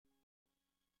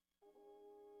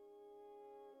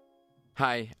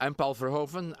Hi, I'm Paul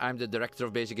Verhoeven. I'm the director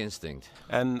of Basic Instinct.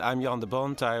 And I'm Jan de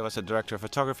Bont. I was a director of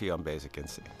photography on Basic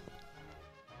Instinct.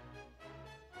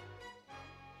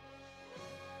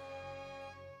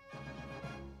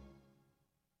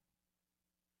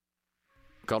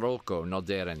 Carolco, not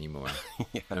there anymore,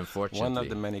 Yeah, unfortunately. one of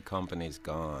the many companies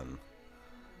gone.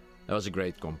 That was a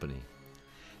great company.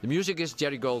 The music is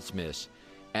Jerry Goldsmith,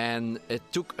 and it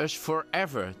took us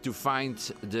forever to find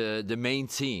the main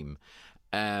theme.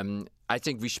 I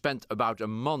think we spent about a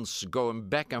month going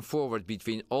back and forward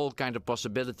between all kind of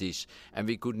possibilities, and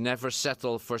we could never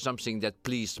settle for something that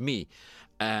pleased me.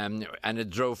 And it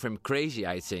drove him crazy,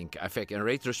 I think. I think in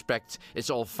retrospect, it's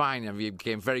all fine, and we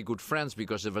became very good friends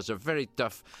because it was a very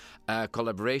tough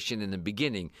collaboration in the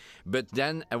beginning. But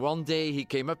then one day he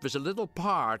came up with a little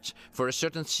part for a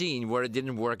certain scene where it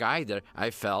didn't work either, I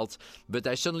felt. But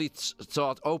I suddenly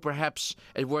thought, oh, perhaps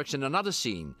it works in another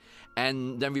scene.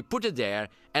 And then we put it there,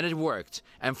 and it worked.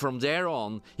 And from there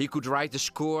on, he could write the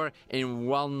score in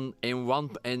one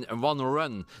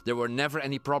run. There were never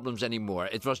any problems anymore.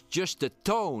 It was just the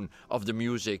tone of the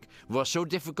music was so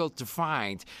difficult to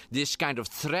find. This kind of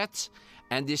thread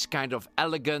and this kind of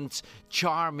elegant,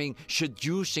 charming,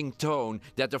 seducing tone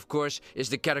that, of course, is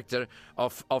the character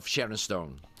of Sharon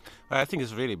Stone. I think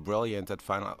it's really brilliant that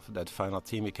final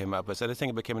theme he came up with, and I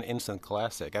think it became an instant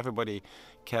classic. Everybody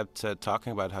kept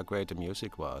talking about how great the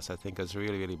music was. I think it's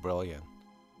really, really brilliant.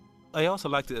 I also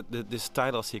like this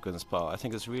title sequence, Paul. I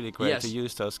think it's really great to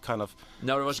use those kind of.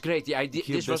 No, it was great. The idea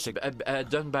this was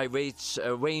done by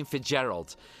Wayne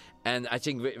Fitzgerald. And I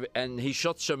think, he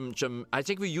shot some. I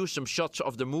think we used some shots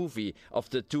of the movie of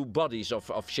the two bodies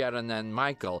of Sharon and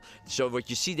Michael. So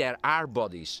what you see there are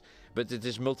bodies, but it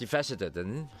is multifaceted,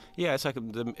 isn't it? Yeah, it's like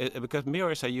because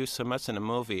mirrors are used so much in a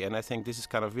movie, and I think this is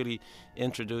kind of really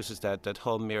introduces that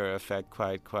whole mirror effect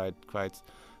quite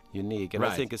unique. And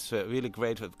I think it's really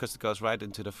great because it goes right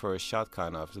into the first shot,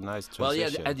 kind of. It's a nice transition. Well,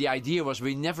 yeah, and the idea was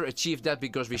we never achieved that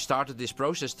because we started this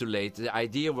process too late. The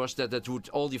idea was that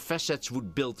all the facets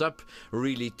would build up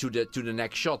really to the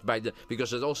next shot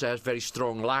because it also has very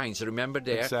strong lines. Remember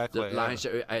there, exactly, the lines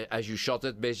as you shot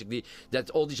it, basically that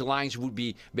all these lines would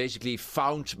be basically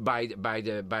found by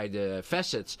the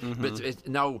facets. Mm-hmm. But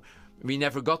now. We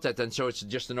never got that, and so it's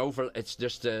just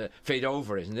a fade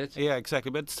over, isn't it? Yeah,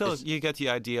 exactly. But still, you get the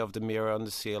idea of the mirror on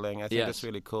the ceiling. I think that's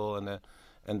really cool, and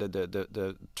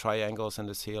the triangles in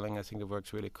the ceiling. I think it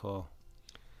works really cool.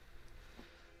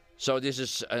 So this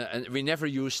is, and we never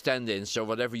use stand-ins, so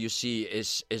whatever you see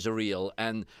is real.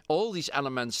 And all these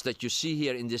elements that you see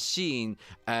here in this scene,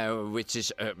 which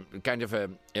is kind of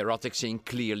an erotic scene,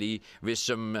 clearly, with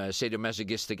some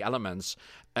sadomasochistic elements,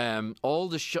 all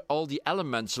the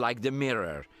elements like the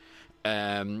mirror,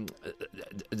 the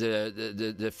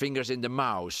fingers in the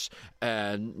mouse,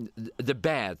 the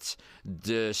bed,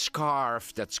 the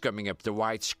scarf that's coming up, the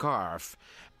white scarf,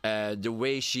 the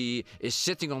way she is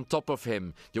sitting on top of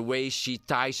him, the way she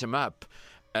ties him up.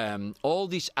 All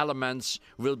these elements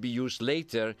will be used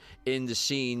later in the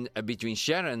scene between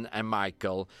Sharon and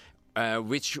Michael,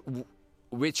 which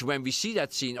when we see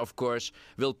that scene, of course,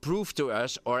 will prove to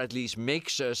us, or at least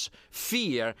makes us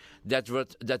fear that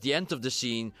the end of the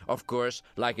scene, of course,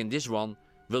 like in this one,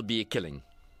 will be a killing.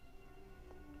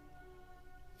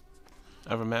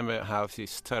 I remember how she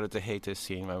started to hate this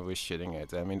scene when we were shooting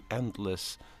it. I mean,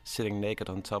 endless, sitting naked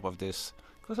on top of this.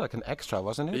 It was like an extra,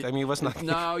 wasn't it? I mean, it was not.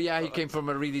 No, yeah, he came from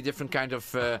a really different kind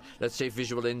of, let's say,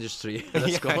 visual industry.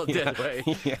 Let's call it that way.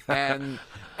 Yeah.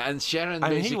 And Sharon,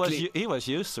 basically, he was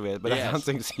used to it, but I don't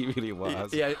think he really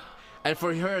was. Yeah. And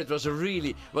for her, it was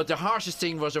but the harshest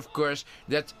thing was, of course,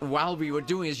 that while we were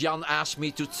doing it, Jan asked me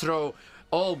to throw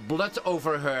all blood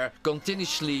over her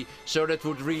continuously, so that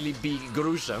would really be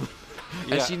gruesome.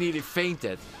 And she nearly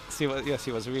fainted. She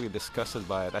was really disgusted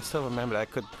by it. I still remember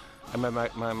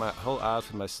my whole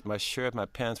outfit, my shirt, my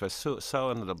pants were so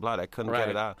under the blood I couldn't get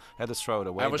it out. I had to throw it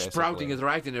away. I was sprouting it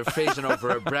right in her face and over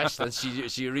her breast, and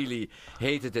she really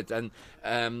hated it.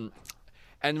 And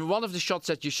one of the shots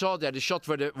that you saw there, the shot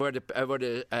where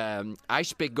the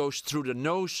ice pick goes through the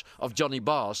nose of Johnny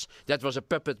Boss, that was a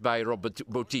puppet by Robert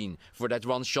Bottin for that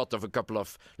one shot of a couple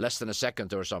of less than a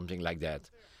second or something like that.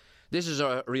 This is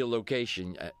a real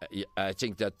location. I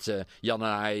think that Jan and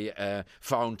I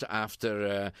found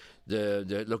after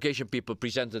the location people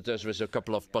presented us with a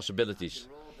couple of possibilities.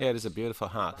 Yeah, it is a beautiful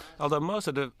house. Although most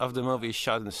of the movie is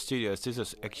shot in the studios, this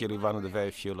is actually one of the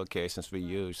very few locations we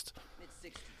used.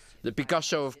 The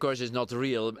Picasso, of course, is not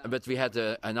real, but we had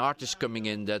an artist coming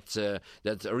in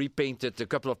that repainted a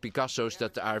couple of Picassos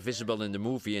that are visible in the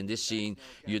movie. In this scene,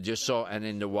 you just saw, and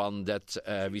in the one that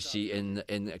we see in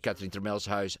Catherine Tremel's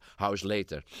house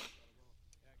later.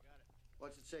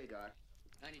 What's it say, Doc?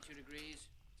 92 degrees.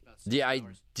 It's about 6 The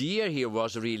hours. idea here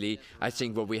was really, I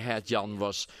think, what we had, Jan,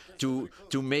 was to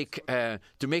make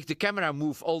the camera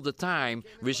move all the time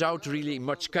without really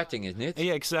much cutting, isn't it?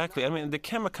 Yeah, exactly. I mean, the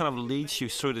camera kind of leads you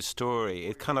through the story.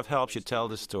 It kind of helps you tell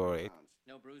the story.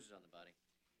 No bruises on the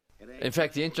body. In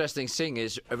fact, the interesting thing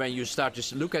is when you start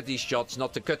to look at these shots,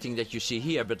 not the cutting that you see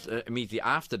here, but immediately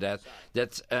after that,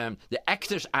 the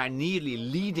actors are nearly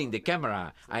leading the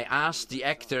camera. I asked the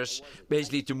actors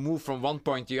basically to move from one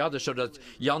point to the other so that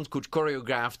Jan could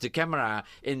choreograph the camera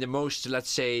in the most, let's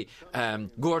say,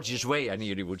 gorgeous way, I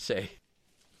nearly would say.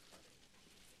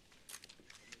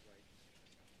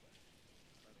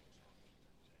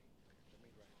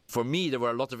 For me, there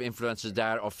were a lot of influences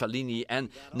there of Fellini and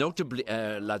notably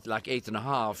like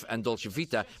 8.5 and Dolce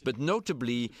Vita, but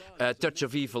notably Touch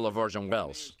of Evil of Orson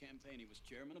Welles.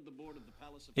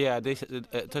 Yeah,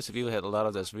 Touch of Evil had a lot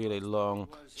of those really long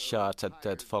shots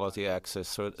that followed the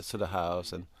axis through the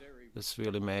house, and it's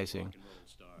really amazing.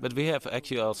 But we have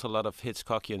actually also a lot of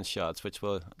Hitchcockian shots, which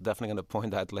we're definitely going to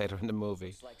point out later in the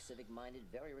movie. Like civic-minded,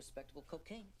 very respectable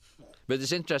cocaine. But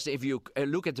it's interesting, if you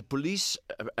look at the police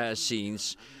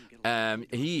scenes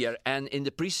here and in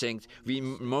the precinct, we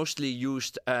mostly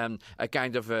used a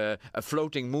kind of a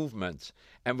floating movement.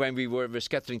 And when we were with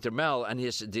Catherine Termel and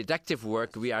his detective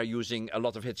work, we are using a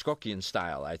lot of Hitchcockian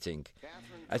style, I think.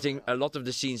 I think a lot of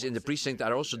the scenes in the precinct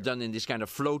are also done in this kind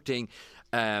of floating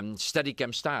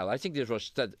Steadicam style. I think this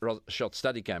was shot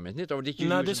Steadicam, isn't it? Or did you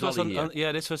use this was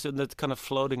here? This was in that kind of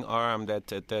floating arm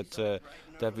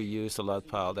that we used a lot,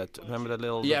 Paul. Remember that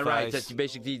little device? Right. That you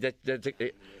basically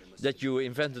that you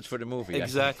invented for the movie.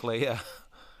 Exactly. Yeah.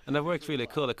 And that worked really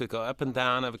cool. It could go up and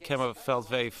down, and the camera felt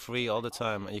very free all the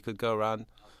time, and you could go around.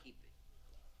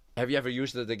 Have you ever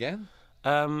used it again?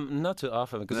 Not too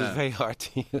often, because it's very hard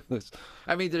to use.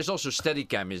 I mean, there's also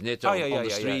Steadicam, isn't it? On the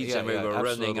streets, and we were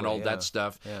running and all that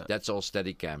stuff. Yeah. That's all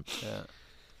Steadicam.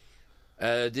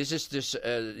 Yeah. This is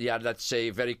let's say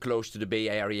very close to the Bay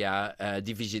Area,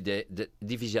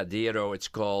 Divisadero, it's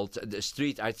called. The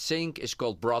street, I think, is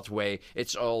called Broadway.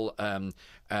 It's all in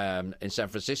San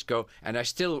Francisco. And I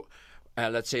still,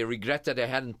 let's say, regret that I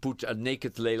hadn't put a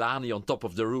naked Leilani on top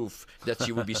of the roof, that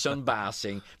she would be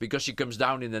sunbathing, because she comes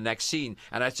down in the next scene.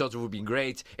 And I thought it would be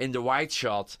great in the wide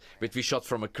shot, but we shot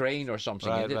from a crane or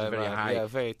something. Very high.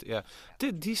 Yeah,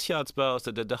 these shots, both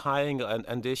the high angle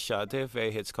and this shot, they're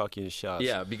very Hitchcockian shots.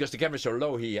 Yeah, because the camera's so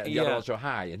low here, and the other one's so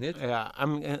high, isn't it? Yeah, I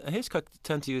mean, Hitchcock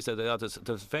tend to use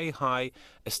those very high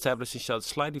establishing shots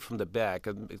slightly from the back,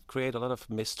 and it creates a lot of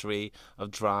mystery,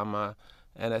 of drama.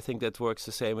 And I think that works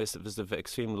the same as the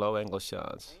extreme low-angle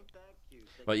shots.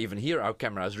 Well, even here our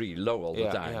camera is really low all the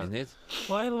time, isn't it?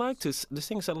 Well, I like to. The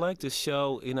things I like to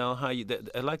show, how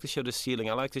I like to show the ceiling.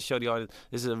 I like to show the audience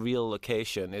this is a real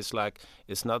location. It's like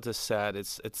it's not a set.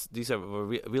 These are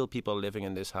real people living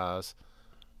in this house.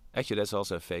 Actually, that's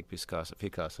also a fake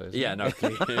Picasso. Yeah, no,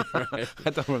 clearly. Right. I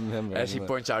don't remember. As he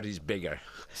points out, he's bigger.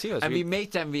 Seriously.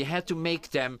 And we had to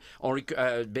make them.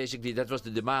 Basically, that was the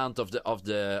demand of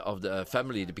the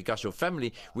family, the Picasso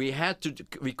family. We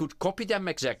could copy them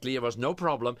exactly. There was no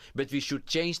problem, but we should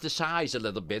change the size a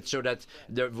little bit so that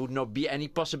there would not be any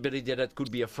possibility that it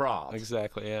could be a fraud.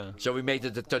 Exactly. Yeah. So we made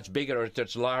it a touch bigger or a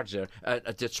touch larger,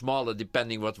 a touch smaller,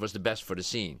 depending what was the best for the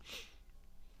scene.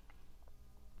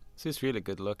 She's really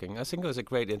good looking. I think it was a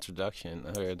great introduction,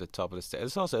 her at the top of the stage.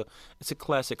 It's a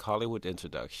classic Hollywood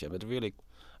introduction, but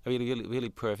really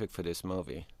perfect for this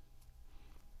movie.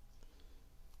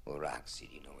 Well, Roxy,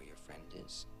 do you know where your friend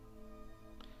is?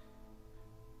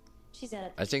 She's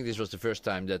at I think this was the first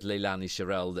time that Leilani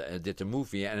Sherrill did the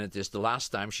movie, and it is the last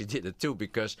time she did it too,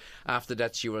 because after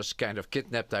that she was kind of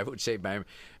kidnapped, I would say, by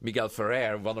Miguel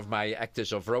Ferrer, one of my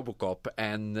actors of RoboCop,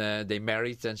 and they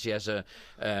married, and she has a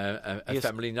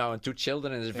family now and 2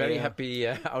 children, and is very happy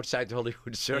outside the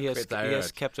Hollywood circuit. He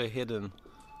has kept her hidden.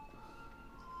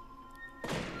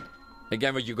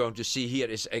 Again, what you're going to see here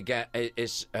is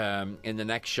in the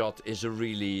next shot is a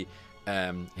really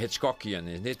Hitchcockian,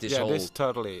 isn't it? This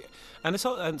totally, and it's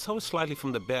always slightly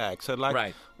from the back, so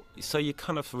so you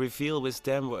kind of reveal with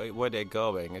them where they're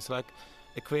going. It's like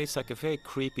it creates like a very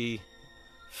creepy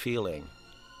feeling.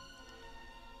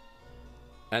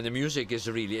 And the music is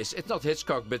really, it's not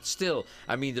Hitchcock, but still,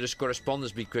 I mean, there is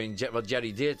correspondence between what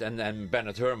Jerry did and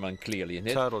Bernard Herrmann, clearly, isn't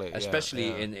it? Totally,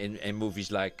 especially in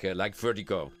movies like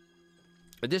Vertigo.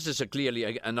 This is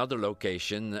clearly another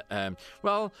location.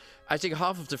 Well, I think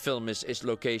half of the film is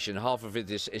location, half of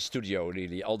it is studio.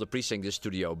 Really, all the precinct is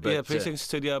studio. But, precinct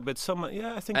studio, but some,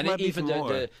 I think and might even be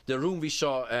more. the room we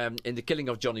saw in the killing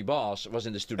of Johnny Boss was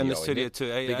in the studio. In the studio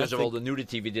too, because of all the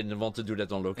nudity, we didn't want to do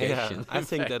that on location. Yeah, I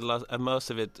think that most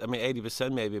of it,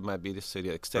 80% maybe might be the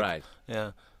studio. Except, right.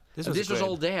 Yeah. This was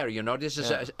all there, This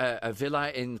is a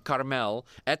villa in Carmel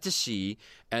at the sea,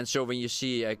 and so when you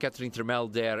see Catherine Tremel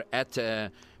there at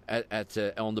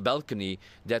on the balcony,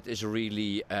 that is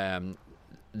really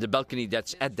the balcony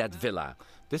that's at that villa.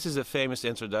 This is a famous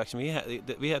introduction.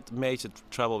 We had major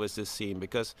trouble with this scene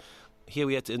because here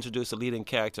we had to introduce the leading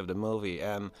character of the movie,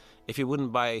 and if you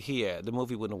wouldn't buy it here, the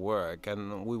movie wouldn't work.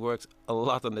 And we worked a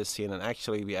lot on this scene, and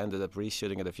actually we ended up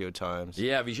reshooting it a few times.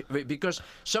 Yeah, because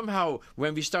somehow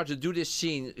when we started to do this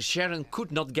scene, Sharon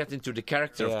could not get into the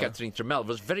character of Catherine Tremel. It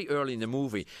was very early in the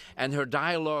movie, and her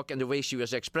dialogue and the way she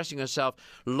was expressing herself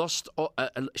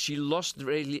she lost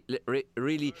really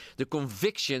the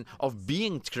conviction of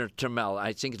being Tremel.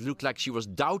 I think it looked like she was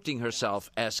doubting herself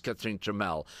as Catherine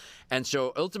Tremel. And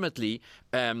so ultimately,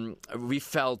 we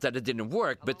felt that it didn't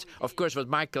work. But of course, what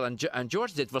Michael and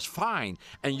George did was fine.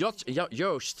 And Jan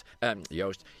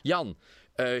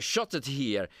shot it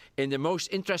here in the most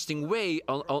interesting way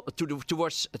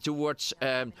towards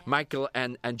Michael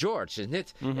and George, isn't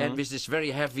it? Mm-hmm. And with this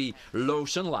very heavy, low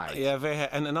sunlight. Yeah,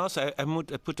 and also I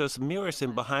put those mirrors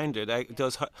in behind her.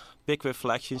 Those big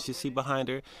reflections you see behind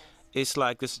her. It's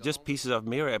like this, just pieces of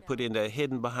mirror I put in there,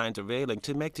 hidden behind the railing,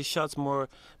 to make the shots more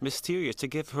mysterious, to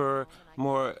give her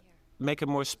make her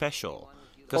more special.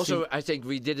 Also, I think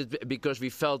we did it because we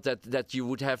felt that you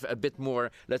would have a bit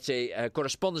more, let's say,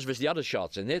 correspondence with the other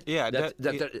shots, isn't it? Yeah.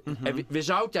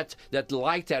 Without that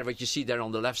light there, what you see there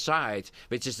on the left side,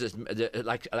 which is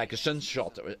like a sun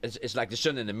shot. It's like the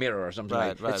sun in the mirror or something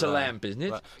like that. It's a lamp, isn't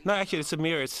it? Right. No, actually, it's a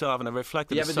mirror itself, and it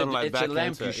reflected the sunlight back into it.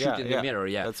 Yeah, but it's a lamp you shoot in the mirror,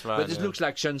 That's right. But it looks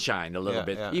like sunshine a little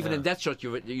bit. Even in that shot,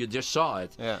 you just saw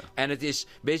it. Yeah. And it is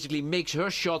basically makes her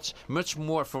shots much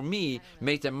more, for me,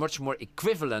 made them much more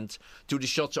equivalent to the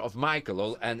shots of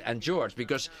Michael and George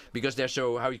because they're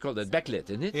so, how you call that, backlit,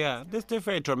 isn't it? Yeah, they're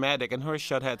very dramatic, and her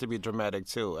shot had to be dramatic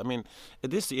too. I mean,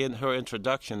 it is in her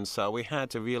introduction, so we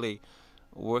had to really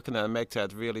work on that and make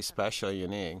that really special and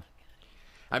unique.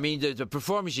 I mean, the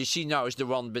performance you see now is the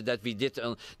one that we did.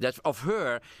 That of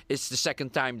her, it's the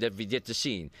second time that we did the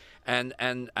scene, and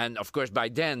of course by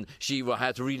then she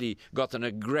had really gotten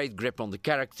a great grip on the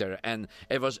character, and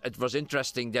it was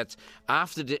interesting that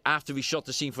after we shot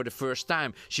the scene for the first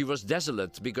time, she was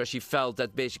desolate because she felt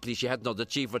that basically she had not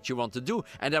achieved what she wanted to do,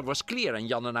 and that was clear. And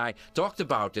Jan and I talked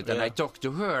about it, and I talked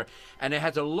to her, and I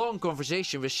had a long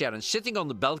conversation with Sharon sitting on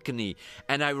the balcony,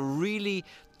 and I really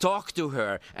talked to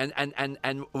her and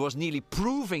was nearly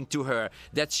proving to her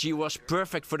that she was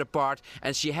perfect for the part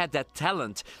and she had that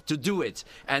talent to do it.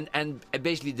 And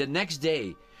basically the next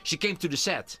day she came to the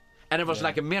set, and it was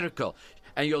like a miracle.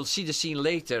 And you'll see the scene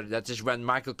later. That is when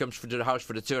Michael comes to the house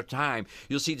for the third time.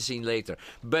 You'll see the scene later.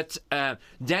 But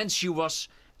then she was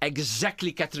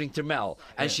exactly Catherine Tremel.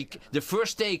 And the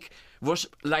first take was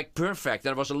like perfect.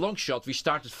 There was a long shot. We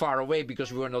started far away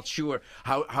because we were not sure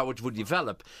how it would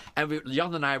develop. And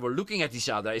Jan and I were looking at each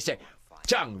other. I said,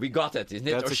 Chang, we got it, isn't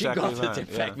it? That's or she exactly got it, in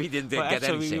fact. We didn't get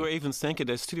actually, anything. We were even thinking,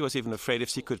 the studio was even afraid if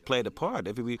she could play the part,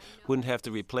 if we wouldn't have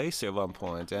to replace her at one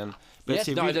point.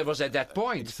 That was at that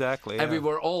point. Exactly. And we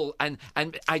were all, and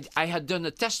I had done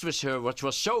a test with her, which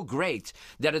was so great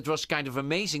that it was kind of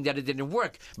amazing that it didn't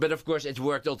work. But of course, it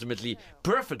worked ultimately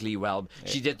perfectly well. Yeah.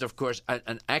 She did, of course,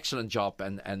 an excellent job,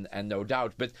 and no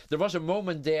doubt. But there was a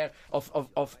moment there of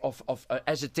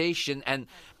hesitation and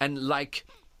like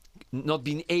not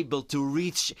being able to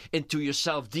reach into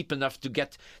yourself deep enough to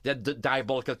get that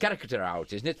diabolical character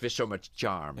out, isn't it? With so much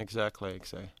charm. Exactly.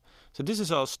 So this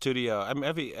is all studio. I mean,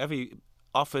 every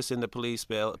office in the police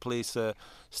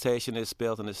station is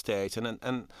built on the stage,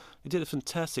 and we did a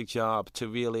fantastic job to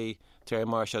really, Terry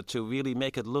Marshall, to really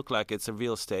make it look like it's a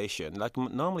real station. Like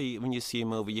normally when you see a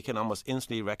movie, you can almost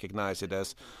instantly recognize it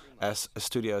as a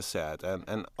studio set,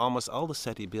 and almost all the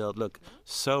set he built look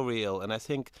so real. And I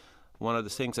think one of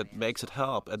the things that makes it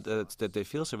help, that they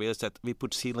feel so real, is that we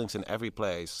put ceilings in every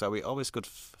place. So we always could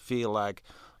feel like,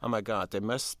 oh my God, there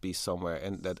must be somewhere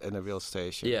in a real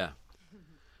station. Yeah.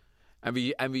 And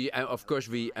of course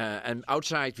and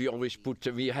outside we always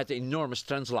we had enormous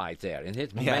translight there,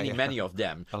 and many of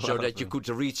them, so that you could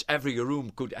reach every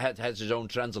room had its own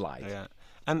translight. Yeah.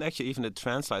 And actually, even the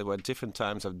translight were at different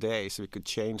times of day, so we could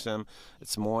change them.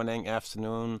 It's morning,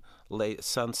 afternoon, late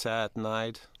sunset,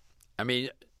 night. I mean,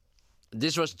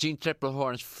 this was Jean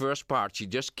Triplehorn's first part. She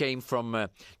just came from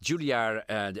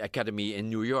Juilliard Academy in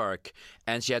New York,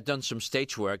 and she had done some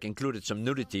stage work, included some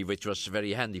nudity, which was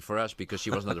very handy for us because she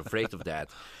was not afraid of that.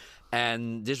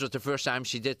 And this was the first time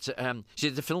she did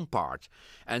the film part,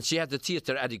 and she had the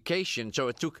theater education. So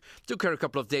it took her a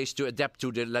couple of days to adapt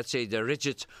to the, let's say, the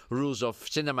rigid rules of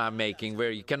cinema making,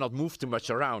 where you cannot move too much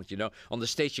around. You know, on the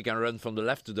stage you can run from the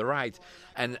left to the right,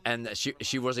 and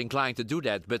she was inclined to do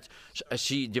that, but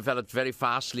she developed very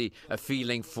fastly a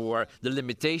feeling for the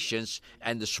limitations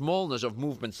and the smallness of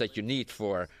movements that you need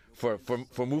for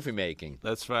movie making.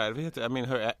 That's right.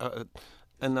 Her.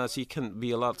 And she can be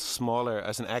a lot smaller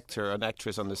as an actor or an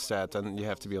actress on the set than you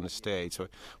have to be on the stage,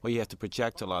 where you have to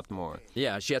project a lot more.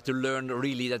 Yeah, she had to learn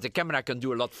really that the camera can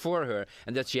do a lot for her,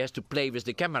 and that she has to play with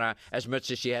the camera as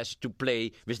much as she has to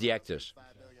play with the actors.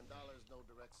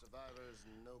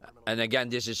 And again,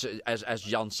 this is, as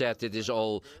Jan said, it is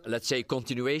all, let's say,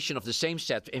 continuation of the same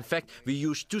set. In fact, we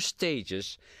used 2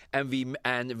 stages, and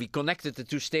we connected the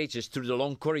 2 stages through the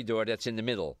long corridor that's in the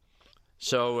middle.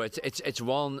 So it's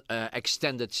one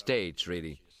extended stage,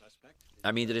 really.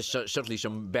 I mean, there is certainly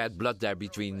some bad blood there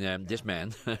between this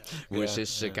man, who is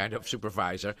his kind of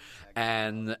supervisor,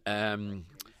 and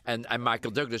Michael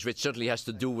Douglas, which certainly has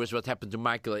to do with what happened to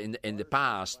Michael in the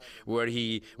past, where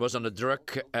he was on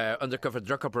a undercover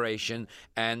drug operation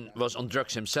and was on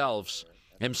drugs himself,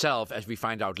 as we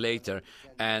find out later,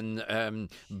 and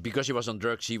because he was on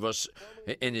drugs, he was,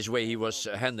 in his way, he was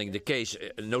handling the case,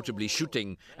 notably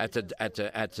shooting at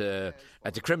the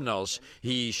criminals.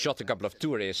 He shot a couple of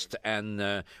tourists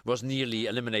and was nearly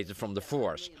eliminated from the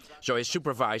force. So his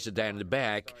supervisor there in the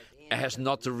back has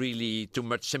not really too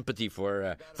much sympathy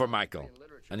for Michael,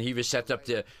 and he was set up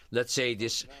let's say,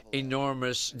 this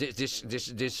enormous,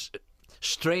 this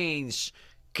strange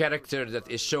character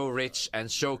that is so rich and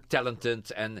so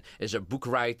talented, and is a book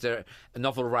writer, a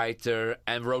novel writer,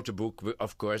 and wrote a book,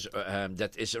 of course,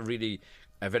 that is really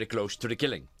very close to The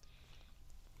Killing.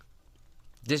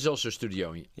 This is also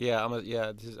studio. Yeah,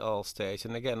 this is all stage.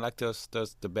 And again, like those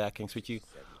the backings, which you...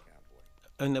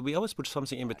 And we always put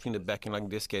something in between the backing, like in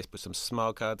this case, put some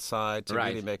smoke outside to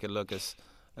really make it look as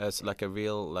like a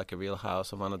real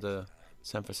house on one of the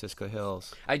San Francisco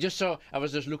hills. I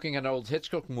was just looking at old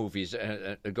Hitchcock movies,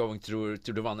 going through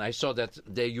to the one. I saw that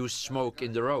they used smoke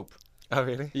in The Rope. Oh,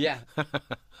 really? Yeah.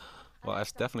 Well,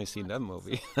 I've definitely seen that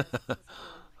movie.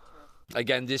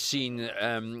 Again, this scene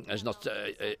is not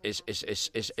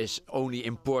is only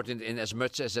important in as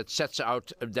much as it sets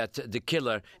out that the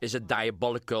killer is a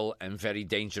diabolical and very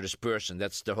dangerous person.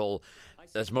 That's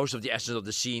most of the essence of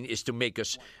the scene, is to make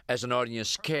us as an audience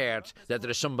scared that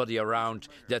there is somebody around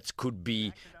that could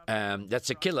be that's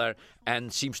a killer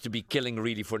and seems to be killing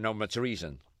really for no much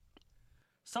reason.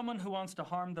 Someone who wants to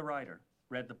harm the writer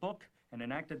read the book and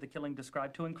enacted the killing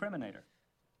described to incriminate her.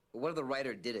 But what if the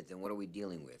writer did it, then what are we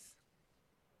dealing with?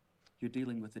 You're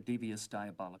dealing with a devious,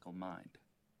 diabolical mind.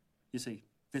 You see,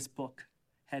 this book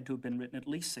had to have been written at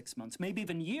least 6 months, maybe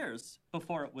even years,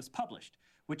 before it was published,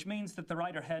 which means that the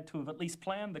writer had to have at least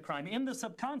planned the crime in the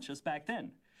subconscious back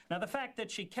then. Now, the fact that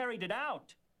she carried it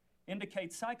out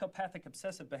indicates psychopathic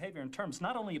obsessive behavior in terms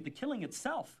not only of the killing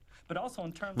itself, but also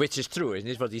in terms... Which is true, isn't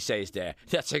it, what he says there?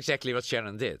 That's exactly what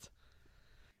Sharon did.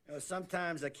 You know,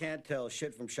 sometimes I can't tell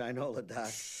shit from Shinola,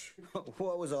 Doc.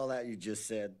 What was all that you just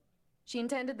said? She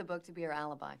intended the book to be her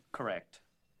alibi. Correct.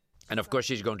 And of course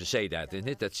she's going to say that, isn't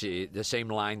it? That's the same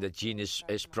line that Jean is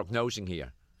prognosing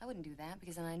here. I wouldn't do that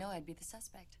because then I know I'd be the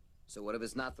suspect. So what if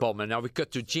it's not the... Palmer, now we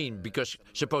cut to Jean, because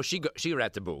suppose she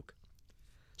read the book.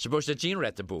 Suppose that Jean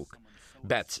read the book,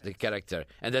 Beth, the character,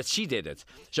 and that she did it.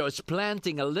 So it's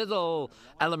planting a little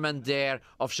element there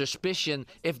of suspicion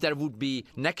if there would be,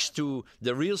 next to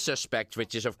the real suspect,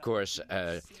 which is of course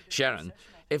Sharon,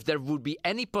 if there would be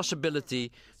any possibility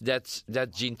that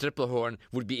Jean Triplehorn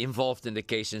would be involved in the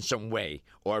case in some way,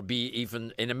 or be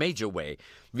even in a major way.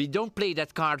 We don't play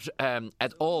that card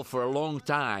at all for a long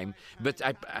time, but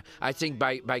I think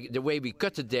by the way we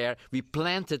cut it there, we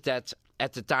planted that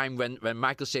at the time when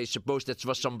Michael says, suppose that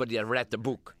was somebody that read the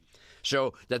book.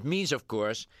 So that means, of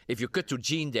course, if you cut to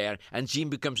Jean there, and Jean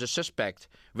becomes a suspect,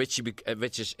 which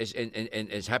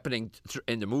is happening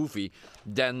in the movie,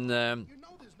 then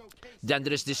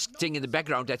there is this thing in the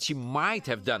background that she might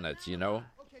have done it, you know.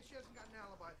 Okay, she hasn't got an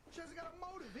alibi. She hasn't got a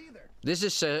motive either. This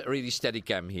is really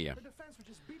Steadicam here.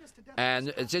 And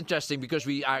it's interesting because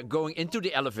we are going into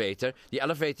the elevator. The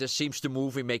elevator seems to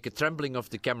move. We make a trembling of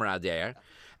the camera there.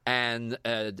 and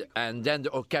then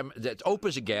that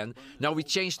opens again. Now we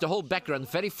changed the whole background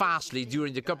very fastly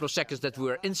during the couple of seconds that we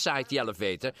were inside the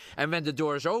elevator, and when the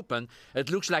doors open, it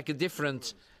looks like a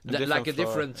different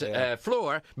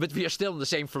floor, but we are still on the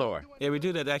same floor. Yeah, we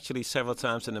do that actually several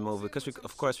times in the movie because,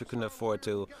 of course, we couldn't afford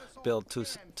to build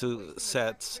two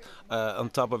sets on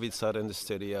top of each other in the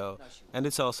studio, and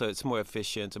it's more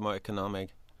efficient and more economic.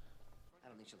 I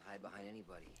don't think she'll hide behind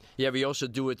anybody. Yeah, we also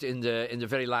do it in the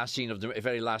very last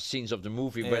scenes of the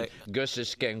movie when Gus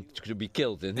is going to be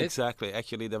killed, isn't it? Exactly.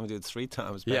 Actually, then we do it 3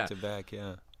 times back to back.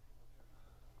 Yeah,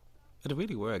 it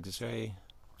really works. It's very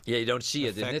you don't see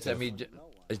effective. it, isn't it? I mean.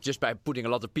 It's just by putting a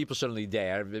lot of people suddenly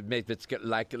there, it made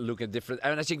it look different.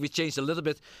 And I think we changed a little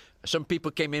bit. Some people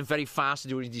came in very fast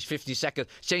during these 50 seconds,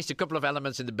 changed a couple of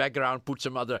elements in the background, put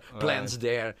some other plans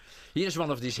there. Here's one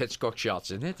of these Hitchcock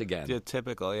shots, isn't it, again? Yeah,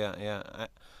 typical, yeah.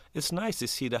 It's nice to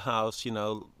see the house,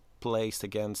 placed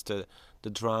against the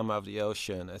drama of the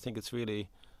ocean. I think it's really,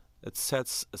 it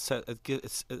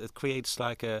creates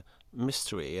like a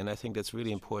mystery, and I think that's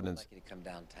really important. I'd like you to come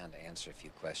downtown to answer a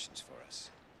few questions for us.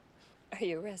 Are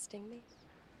you arresting me?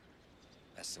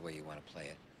 That's the way you want to play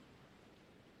it.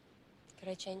 Could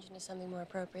I change into something more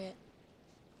appropriate?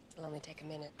 It'll only take a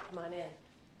minute. Come on in.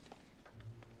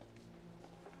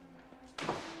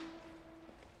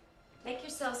 Make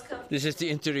yourselves comfortable. This is the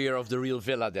interior of the real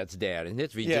villa that's there, isn't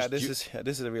it? This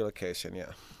is a real location,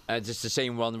 yeah. And it's the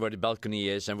same one where the balcony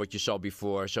is and what you saw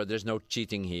before, so there's no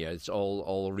cheating here. It's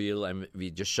all real, and we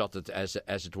just shot it as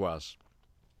it was.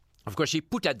 Of course, she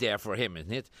put that there for him,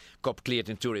 isn't it? Cop cleared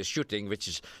into his shooting,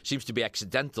 which seems to be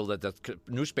accidental that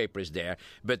newspaper is there,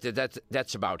 but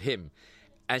that's about him.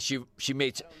 And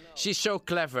she's so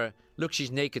clever. Look,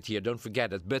 she's naked here. Don't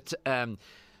forget it. But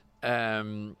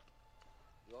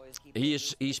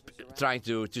he's trying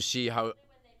to see how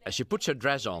she puts her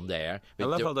dress on there. I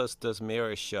love all those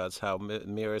mirror shots. How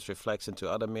mirrors reflects into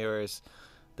other mirrors.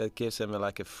 That gives him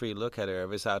a free look at her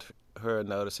without her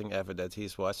noticing ever that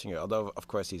he's watching her. Although, of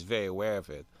course, he's very aware of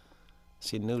it.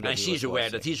 She knew that and she's aware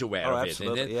that he's aware of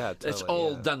absolutely. it. Isn't it? Yeah, totally, it's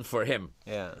all done for him.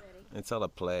 Yeah, it's all a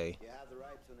play. You have the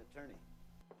right to an attorney.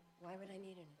 Why would I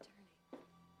need an attorney?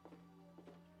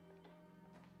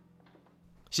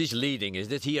 She's leading,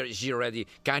 isn't it? Here she's already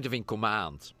kind of in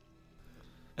command.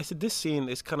 I said this scene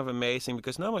is kind of amazing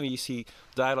because normally you see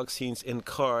dialogue scenes in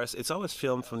cars. It's always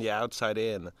filmed from the outside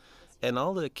in. And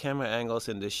all the camera angles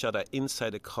in this shot are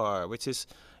inside the car, which is,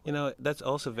 that's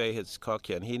also very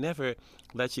Hitchcockian. He never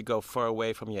lets you go far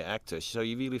away from your actors, so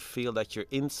you really feel that you're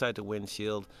inside the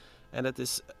windshield, and it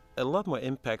is a lot more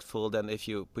impactful than if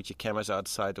you put your cameras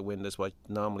outside the windows, what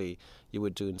normally you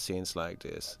would do in scenes like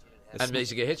this. And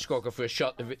basically, Hitchcock for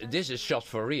shot. This is shot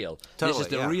for real. Totally, this is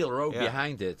the real road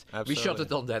behind it. Absolutely. We shot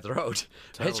it on that road.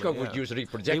 Totally, Hitchcock would use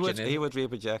reprojection. He would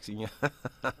reprojection, yeah.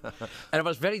 And it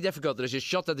was very difficult. There's a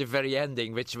shot at the very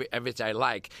ending, which I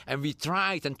like. And we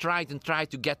tried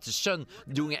to get the sun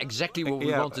doing exactly what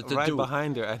we wanted to right do.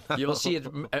 Behind her. You will see it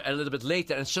a little bit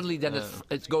later, and suddenly then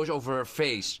it goes over her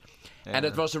face. Yeah. And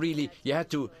it was really you had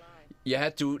to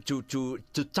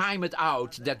time it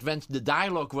out that when the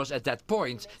dialogue was at that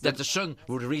point, that the sun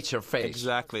would reach her face.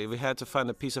 Exactly. We had to find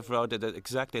a piece of road that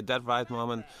exactly at that right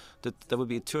moment, that there would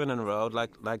be a turn in the road,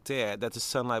 like there, that the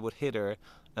sunlight would hit her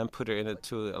and put her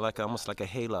into almost like a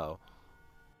halo.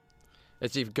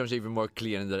 It becomes even more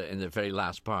clear in the very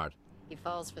last part. He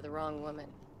falls for the wrong woman.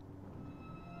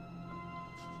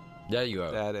 There you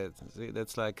go. That is. See,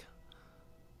 that's like.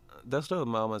 Those little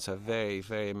moments are very,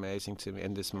 very amazing to me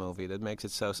in this movie. That makes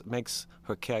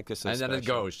her character so special. And then it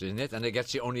goes, isn't it? And it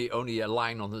gets only a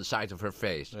line on the side of her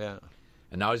face. Yeah.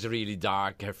 And now it's really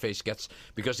dark. Her face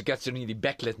because it gets really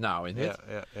backlit now, isn't it?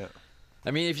 Yeah. I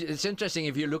mean, it's interesting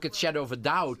if you look at Shadow of a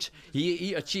Doubt.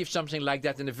 He achieved something like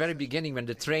that in the very beginning when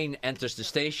the train enters the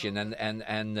station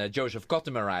and Joseph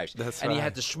Cottam arrives. That's and right. He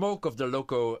had the smoke of the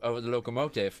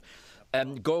locomotive.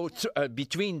 Go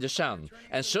between the sun,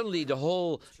 and suddenly the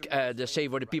whole, where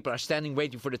the people are standing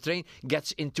waiting for the train,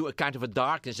 gets into a kind of a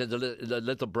darkness, and the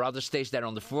little brother stays there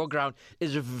on the foreground.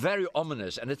 It's very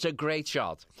ominous, and it's a great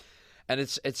shot. And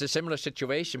it's a similar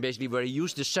situation, basically, where he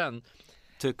used the sun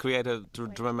to create a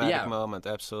dramatic moment.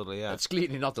 Absolutely, yeah. It's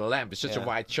clearly not a lamp. It's such a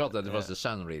wide shot that it was the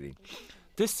sun, really.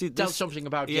 Tell something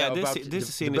about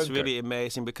this scene is really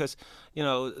amazing because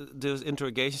those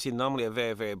interrogation scenes normally are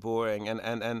very, very boring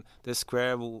and the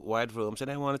square white rooms, and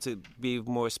I wanted to be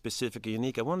more specific and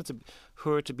unique. I wanted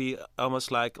her to be almost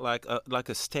like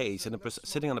a stage and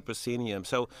sitting on a proscenium.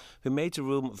 So we made the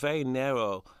room very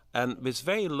narrow and with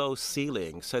very low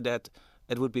ceiling so that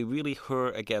it would be really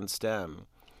her against them.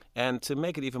 And to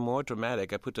make it even more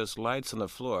dramatic, I put those lights on the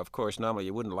floor. Of course, normally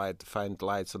you wouldn't find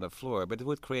lights on the floor, but it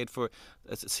would create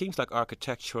it seems like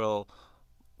architectural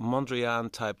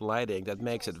Mondrian-type lighting that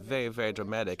makes it very, very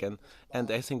dramatic. And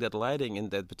I think that lighting in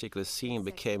that particular scene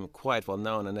became quite well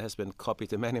known and has been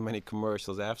copied in many, many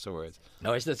commercials afterwards.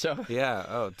 Oh, is that so? Yeah,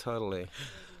 oh, totally.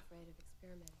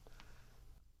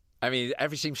 I mean,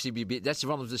 everything seems to be. That's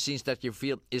one of the scenes that you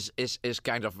feel is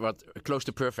kind of close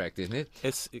to perfect, isn't it?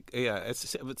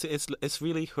 It's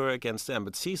really her against them.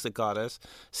 But she's the goddess.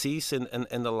 She's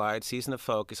in the light. She's in the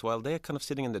focus. While they're kind of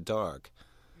sitting in the dark.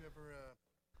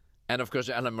 And of course,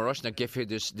 Ellen Morosna gave her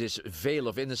this veil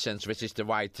of innocence, which is the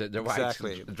white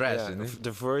exactly. dress, yeah, isn't it?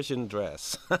 The virgin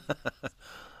dress,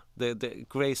 the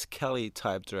Grace Kelly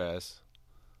type dress.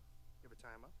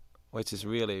 Which is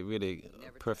really, really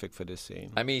perfect for this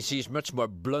scene. I mean, she's much more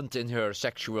blunt in her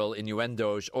sexual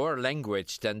innuendos or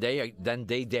language than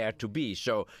they dare to be.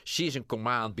 So she's in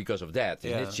command because of that.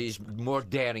 Yeah. She's more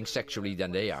daring sexually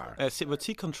than they are. But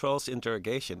she controls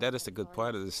interrogation. That is the good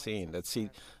part of the scene. That she,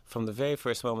 from the very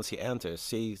first moment she enters,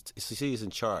 she's in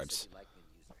charge.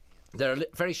 There are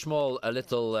very small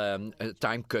little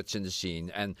time cuts in the scene,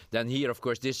 and then here, of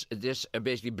course, this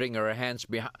basically bring her hands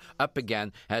up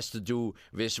again has to do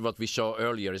with what we saw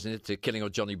earlier, isn't it? The killing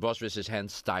of Johnny Boss with his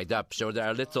hands tied up. So there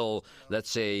are little,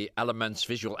 let's say,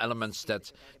 visual elements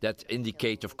that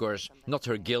indicate, of course, not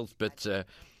her guilt, but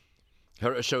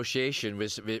her association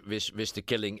with the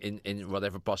killing in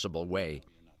whatever possible way.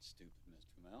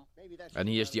 And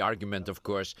here's the argument, of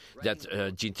course, that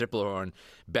Jean Triplehorn,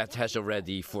 Beth has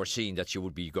already foreseen that she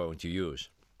would be going to use.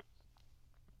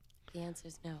 The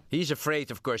answer's no. He's afraid,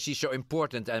 of course. She's so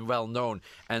important and well-known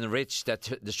and rich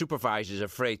that the supervisor is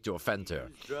afraid to offend her.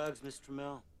 Drugs, Mr.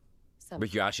 Trammell?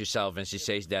 But you ask yourself, when she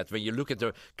says that, when you look at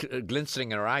the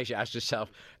glistening in her eyes, you ask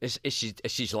yourself, is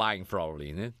she's lying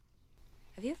probably, isn't it?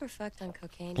 Have you ever fucked on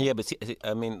cocaine? Yeah, but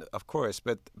I mean, of course,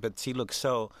 but she looks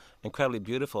so incredibly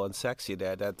beautiful and sexy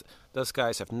there that those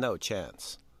guys have no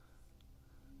chance.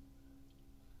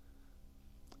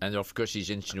 And of course, she's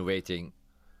insinuating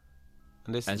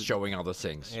and showing other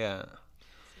things. Yeah.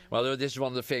 Well, this is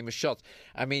one of the famous shots.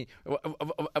 I mean,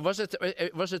 was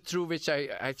it true, which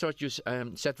I thought you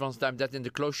said one time, that in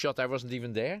the close shot I wasn't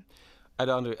even there? I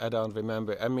don't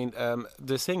remember. I mean,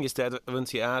 the thing is that when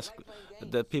she asked,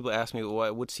 that people ask me,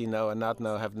 what would she know and not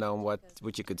know, have known what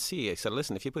you could see? I said,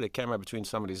 listen, if you put a camera between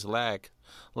somebody's legs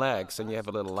and you have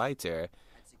a little light there,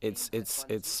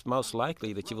 it's most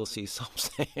likely that you will see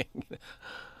something.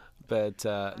 But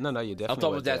no, you definitely. On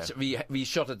top of that, we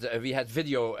shot it. We had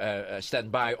video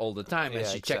stand by all the time, and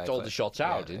she checked all the shots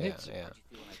out, didn't it? Yeah.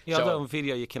 Yeah, although on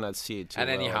video you cannot see it too. And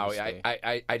anyhow, well,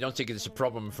 I don't think it's a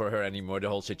problem for her anymore, the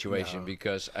whole situation,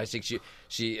 because I think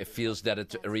she feels that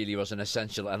it really was an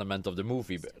essential element of the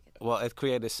movie. Well, it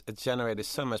generated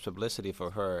so much publicity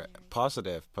for her,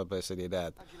 positive publicity,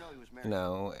 that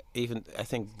even I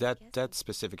think that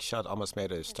specific shot almost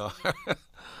made her a star.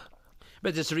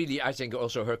 But it's really, I think,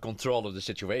 also her control of the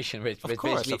situation, which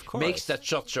basically of course. makes that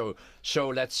shot so,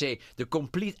 let's say, the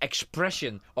complete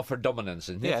expression of her dominance.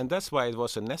 Isn't it? Yeah, and that's why it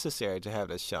was so necessary to have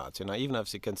that shot. Even if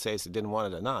she can say she didn't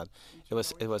want it or not, it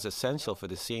was essential for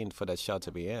the scene for that shot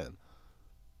to be in.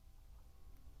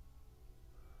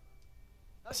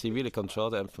 She really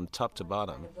controlled them from top to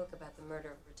bottom. I read a book about the murder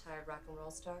of a retired rock and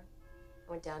roll star.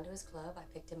 I went down to his club, I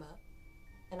picked him up,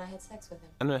 and I had sex with him.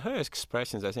 And her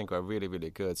expressions, I think, are really, really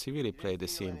good. She really played the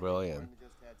scene brilliant.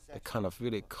 A kind of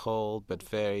really cold but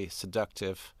very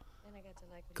seductive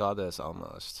goddess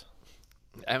almost.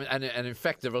 And in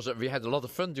fact, we had a lot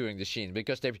of fun during the scene,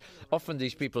 because often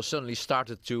these people suddenly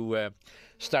started to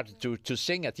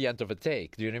sing at the end of a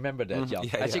take. Do you remember that, Jan?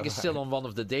 Yeah, I think it's still on one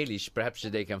of the dailies. Perhaps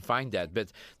they can find that.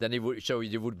 But then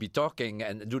you would be talking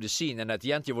and do the scene, and at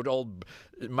the end you would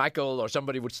Michael or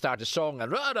somebody would start a song,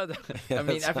 and I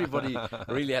mean, everybody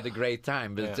really had a great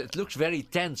time. But it looks very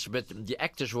tense. But the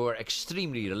actors were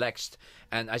extremely relaxed,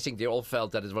 and I think they all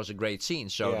felt that it was a great scene.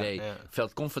 So they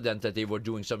felt confident that they were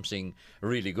doing something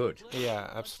really good. Yeah,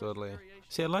 absolutely.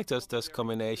 See, I like those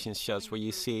combination shots where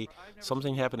you see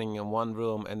something happening in one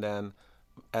room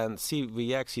and she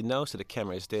reacts. She knows that the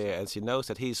camera is there, and she knows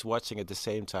that he's watching at the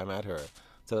same time at her.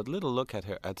 So that little look at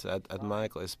her at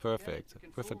Michael is perfect.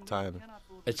 Perfect time.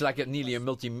 It's like nearly a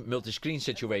multi-screen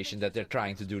situation that they're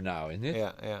trying to do now, isn't it?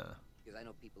 Yeah.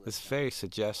 It's very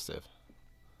suggestive.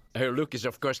 Her look is,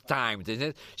 of course, timed,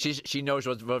 isn't it? She knows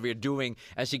what we're doing,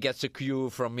 and she gets a cue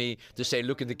from me to say,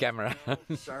 look in the camera.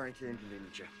 Sorry to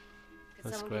inconvenience you.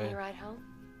 Could That's someone give great. me a ride home?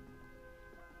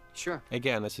 Sure.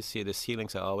 Again, as you see, the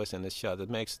ceilings are always in the shot.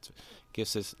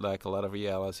 Gives us like a lot of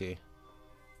reality.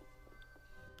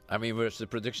 I mean, was the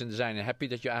production designer happy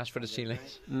that you asked for the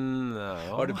ceilings?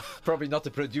 No. Or probably not the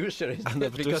producer, is And the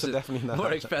it? Because producer it's definitely not.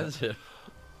 more expensive.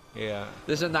 Yeah.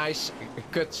 There's a nice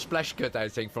splash cut, I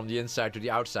think, from the inside to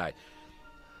the outside.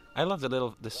 I love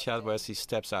the shot where he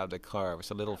steps out of the car with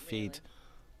the little feet.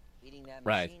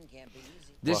 Right.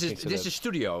 This is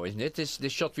studio, isn't it?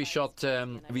 This shot we shot.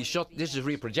 This is a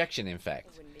reprojection, in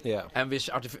fact. Yeah. And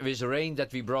with rain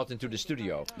that we brought into the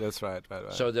studio. That's right.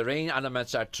 So the rain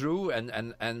elements are true,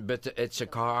 but it's a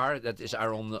car that is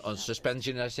on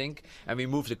suspension, I think. And we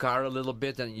move the car a little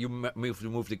bit, and you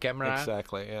move the camera.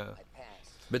 Exactly. Yeah.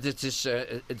 But it is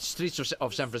it's streets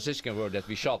of San Francisco that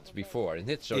we shot before, isn't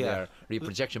it? So Yeah. there are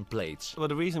reprojection plates. Well,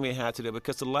 the reason we had to do it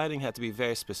because the lighting had to be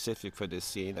very specific for this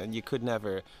scene, and you could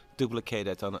never duplicate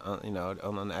it on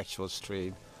an actual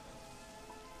street.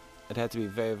 It had to be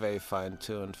very, very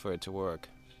fine-tuned for it to work.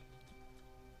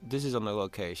 This is on the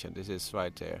location. This is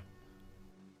right there.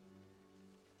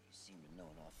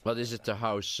 Well, this is the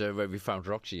house where we found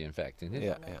Roxy, in fact, isn't it?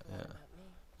 Yeah.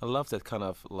 I love that kind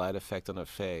of light effect on her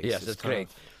face. Yes, It's that's kind great.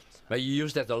 But you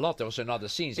use that a lot also in other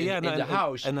scenes. In the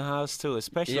house. In the house too,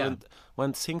 especially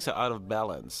when things are out of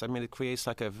balance. I mean, it creates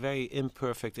like a very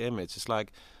imperfect image.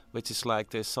 Which is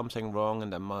like there's something wrong in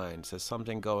their minds. There's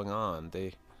something going on.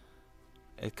 It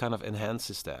kind of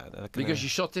enhances that. Because you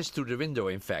shot this through the window,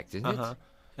 in fact, isn't it?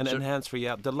 And enhanced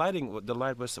reality. The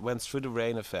light went through the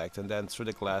rain effect and then through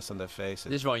the glass on their faces.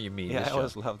 This one you mean? Yeah, I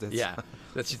always loved it. Yeah,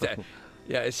 that's it.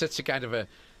 Yeah, it's such a kind of a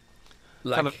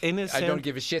kind of innocent. I don't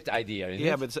give a shit idea.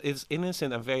 Yeah, but it's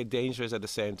innocent and very dangerous at the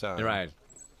same time. Right.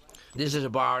 This is a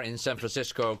bar in San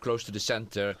Francisco, close to the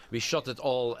center. We shot it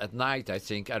all at night, I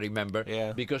think, I remember.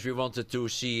 Yeah. Because we wanted to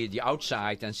see the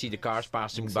outside and see the cars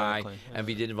passing by. Yeah. And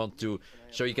we didn't want to...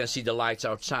 So you can see the lights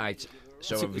outside.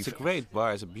 So it's a great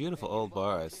bar. It's a beautiful old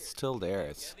bar. It's still there.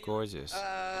 It's gorgeous.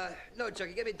 No,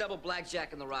 Chucky, get me double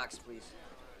blackjack on the rocks, please.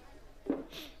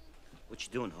 What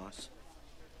you doing, Hoss?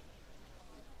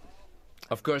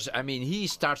 Of course, I mean, he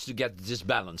starts to get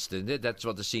disbalanced, isn't it? That's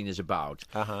what the scene is about.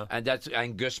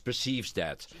 And Gus perceives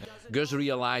that. Gus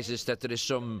realizes that there is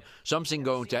something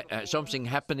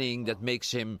happening that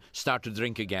makes him start to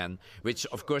drink again, which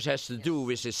of course has to do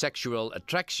with his sexual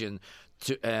attraction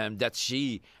to,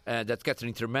 that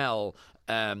Catherine Trammell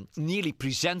nearly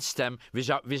presents them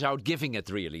without giving it,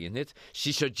 really, isn't it?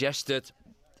 She suggested,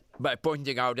 by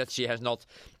pointing out that she has not...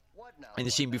 In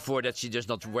the scene before that, she does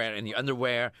not wear any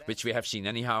underwear, which we have seen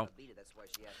anyhow.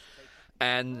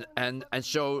 And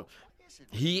so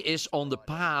he is on the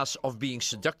path of being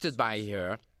seduced by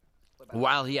her,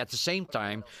 while he at the same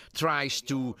time tries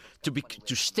to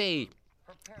stay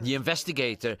the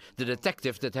investigator, the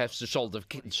detective that has to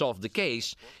solve the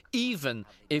case, even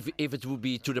if it would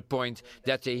be to the point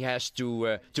that he has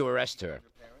to arrest her.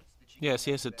 Yes,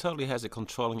 he totally has a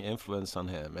controlling influence on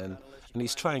him, and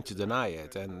he's trying to deny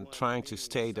it and trying to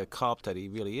stay the cop that he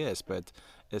really is, but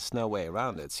there's no way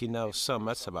around it. She knows so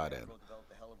much about him.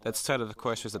 That started, of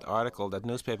course, with that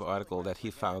newspaper article that he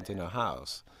found in her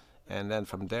house. And then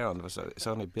from there on, it's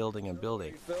only building and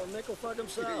building. Phil Nickel fuck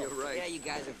himself. Yeah, you're right. Yeah, you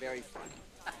guys are very funny.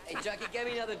 Hey, Chucky, get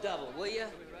me another double, will you?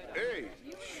 Hey,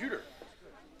 shooter.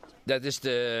 That is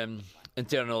the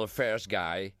internal affairs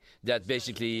guy that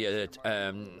basically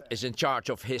is in charge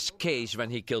of his case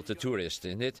when he killed the tourist,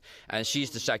 isn't it? And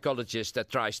she's the psychologist that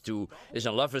is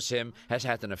in love with him, has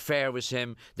had an affair with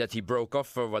him, that he broke off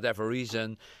for whatever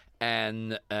reason.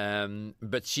 And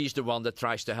but she's the one that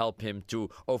tries to help him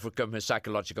to overcome his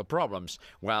psychological problems,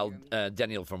 while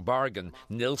Daniel van Bargen,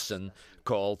 Nilsson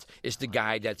called, is the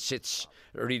guy that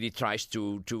tries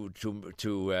to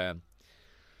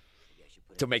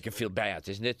make him feel bad,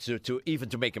 isn't it? To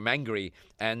make him angry,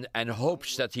 and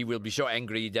hopes that he will be so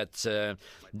angry that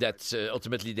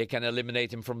ultimately they can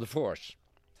eliminate him from the force.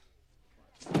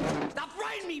 Stop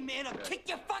writing me, man! I'll kick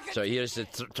your fucking... So here's the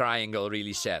triangle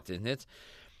really set, isn't it?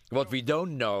 What we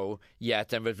don't know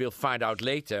yet, and what we'll find out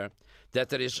later, that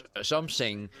there is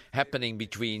something happening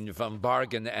between Van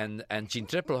Bargen and Jean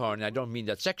Triplehorn. I don't mean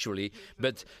that sexually,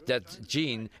 but that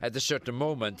Jean, at a certain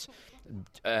moment,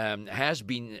 has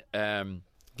been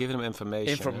giving him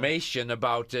information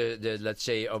about let's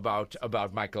say about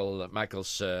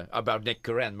Nick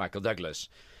Curran, Michael Douglas.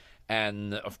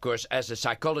 And of course, as a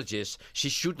psychologist, she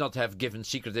should not have given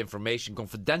secret information,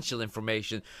 confidential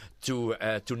information to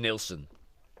Nilsson,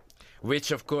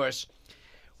 which of course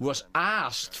was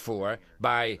asked for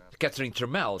by Catherine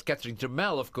Trammell. Catherine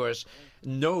Trammell, of course,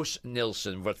 knows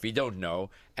Nilsson, what we don't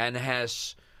know, and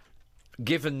has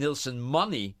given Nilsson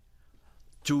money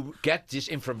to get this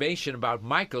information about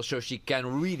Michael, so she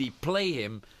can really play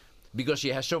him, because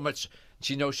she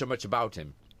knows so much about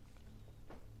him.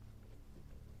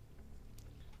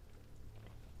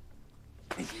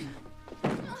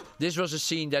 This was a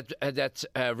scene that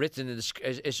written in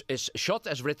the is shot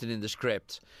as written in the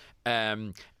script,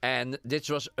 and this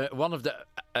was one of the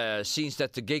scenes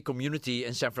that the gay community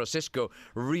in San Francisco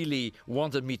really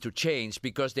wanted me to change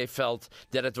because they felt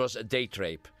that it was a date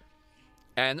rape,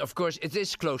 and of course it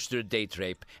is close to a date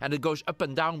rape, and it goes up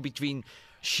and down between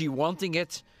she wanting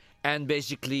it and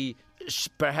basically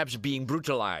perhaps being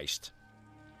brutalized.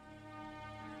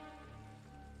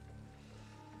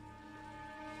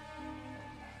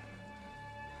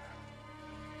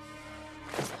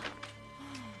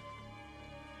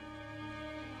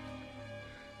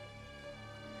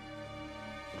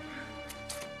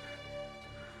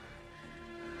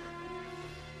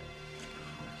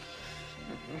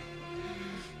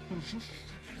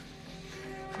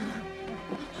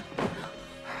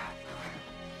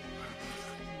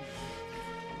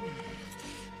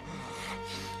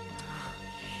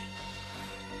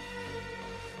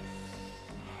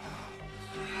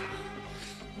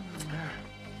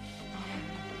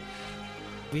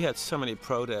 We had so many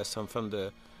protests from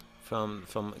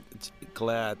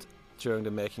GLAAD during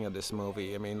the making of this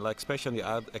movie. I mean, like especially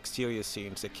on the exterior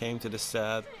scenes, they came to the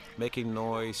set, making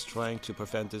noise, trying to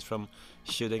prevent us from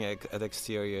shooting at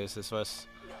exteriors. This was,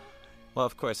 well,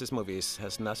 of course, this movie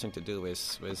has nothing to do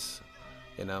with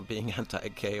you know, being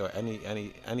anti-gay or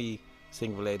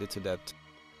anything related to that.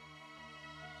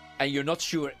 And you're not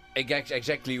sure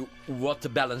exactly what the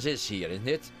balance is here, isn't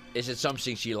it? Is it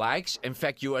something she likes? In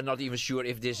fact, you are not even sure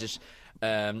if this is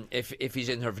if he's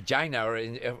in her vagina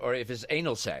or if it's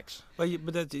anal sex. Well,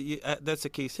 but that's the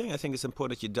key thing. I think it's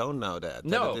important that you don't know that.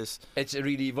 No, that it's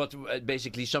really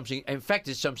basically something. In fact,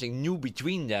 it's something new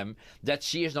between them that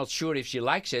she is not sure if she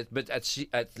likes it, but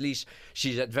at least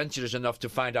she's adventurous enough to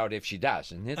find out if she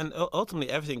does, isn't it? And ultimately,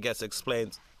 everything gets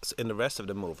explained in the rest of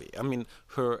the movie. I mean,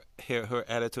 her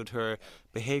attitude, her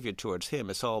behavior towards him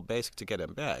is all basic to get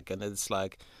him back, and it's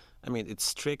like, I mean,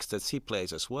 it's tricks that she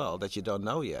plays as well that you don't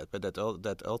know yet, but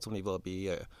that ultimately will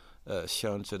be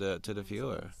shown to the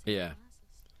viewer. Yeah.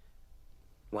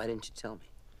 Why didn't you tell me?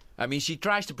 I mean, she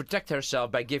tries to protect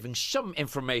herself by giving some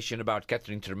information about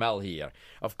Catherine Trammell here.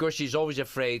 Of course, she's always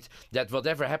afraid that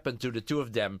whatever happened to the two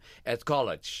of them at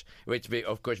college, which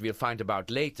of course we'll find about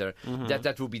later,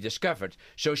 that will be discovered.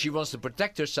 So she wants to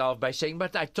protect herself by saying,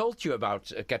 but I told you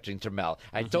about Catherine Trammell.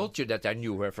 I told you that I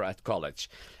knew her at college.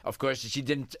 Of course, she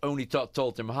didn't only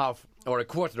told him half or a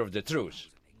quarter of the truth.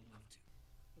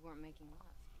 You weren't making love.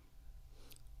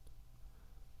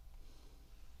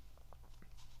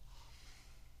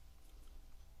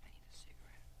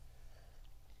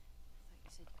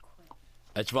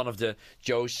 It's one of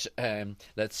Joe's,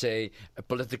 let's say,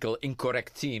 political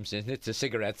incorrect themes, isn't it? The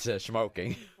cigarette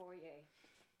smoking.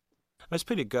 It's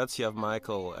pretty gutsy of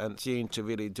Michael and Jean to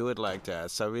really do it like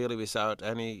that. So really without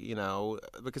any, you know,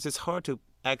 because it's hard to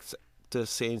act the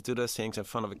scenes, do those things in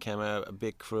front of a camera, a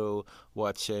big crew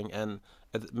watching, and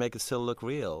make it still look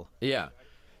real. Yeah.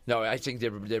 No, I think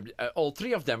all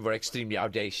three of them were extremely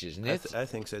audacious, isn't it? I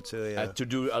think so too, yeah. To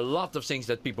do a lot of things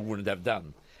that people wouldn't have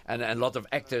done. And a lot of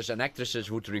actors and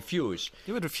actresses would refuse.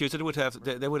 They would refuse. They would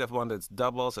have wanted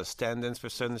doubles or stand-ins for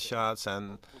certain shots,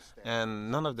 and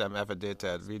none of them ever did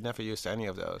that. We never used any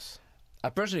of those. I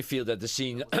personally feel that the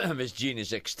scene with Jean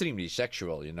is extremely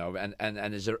sexual, you know,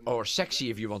 and is or sexy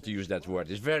if you want to use that word.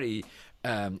 It's very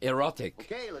erotic.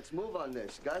 Okay, let's move on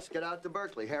this. Gus, get out to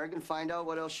Berkeley. Harrigan, find out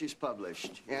what else she's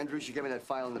published. Andrews, you give me that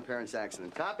file on the parents'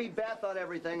 accident. Copy Beth on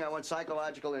everything. I want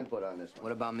psychological input on this.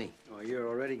 What about me? Oh, you're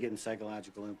already getting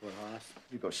psychological input, Hoss.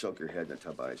 You go soak your head in a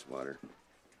tub of ice water.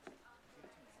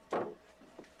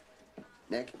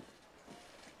 Nick?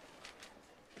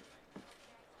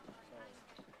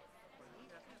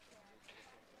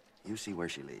 You see where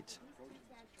she leads.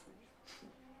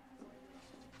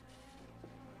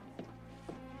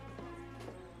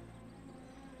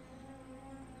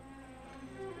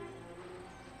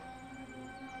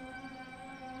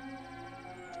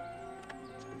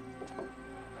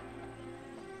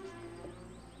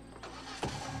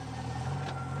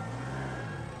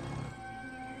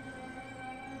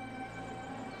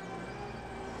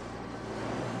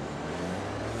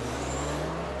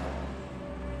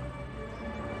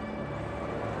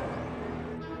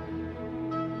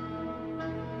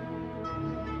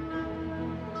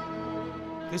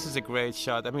 This is a great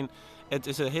shot. I mean, it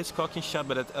is a Hitchcockian shot,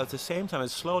 but at the same time, it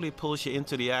slowly pulls you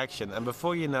into the action. And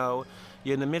before you know,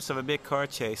 you're in the midst of a big car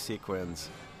chase sequence.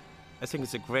 I think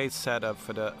it's a great setup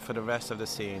for the rest of the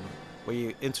scene, where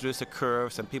you introduce the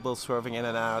curves and people swerving in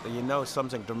and out, and you know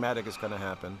something dramatic is going to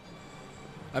happen.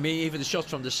 I mean, even the shots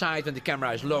from the side when the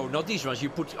camera is low. Not these ones. You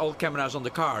put all cameras on the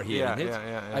car here, Yeah, isn't it?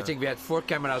 yeah. I think we had 4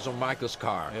 cameras on Michael's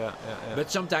car. Yeah. But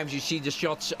sometimes you see the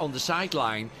shots on the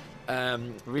sideline.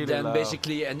 Really then low.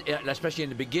 basically, and especially in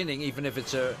the beginning, even if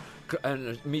it's a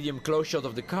medium close shot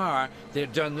of the car, they're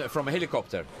done from a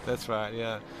helicopter. That's right.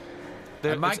 Yeah.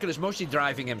 And Michael is mostly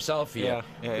driving himself here,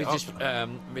 Yeah.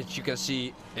 which you can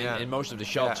see in most of the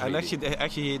shots. Yeah, and really.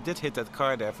 actually, he did hit that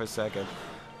car there for a second.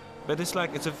 But it's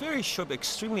a very short,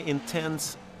 extremely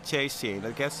intense chase scene.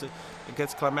 It gets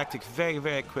climactic very,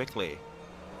 very quickly.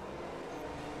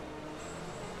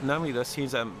 Normally those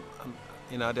scenes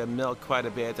they're milked quite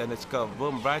a bit, and it's go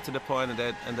boom right to the point,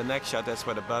 and the next shot, that's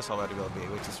where the bus already will be,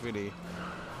 which is really.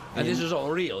 And this is all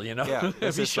real, you know. Yeah,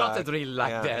 we shot it really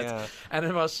like that, yeah. and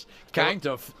it was kind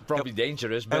of probably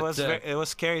dangerous. But it was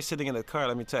scary sitting in the car.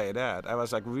 Let me tell you that. I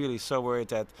was really so worried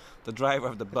that the driver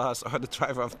of the bus or the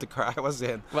driver of the car I was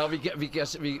in. Well,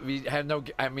 because we had no.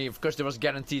 I mean, of course, there was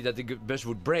guarantee that the bus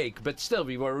would brake, but still,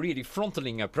 we were really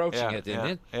frontaling approaching it, isn't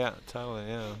it? Yeah, totally.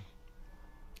 Yeah.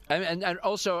 And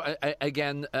also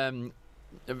again.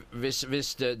 With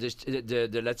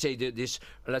the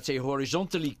let's say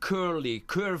horizontally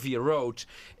curvy road.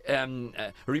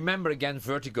 Remember again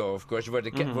Vertigo, of course, where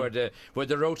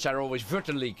the roads are always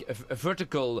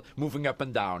vertical, moving up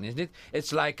and down, isn't it?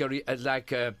 It's like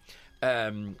a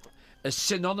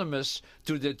synonymous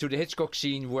to the Hitchcock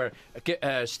scene where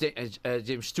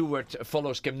James Stewart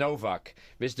follows Kim Novak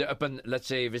with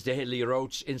the hilly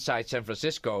roads inside San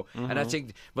Francisco, and I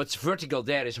think what's vertical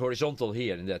there is horizontal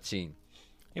here in that scene.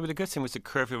 Yeah, but the good thing with the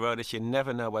curvy road is you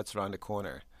never know what's around the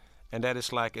corner. And that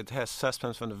is it has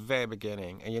suspense from the very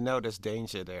beginning. And you know there's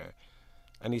danger there.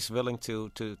 And he's willing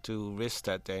to risk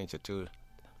that danger, to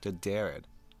dare it.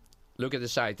 Look at the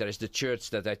side. There is the church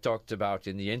that I talked about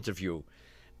in the interview.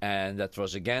 And that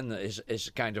was, again, is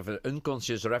kind of an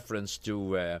unconscious reference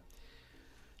to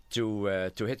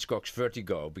Hitchcock's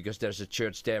Vertigo, because there's a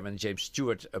church there when James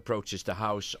Stewart approaches the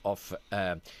house of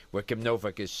where Kim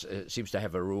Novak seems to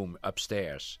have a room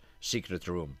upstairs, secret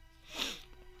room.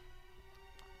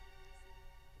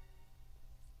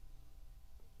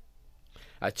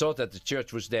 I thought that the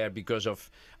church was there because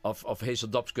of Hazel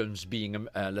Dobkins being,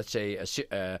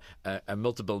 a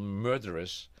multiple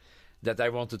murderess. That I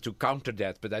wanted to counter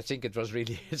that, but I think it was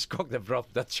really Hitchcock that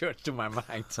brought that church to my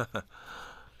mind.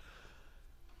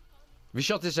 We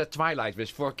shot this at twilight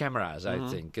with 4 cameras, I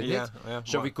think. Yeah,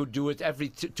 so we could do it every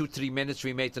 2-3 minutes.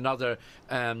 We made another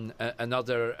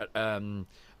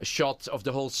shot of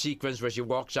the whole sequence where she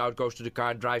walks out, goes to the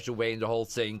car, drives away, and the whole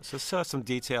thing. So saw some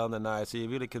detail in the night. So you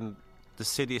really can. The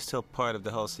city is still part of the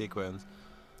whole sequence.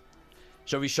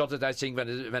 So we shot it, I think, when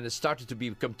it started to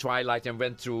become twilight, and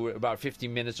went through about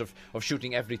 15 minutes of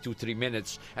shooting every 2-3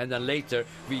 minutes. And then later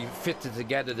we fitted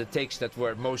together the takes that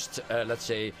were most,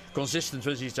 consistent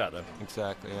with each other.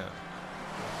 Exactly, yeah.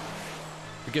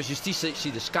 Because you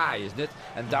see the sky, isn't it?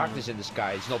 And darkness in the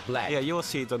sky, it's not black. Yeah, you will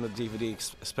see it on the DVD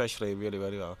especially really,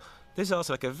 really well. This is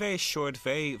also a very short,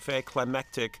 very, very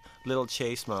climactic little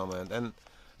chase moment. And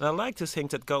I like to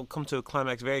think that come to a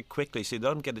climax very quickly, so you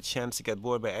don't get a chance to get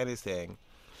bored by anything.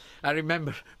 I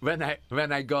remember when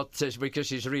I got because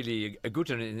she's really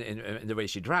good in the way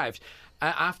she drives.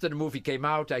 After the movie came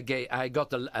out, I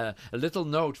got a little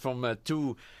note from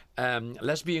 2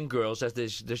 lesbian girls, as they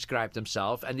describe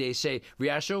themselves, and they say,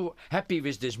 "We are so happy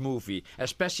with this movie,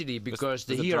 especially because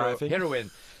the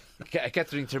heroine."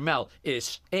 Catherine Trammell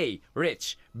is A,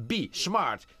 rich, B,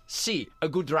 smart, C, a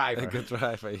good driver. A good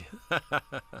driver. I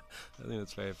think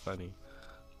that's very funny.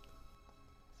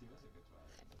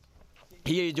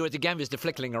 Here you do it again with the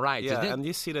flickering light, isn't it? Yeah, and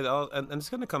you see that all, and it's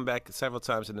going to come back several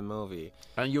times in the movie.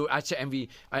 And I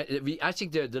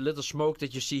think the little smoke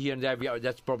that you see here and there,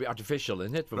 that's probably artificial,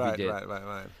 isn't it? Right.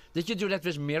 Did you do that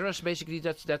with mirrors, basically?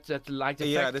 That light effect.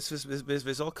 Yeah, this was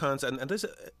with all kinds, and there's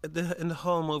in the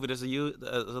whole movie there's a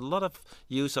lot of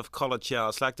use of color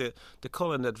gels. Like the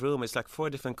color in that room is like 4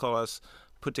 different colors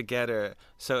put together,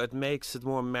 so it makes it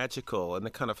more magical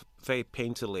and kind of very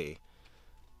painterly.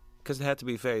 Because it had to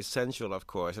be very sensual, of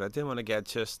course, and I didn't want to get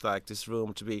just like this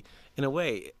room to be, in a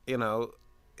way,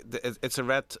 it's a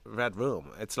red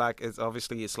room. It's like almost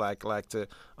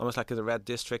like in the red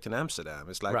district in Amsterdam.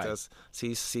 It's like right.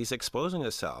 She's exposing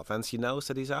herself, and she knows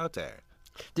that he's out there.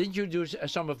 Didn't you do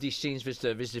some of these scenes with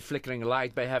the flickering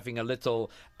light by having a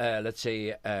little,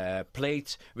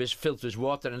 plate filled with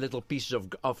water and little pieces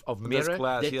of mirror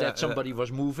glass, that somebody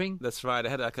was moving? That's right. I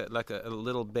had like a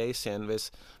little basin with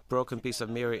broken piece of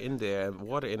mirror in there and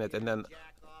water in it, and then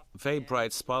very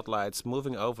bright spotlights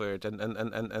moving over it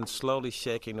and slowly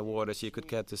shaking the water so you could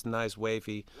get this nice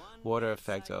wavy water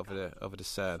effect over the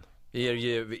sand.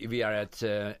 Here we are at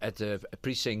the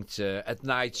precinct at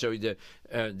night, so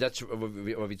that's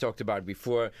what we talked about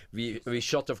before. We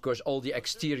shot, of course, all the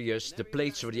exteriors, the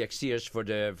plates for the exteriors for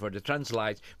the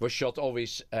translight were shot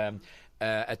always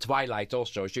at twilight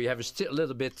also. So you have a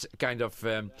little bit kind of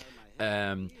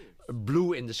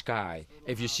blue in the sky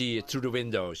if you see it through the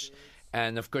windows.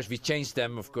 And of course we changed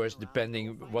them, of course,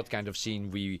 depending what kind of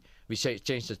scene we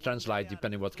changed the translight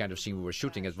depending what kind of scene we were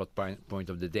shooting at what point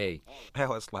of the day. I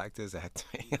always like this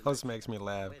acting. It always makes me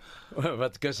laugh.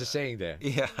 What Gus is saying there.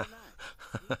 Yeah.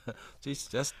 She's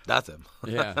just does him.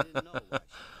 Yeah.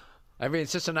 I mean,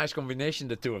 it's such a nice combination,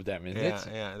 the two of them, isn't it?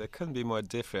 Yeah, they couldn't be more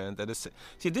different.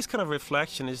 See, this kind of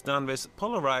reflection is done with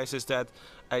polarizers that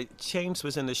I change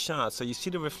within the shot. So you see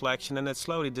the reflection and it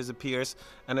slowly disappears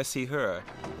and I see her.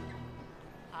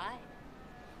 Hi.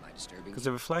 Am I disturbing Because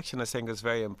the reflection, I think, is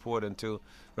very important to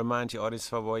remind the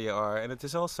audience of where you are. And it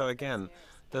is also, again,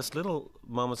 those little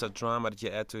moments of drama that you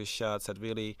add to the shots that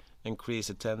really increase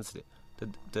the intensity,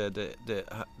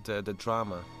 the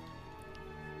drama.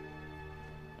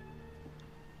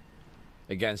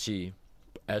 Again, she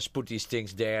has put these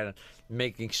things there,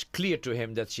 making clear to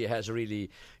him that she has really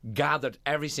gathered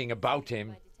everything about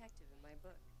him.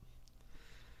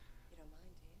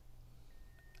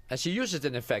 And she uses it,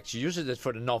 in effect, she uses it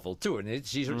for the novel too. And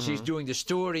she's doing the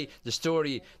story,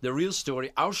 the real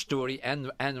story, our story,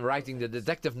 and writing the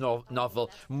detective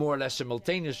novel more or less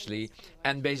simultaneously,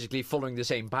 and basically following the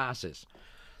same passes.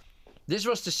 This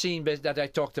was the scene that I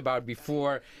talked about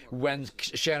before, when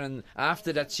Sharon,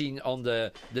 after that scene on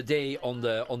the day on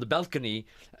the balcony,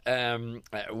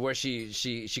 where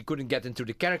she couldn't get into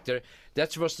the character.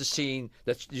 That was the scene,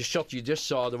 the shot you just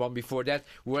saw. The one before that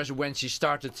was when she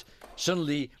started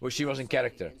suddenly, where she was in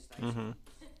character. Mm-hmm.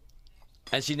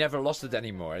 And she never lost it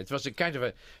anymore. It was a kind of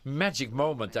a magic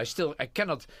moment. I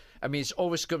cannot. I mean, it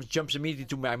always jumps immediately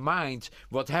to my mind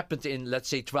what happened in, let's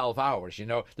say, 12 hours. You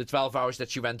know, the 12 hours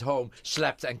that she went home,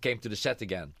 slept, and came to the set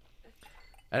again.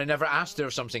 And I never asked her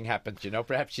if something happened. You know,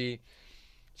 perhaps she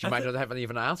might not have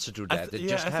even an answer to that. It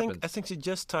just happened. I think she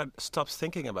just stopped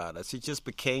thinking about it. She just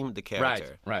became the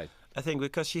character. Right. I think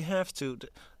because you have to.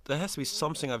 There has to be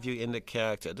something of you in the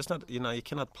character. There's not. You know, you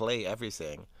cannot play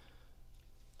everything.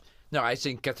 No, I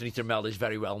think Catherine Termel is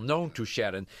very well known to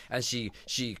Sharon, and she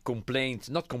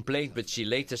not complained, but she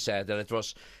later said that it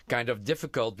was kind of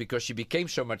difficult because she became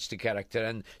so much the character,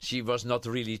 and she was not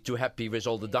really too happy with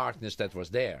all the darkness that was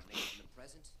there.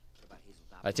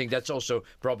 I think that's also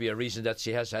probably a reason that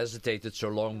she has hesitated so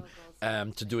long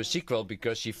to do a sequel,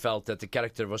 because she felt that the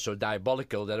character was so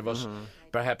diabolical that it was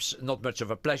perhaps not much of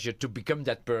a pleasure to become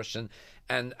that person,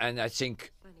 and I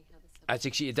think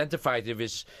she identified it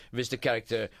with the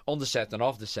character on the set and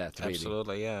off the set, really.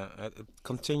 Absolutely, yeah. It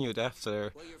continued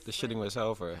after the shooting was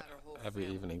over every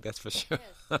evening, that's for sure.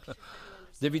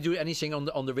 Did we do anything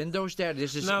on the windows there?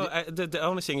 The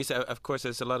only thing is, of course,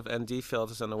 there's a lot of ND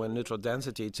filters on the neutral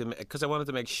density, because I wanted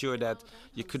to make sure that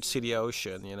you could see the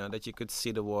ocean, you know, that you could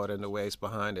see the water and the waves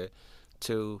behind it,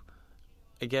 to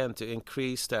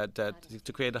increase that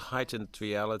to create a heightened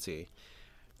reality.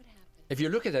 If you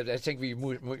look at it, I think we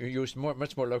used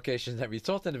much more locations than we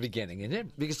thought in the beginning, isn't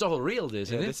it? Because it's all real,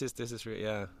 isn't it? This is real,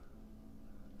 yeah.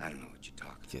 I don't know what you're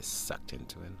talking about. Just sucked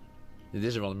into it.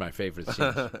 This is one of my favorite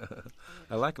scenes.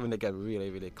 I like when they get really,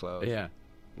 really close. Yeah.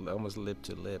 Almost lip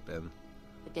to lip. And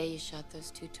The day you shot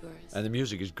those two tourists. And the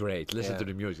music is great. Listen to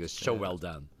the music. It's so well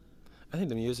done. I think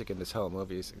the music in this whole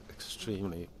movie is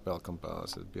extremely well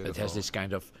composed. It's beautiful. It has this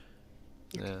kind of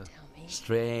Tell me.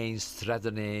 strange,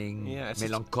 threatening,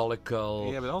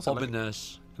 melancholical, but also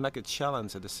ominous. Like a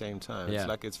challenge at the same time. It's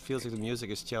like it feels like the music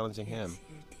is challenging him. Yes,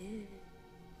 you did.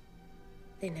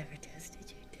 They never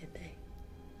tested you, did they?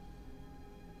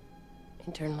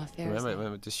 Internal affairs.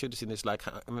 Remember the shooting scene is like,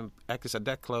 actors are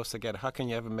that close together. How can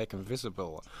you ever make them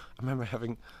visible? I remember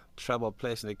having trouble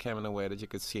placing the camera in a way that you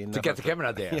could see enough. To get the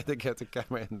camera there. Yeah, to get the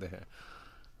camera in there.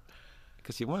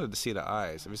 Because you wanted to see the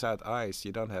eyes. Without eyes,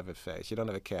 you don't have a face. You don't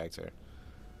have a character.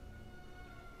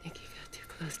 I think you got too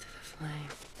close to the flame.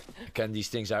 Again, these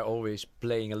things are always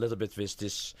playing a little bit with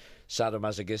this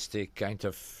sadomasochistic kind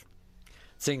of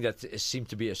thing that seemed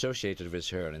to be associated with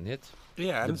her, isn't it?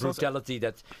 Yeah, the brutality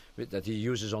that he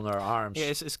uses on her arms. Yeah,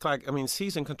 it's like, I mean,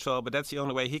 she's in control, but that's the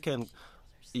only way he can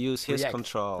use his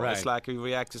control. Right. It's like he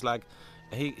reacts. It's like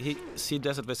she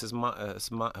does it with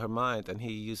her mind, and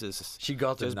he uses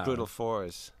this brutal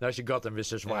force. Now she got him with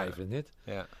his wife, isn't it?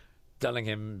 Yeah, telling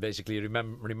him basically,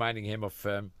 reminding him of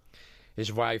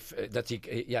his wife that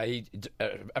he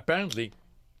apparently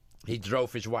he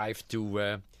drove his wife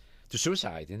to to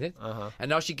suicide, isn't it? And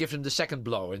now she gives him the second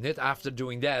blow, isn't it? After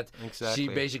doing that, Exactly. she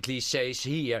basically says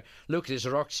here, look, this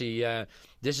Roxy,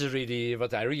 this is really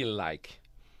what I really like.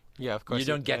 Yeah, of course. You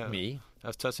don't get me. I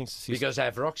was touching to see Because I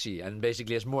have Roxy, and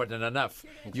basically it's more than enough.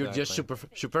 You're just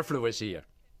superfluous here.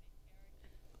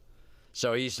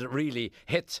 So he's really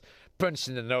punched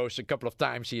in the nose a couple of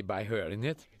times here by her, isn't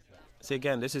it? See,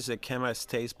 again, this is a camera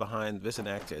stays behind with an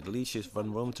actor. It leads you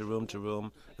from room to room to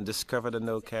room and discover the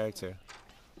no character.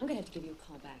 I'm gonna have to give you a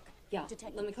call back. Yeah,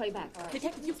 let me call you back.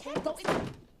 Detective, you can't go in.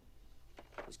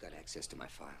 Who's got access to my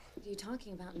file? What are you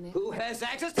talking about, Nick? Who has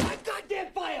access to my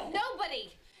goddamn file?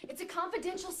 Nobody! It's a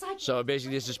confidential site. So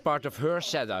basically this is part of her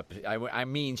setup. I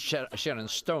mean Sharon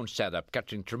Stone's setup,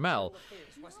 Catherine Trammell.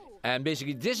 And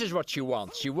basically this is what she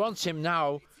wants. She wants him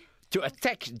now to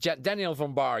attack Daniel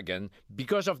von Bargen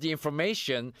because of the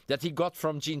information that he got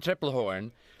from Jean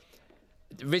Triplehorn,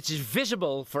 which is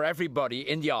visible for everybody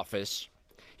in the office.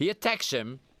 He attacks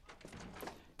him.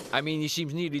 I mean, he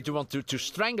seems nearly to want to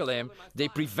strangle him. They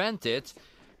prevent it.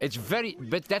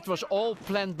 But that was all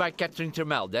planned by Catherine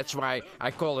Trammell. That's why I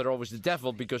call her always the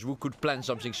devil, because who could plan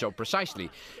something so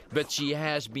precisely? But she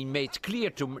has been made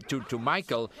clear to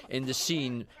Michael in the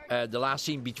scene, the last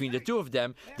scene between the two of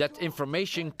them, that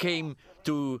information came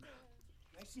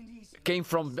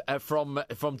from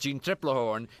Jean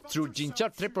Triplehorn. Through Jean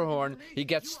Triplehorn, he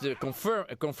gets the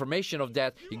confirmation of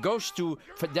that. He goes to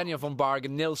Daniel von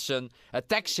Bargen, Nilsson,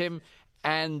 attacks him.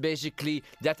 And basically,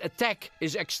 that attack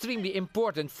is extremely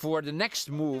important for the next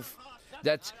move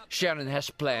that Sharon has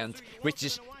planned, which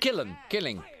is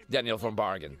killing Daniel von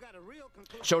Bargen.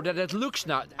 So that it looks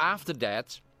now, after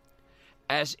that,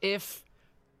 as if,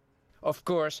 of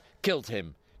course, killed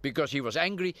him. Because he was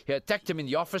angry, he attacked him in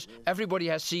the office, everybody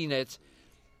has seen it.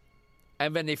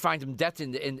 And when they find him dead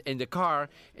in the car,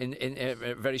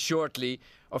 very shortly,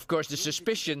 of course, the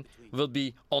suspicion will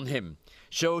be on him.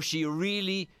 So she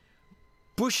really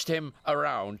pushed him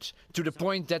around to the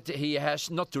point that he has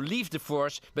not to leave the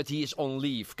force, but he is on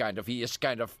leave, kind of. He is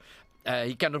kind of,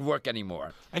 he cannot work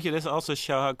anymore. Actually, this also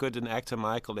shows how good an actor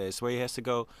Michael is, where he has to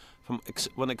go from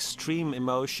one extreme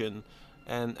emotion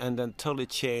and then totally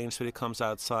change when he comes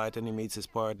outside and he meets his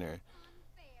partner.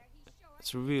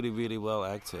 It's really, really well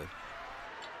acted.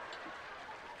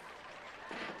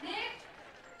 Nick,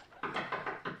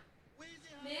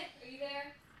 are you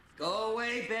there? Go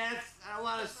away, Beth. I don't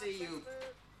want to see you.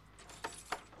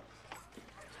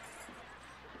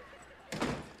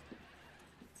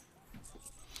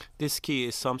 This key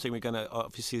is something we're going to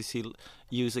obviously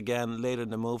use again later in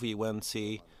the movie when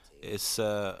she is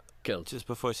killed. Just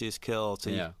before she is killed.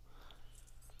 Yeah.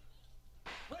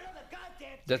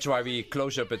 That's why we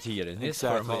close up it here, isn't it?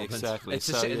 Exactly, for a moment. exactly.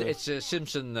 It's a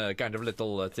Simpson kind of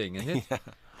little thing, isn't it? Yeah.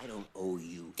 I don't owe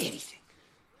you anything.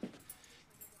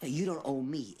 Now, you don't owe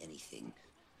me anything.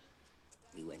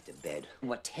 We went to bed,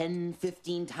 10,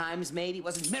 15 times maybe? It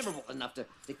wasn't memorable enough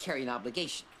to carry an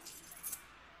obligation.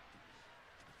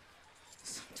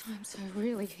 Sometimes I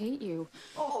really hate you.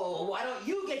 Oh, why don't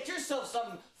you get yourself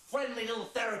some friendly little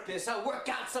therapist? I'll work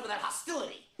out some of that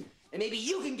hostility. And maybe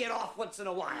you can get off once in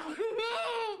a while.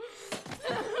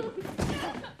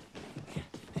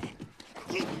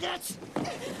 That's...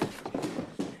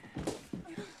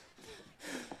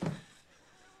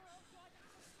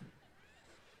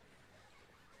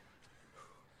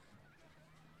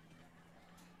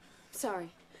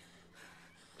 Sorry.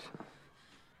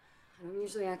 I don't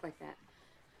usually act like that.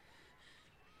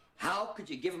 How could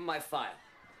you give him my file?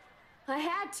 I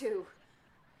had to.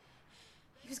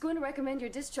 He was going to recommend your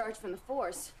discharge from the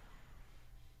force.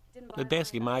 But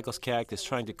basically, Michael's character is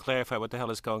trying to clarify what the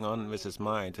hell is going on with his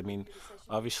mind. I mean,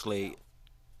 obviously,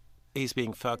 he's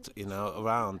being fucked,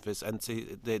 around with, and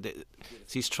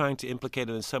he's trying to implicate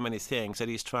him in so many things that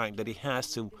he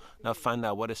has to now find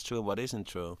out what is true and what isn't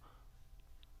true.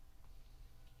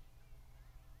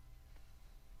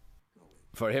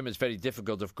 For him, it's very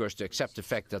difficult, of course, to accept the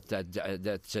fact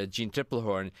that Jean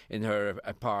Triplehorn, in her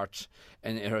part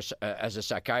and in her as a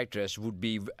psychiatrist,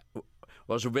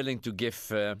 was willing to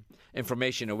give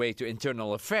information away to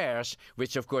Internal Affairs,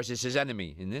 which, of course, is his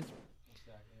enemy, isn't it?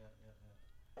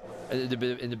 In the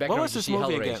background, what was this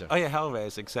movie Hellraiser. again? Oh yeah,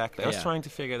 Hellraiser, exactly. I was trying to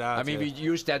figure it out. I mean, we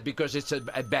use that because it's a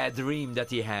bad dream that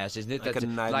he has, isn't it? Like a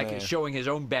nightmare. Like showing his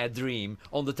own bad dream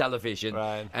on the television,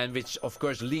 right. And which, of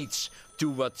course, leads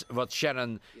to what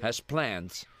Sharon has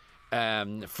planned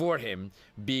for him,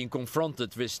 being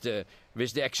confronted with the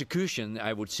execution,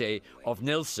 I would say, of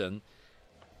Nilsson.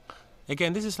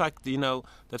 Again, this is like, you know,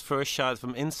 that first shot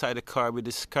from inside the car. We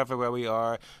discover where we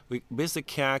are. With the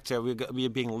character, we are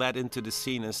being led into the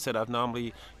scene instead of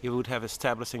normally you would have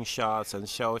establishing shots and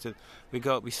show it.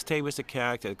 We stay with the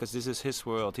character because this is his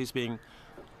world.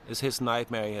 It's his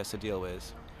nightmare he has to deal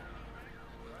with.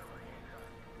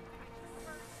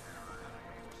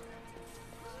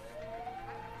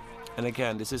 And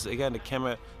again, the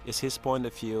camera is his point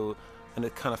of view, and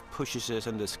it kind of pushes us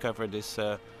and discover this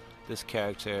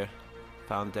character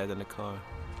found dead in the car.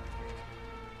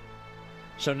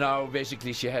 So now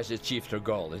basically she has achieved her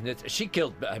goal, isn't it? She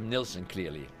killed Nilsson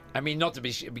clearly. I mean, not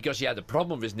because she had a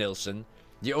problem with Nilsson.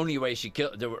 The only way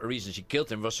the reason she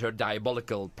killed him was her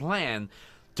diabolical plan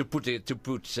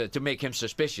to make him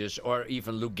suspicious or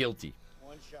even look guilty.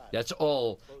 That's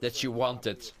all that she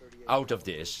wanted out of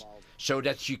this, so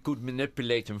that she could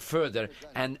manipulate him further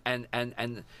and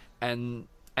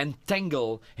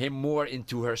entangle him more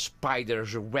into her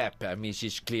spider's web. I mean,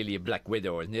 she's clearly a Black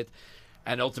Widow, isn't it?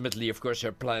 And ultimately, of course,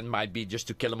 her plan might be just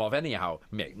to kill him off anyhow,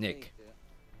 Nick.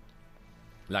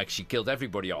 Like she killed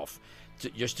everybody off,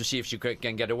 just to see if she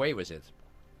can get away with it.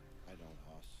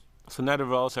 So now the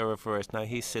roles are reversed. Now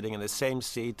he's sitting in the same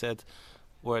seat that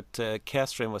what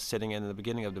Catherine was sitting in the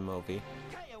beginning of the movie.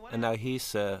 And now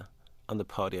he's on the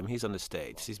podium. He's on the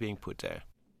stage. He's being put there.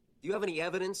 Do you have any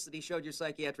evidence that he showed your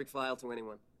psychiatric file to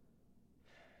anyone?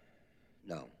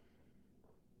 No.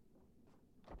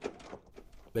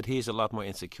 But he's a lot more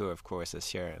insecure, of course, as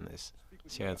Sharon is.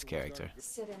 Sharon's character.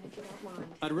 Sit in if you don't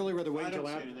mind. I'd really rather wait I until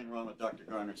don't see after. anything wrong with Dr.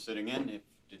 Garner sitting in if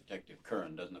Detective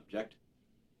Curran doesn't object.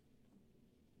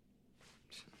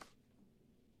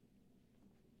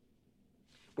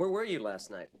 Where were you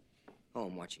last night? Oh,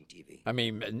 I'm watching TV. I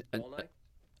mean, All night?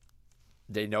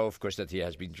 they know, of course, that he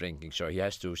has been drinking, so he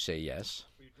has to say yes.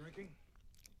 Were you drinking?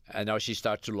 And now she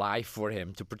starts to lie for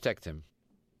him to protect him.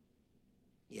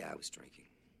 Yeah, I was drinking.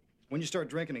 When you start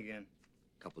drinking again?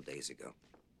 A couple days ago.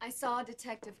 I saw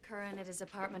Detective Curran at his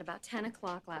apartment about 10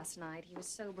 o'clock last night. He was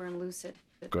sober and lucid.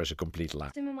 Of course, a complete lie. I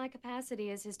asked him in my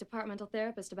capacity as his departmental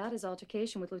therapist about his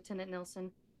altercation with Lieutenant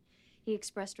Nilsson. He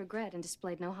expressed regret and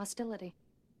displayed no hostility.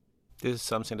 This is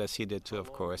something that she did too,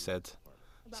 of course, that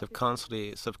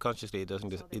subconsciously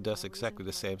he does exactly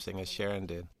the same thing as Sharon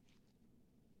did.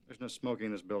 There's no smoking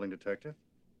in this building, Detective.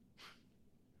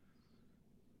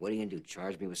 What are you gonna do,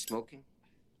 charge me with smoking?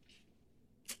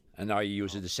 And now he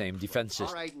uses the same defenses.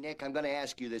 All right, Nick, I'm going to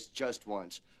ask you this just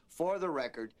once. For the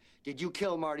record, did you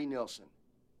kill Marty Nilsson?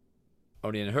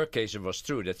 Only in her case it was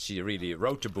true that she really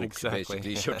wrote the book, Exactly.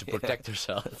 basically, so to protect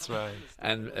herself. That's right.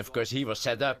 And, of course, he was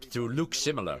set up to look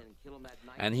similar.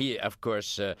 And he, of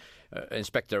course,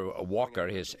 Inspector Walker,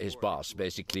 his boss,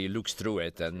 basically looks through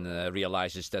it and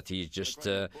realizes that he just...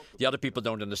 the other people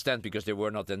don't understand because they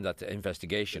were not in that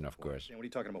investigation, of course. What are you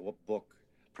talking about? What book?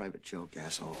 Private joke,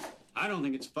 asshole. I don't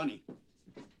think it's funny.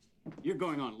 You're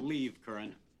going on leave,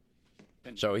 Curran.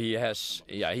 So he has...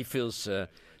 Yeah, he feels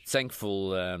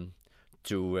thankful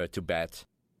to Bet.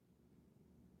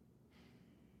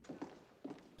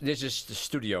 This is the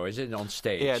studio, is it, on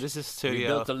stage? Yeah, this is studio. We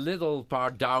built a little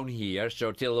part down here,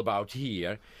 so till about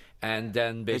here, and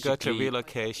then basically... They got to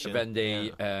relocation. When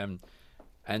they...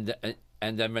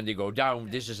 And then when they go down,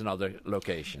 this is another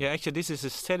location. Yeah, actually, this is a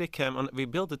Steadicam. We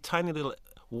built a tiny little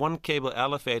one-cable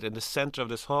elevator in the center of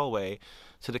this hallway,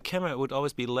 so the camera would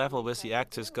always be level with the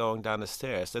actors going down the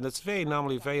stairs. And it's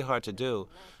normally very hard to do.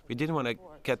 We didn't want to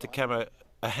get the camera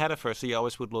ahead of her, so you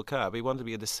always would look up. We wanted to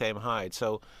be at the same height.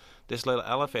 So this little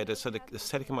elevator, so the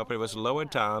Steadicam operator was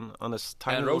lowered down on this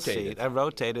tiny little seat and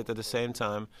rotated at the same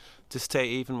time to stay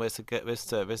even with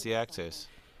the actors.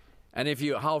 And if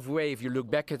you look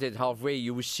back at it halfway,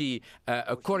 you will see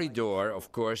a corridor,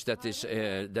 of course, that is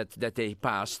that they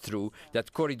pass through.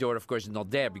 That corridor, of course, is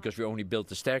not there because we only built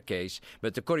the staircase.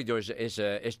 But the corridor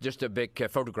is just a big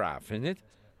photograph, isn't it?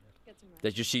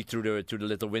 That you see through the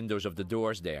little windows of the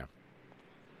doors there.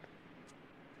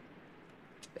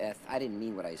 Beth, I didn't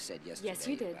mean what I said yesterday. Yes,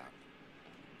 you did. about-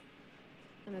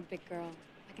 I'm a big girl.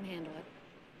 I can handle it.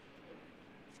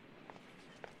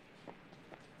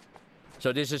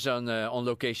 So this is on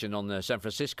location on San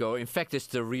Francisco. In fact, it's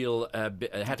the real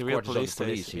headquarters of the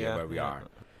police here where we are.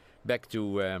 Back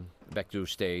to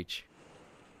stage.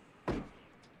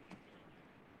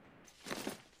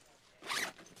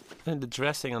 And the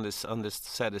dressing on this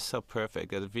set is so perfect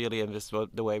that it really, and just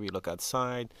the way we look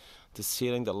outside, the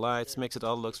ceiling, the lights, makes it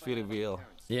all looks really real.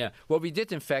 Yeah. Well, we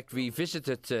did. In fact, we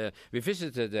visited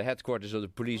the headquarters of the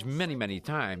police many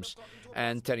times,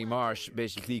 and Terry Marsh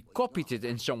basically copied it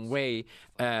in some way,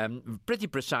 pretty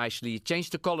precisely.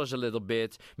 Changed the colors a little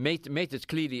bit, made it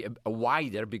clearly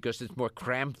wider because it's more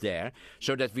cramped there,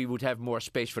 so that we would have more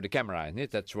space for the camera in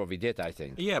it. That's what we did, I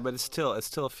think. Yeah, but it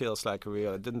still feels like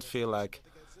real. It didn't feel like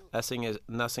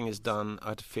nothing is done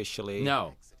artificially.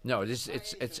 No, it's.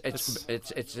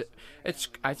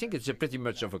 I think it's pretty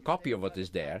much of a copy of what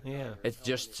is there. Yeah. It's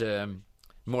just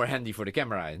more handy for the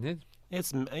camera, isn't it?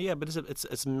 But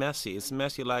it's messy. It's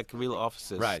messy like real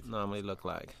offices normally look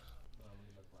like.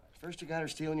 First you got her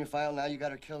stealing your file, now you got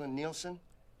her killing Nielsen?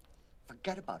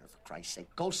 Forget about her, for Christ's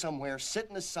sake. Go somewhere, sit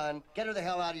in the sun, get her the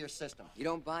hell out of your system. You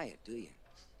don't buy it, do you?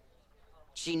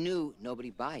 She knew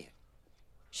nobody'd buy it.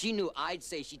 She knew I'd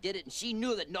say she did it, and she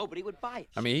knew that nobody would buy it.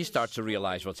 I mean, he starts to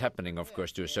realize what's happening, of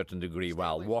course, to a certain degree,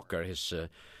 while Walker, his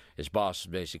boss,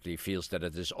 basically feels that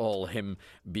it is all him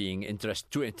being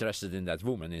too interested in that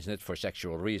woman, isn't it, for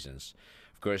sexual reasons.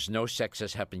 Of course, no sex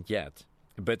has happened yet.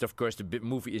 But, of course, the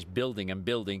movie is building and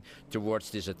building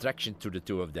towards this attraction to the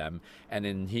two of them. And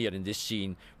in this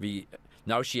scene,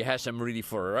 now she has him really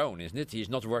for her own, isn't it? He's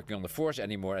not working on the force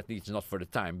anymore, at least not for the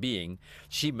time being.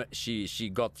 She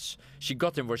got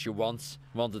him where she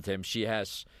wanted him. She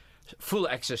has full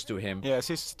access to him. Yeah,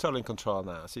 she's totally in control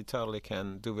now. She totally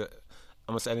can do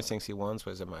almost anything she wants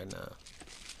with him right now.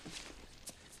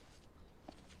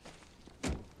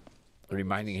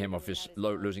 Reminding him of his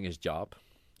losing his job,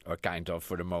 or kind of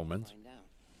for the moment.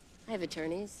 I have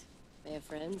attorneys. They have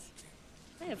friends.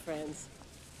 I have friends.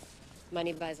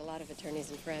 Money buys a lot of attorneys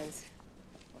and friends.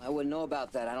 Well, I wouldn't know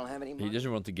about that. I don't have any money. He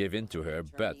doesn't want to give in to her,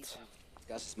 but...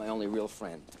 Gus is my only real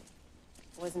friend.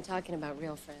 I wasn't talking about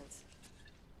real friends.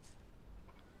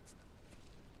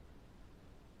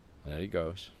 There he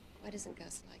goes. Why doesn't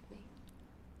Gus like me?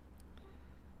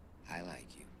 I like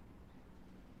you.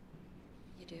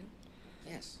 You do?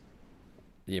 Yes.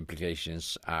 The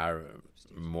implications are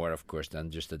more, of course,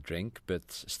 than just a drink, but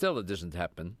still it doesn't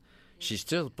happen. She's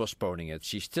still postponing it.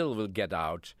 She still will get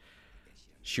out.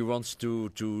 She wants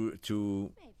to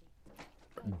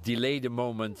delay the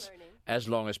moment as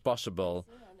long as possible,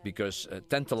 because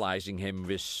tantalizing him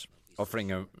with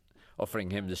offering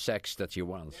him the sex that he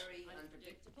wants.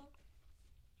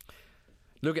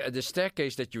 Look at the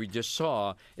staircase that you just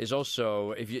saw is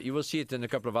also, if you will see it in a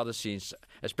couple of other scenes,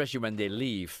 especially when they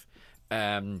leave.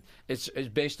 It's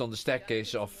based on the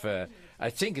staircase of, I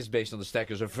think it's based on the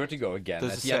staircase of Vertigo again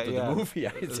at the end of the movie,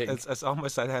 I think. It's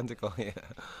almost identical, yeah.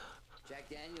 Jack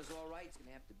Daniels, all right, it's going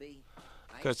to have to be.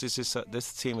 Because this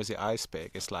scene with the ice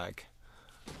pick is like,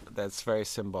 that's very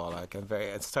symbolic and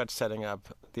it starts setting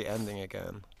up the ending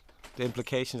again. The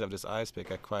implications of this ice pick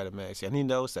are quite amazing. And he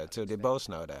knows that too, they both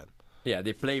know that. Yeah,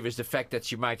 they play with the fact that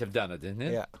she might have done it, isn't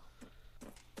it? Yeah.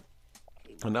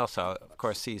 And also, of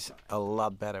course, he's a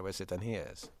lot better with it than he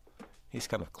is. He's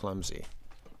kind of clumsy.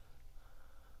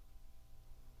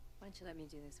 Why don't you let me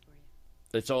do this for you?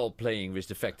 It's all playing with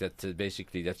the fact that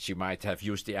basically that she might have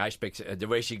used the ice pick. The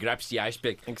way she grabs the ice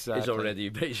pick is already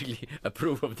basically a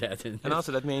proof of that. And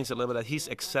also that means a little bit that he's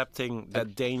accepting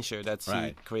that danger that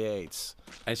she creates.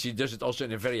 And she does it also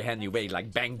in a very handy way,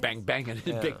 like bang, bang, bang, and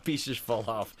the big pieces fall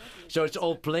off. So it's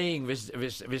all playing with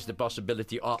the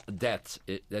possibility that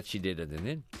she did it, isn't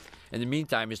it? In the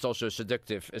meantime, it's also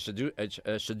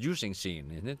a seducing scene,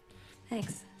 isn't it?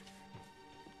 Thanks.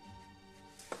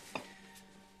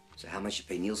 So how much you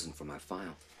pay Nielsen for my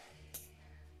file?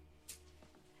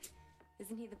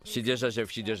 Isn't he the She does as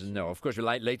if she doesn't know. Of course,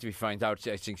 later we find out,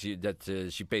 I think, that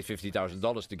she paid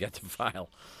 $50,000 to get the file.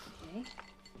 Okay.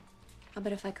 How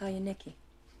about if I call you Nikki?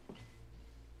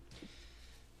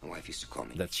 My wife used to call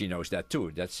me. That she knows that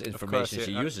too. That's information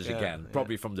she uses again,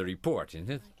 probably from the report, isn't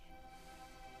it?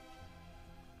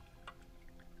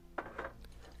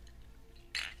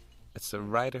 It's a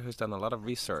writer who's done a lot of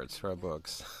research for her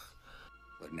books.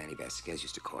 What Manny Vasquez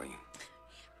used to call you?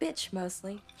 Bitch,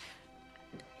 mostly.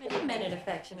 But he meant it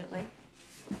affectionately.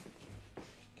 Do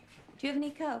you have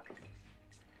any Coke?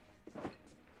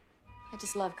 I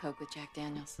just love Coke with Jack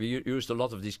Daniels. We used a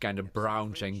lot of these kind of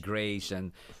browns and greys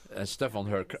and stuff on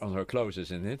her clothes,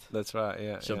 isn't it? That's right,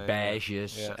 yeah. So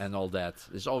beiges and all that.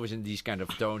 It's always in these kind of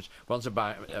tones. Once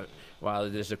while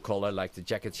there's a color like the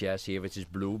jacket she has here, which is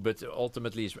blue, but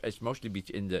ultimately it's mostly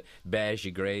in the beige,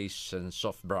 greys and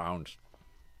soft browns.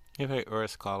 You're very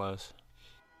earth colors.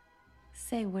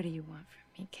 Say, what do you want from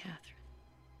me, Catherine?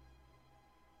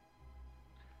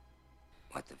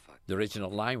 What the fuck? The original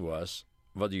line was,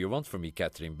 what do you want from me,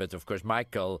 Catherine? But of course,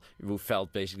 Michael, who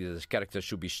felt basically that his character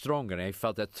should be stronger, and he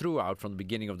felt that throughout from the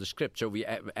beginning of the script. So we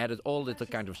added all little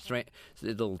kind of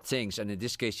little things, and in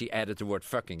this case, he added the word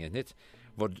 "fucking" in it.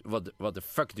 What the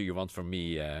fuck do you want from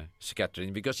me,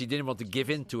 Catherine? Because he didn't want to give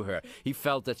in to her. He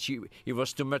felt that he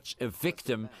was too much a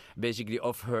victim, basically,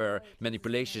 of her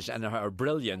manipulations and her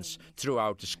brilliance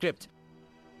throughout the script.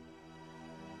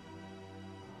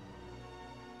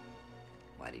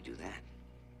 Why'd he do that?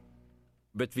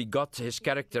 But we got his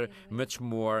character much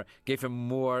more, gave him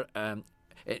more. And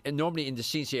normally in the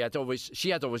scenes she had always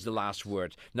the last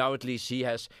word. Now at least he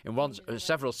has in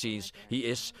several scenes he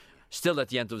is still at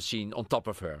the end of the scene on top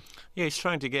of her. Yeah, he's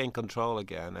trying to gain control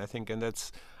again, I think, and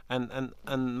that's and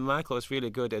Michael is really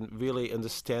good in really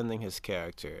understanding his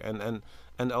character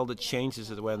and all the changes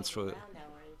it went through.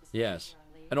 Yes.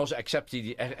 And also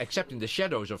accepting the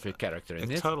shadows of her character,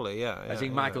 isn't it? Totally, yeah. I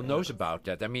think Michael knows about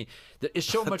that. I mean, there is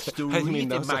so much to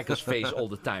read in Michael's face all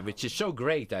the time, which is so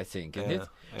great, I think, isn't it?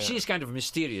 Yeah. She's kind of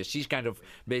mysterious. She's kind of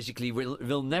basically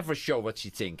will never show what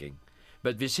she's thinking.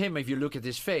 But with him, if you look at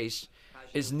his face,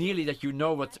 it's nearly that you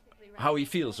know how he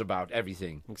feels about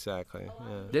everything. Exactly.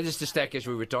 Yeah. That is the staircase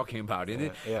we were talking about, isn't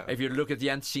it? Yeah. If you look at the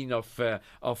end scene of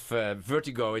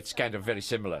Vertigo, it's kind of very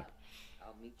similar.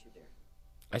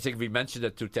 I think we mentioned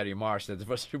it to Terry Marsh that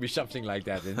it should be something like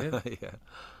that, isn't it? Yeah.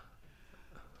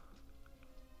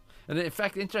 And in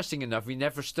fact, interesting enough, we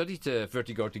never studied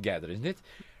Vertigo together, isn't it?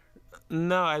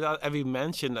 No, we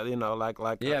mentioned that,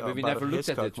 yeah, but we never looked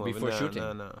at it before shooting.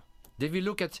 No. Did we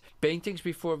look at paintings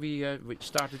before we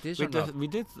started this? We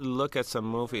did look at some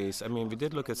movies. I mean, we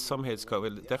did look at some Hitchcock. We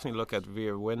definitely looked at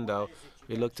Rear Window.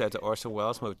 We looked at the Orson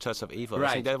Welles movie, Touch of Evil. Right.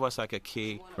 I think that was like a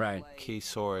key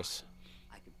source.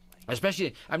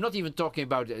 Especially, I'm not even talking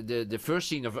about the first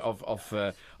scene of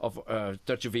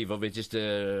Touch of Evil, which is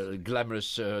the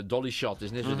glamorous dolly shot,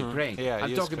 isn't it, with the crane? Yeah,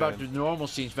 I'm talking about the normal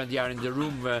scenes when they are in the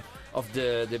room of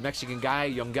the Mexican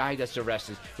young guy that's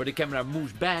arrested, where the camera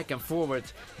moves back and forward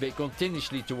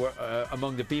continuously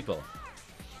among the people.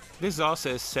 This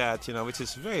also is set, which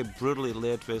is very brutally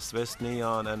lit with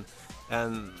neon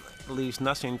and leaves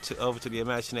nothing over to the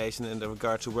imagination in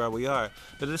regard to where we are.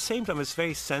 But at the same time, it's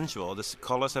very sensual. The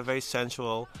colors are very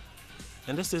sensual,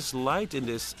 and there's this light in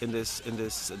this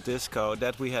disco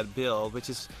that we had built, which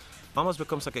is almost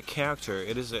becomes like a character.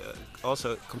 It is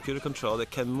also computer controlled.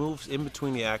 It can move in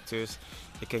between the actors.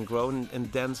 It can grow in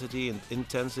density and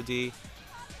intensity,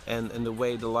 and in the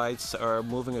way the lights are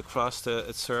moving across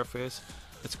its surface.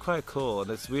 It's quite cool,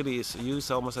 and it's really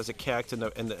used almost as a character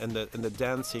in the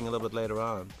dancing a little bit later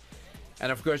on.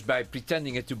 And of course, by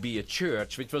pretending it to be a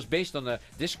church, which was based on a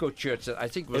disco church that I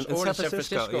think was in San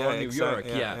Francisco or New York.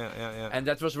 Yeah. And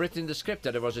that was written in the script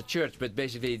that it was a church, but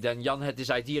basically then Jan had this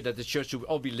idea that the church should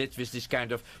all be lit with this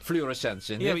kind of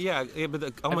fluorescence in it. Yeah.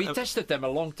 But and we tested them a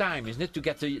long time, isn't it, to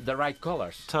get the right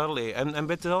colors. Totally,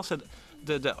 but also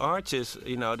the arches,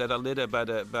 that are lit by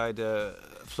the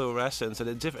fluorescence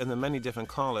and the many different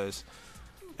colors.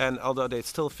 And although they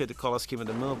still fit the color scheme of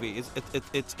the movie,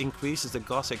 it increases the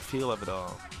gothic feel of it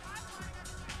all.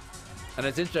 And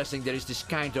it's interesting, there is this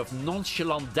kind of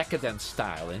nonchalant decadent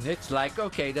style in it. It's like,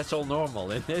 okay, that's all normal,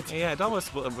 isn't it? Yeah, it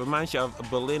almost reminds you of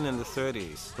Berlin in the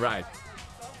 30s. Right.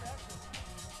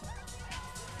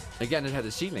 Again, it had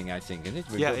a ceiling, I think, isn't it?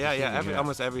 Yeah.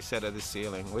 Almost every set had a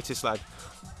ceiling, which is like,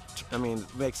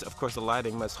 makes, of course, the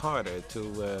lighting much harder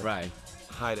to...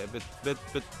 hide it,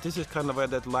 but this is kind of where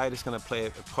that light is going to play a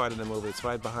part in the movie. It's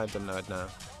right behind them right now.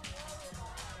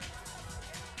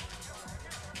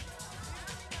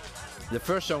 The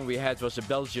first song we had was a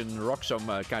Belgian rock song,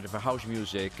 kind of a house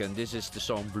music, and this is the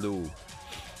song Blue.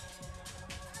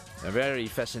 A very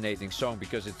fascinating song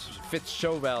because it fits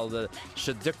so well the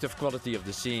seductive quality of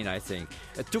the scene, I think.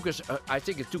 It took us, I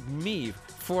think it took me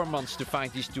 4 months to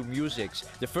find these two musics.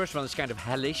 The first one is kind of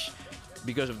hellish,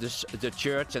 because of the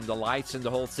church and the lights and the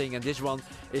whole thing, and this one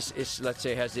is let's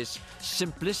say has this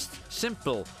simplistic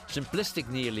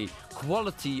nearly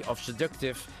quality of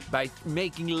seductive by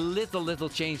making little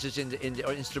changes in the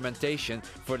instrumentation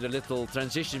for the little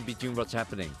transition between what's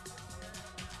happening.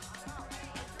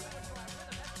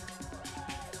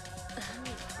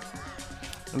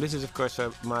 And this is of course where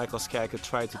Michael's character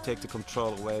tried to take the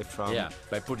control away from. Yeah,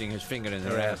 by putting his finger in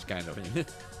her ass, kind of.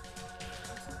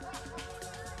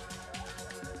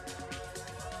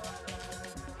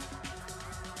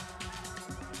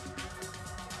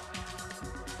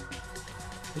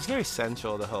 It's very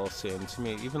sensual, the whole scene, to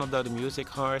me. Even though the music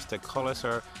harsh, the colors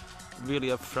are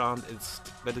really up front,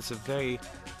 but it's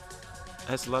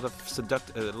has a lot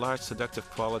of large seductive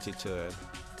quality to it.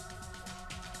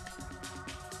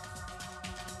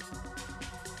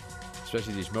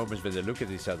 Especially these moments when they look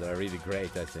at each other are really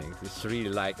great, I think. It's really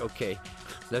like, okay,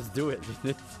 let's do it.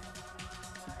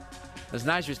 It's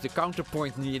nice with the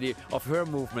counterpoint nearly of her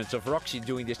movements, of Roxy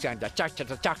doing this kind of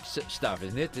cha-cha-cha-cha stuff,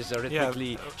 isn't it? This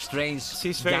rhythmically strange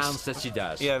dance that she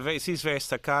does. Yeah, she's very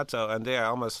staccato, and they are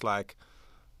almost like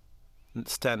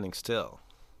standing still.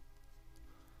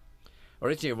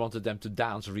 Originally, I wanted them to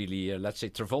dance really, let's say,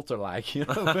 Travolta-like, you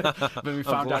know. But we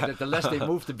found out that the less they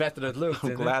moved, the better it looked.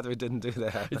 I'm glad we didn't do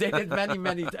that. They did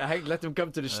many. I let them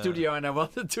come to the studio, and I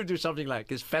wanted to do something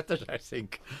like his fetters, I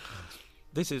think.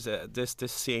 This is this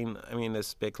scene. I mean,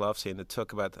 this big love scene. It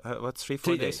took about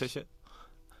 3-4 days. Or shit?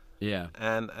 Yeah.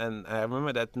 And I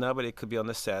remember that nobody could be on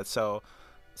the set, so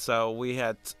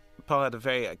Paul had a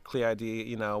very clear idea,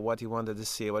 you know, what he wanted to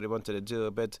see, what he wanted to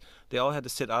do, but they all had to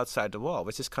sit outside the wall,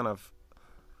 which is kind of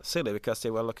silly because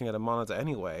they were looking at a monitor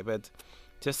anyway. But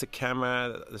just the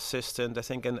camera, the assistant, I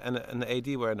think, and the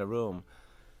AD were in the room.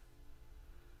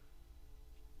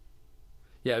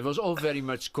 Yeah, it was all very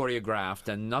much choreographed,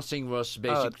 and nothing was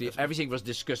basically everything was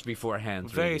discussed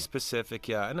beforehand. Very really. specific,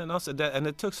 yeah, and then also and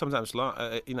it took sometimes long,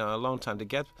 a long time to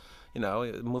get,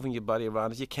 moving your body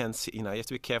around. You can't see, you have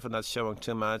to be careful not showing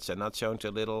too much and not showing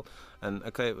too little. And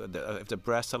okay, if the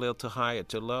breasts are a little too high or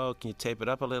too low, can you tape it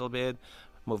up a little bit?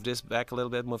 Move this back a little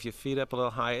bit. Move your feet up a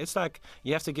little higher. It's like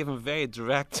you have to give them very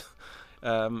direct.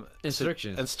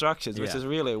 Instructions, which is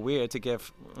really weird to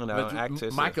give,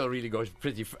 actors. Michael really goes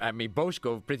both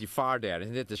go pretty far there,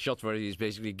 isn't it? The shot where he's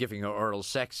basically giving her oral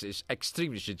sex is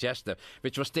extremely suggestive,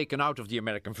 which was taken out of the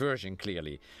American version,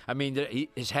 clearly. I mean,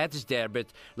 his head is there,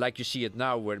 but like you see it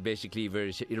now, where basically where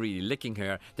he's really licking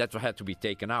her, that had to be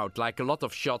taken out. Like a lot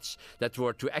of shots that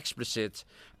were too explicit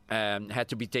had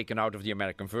to be taken out of the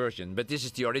American version. But this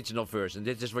is the original version.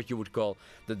 This is what you would call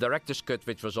the director's cut,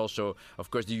 which was also, of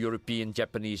course, the European,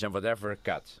 Japanese, and whatever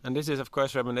cut. And this is, of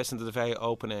course, reminiscent of the very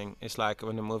opening. It's like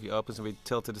when the movie opens and we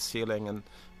tilt to the ceiling and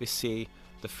we see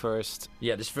the first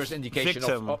this first indication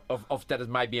of that it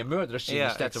might be a murder scene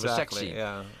instead of a sex scene.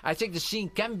 Yeah. I think the scene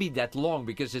can be that long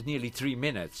because it's nearly 3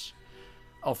 minutes.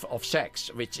 Of sex,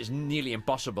 which is nearly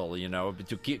impossible,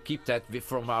 to keep that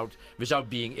from out without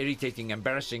being irritating,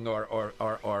 embarrassing, or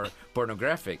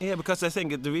pornographic. Yeah, because I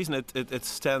think the reason it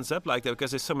stands up like that because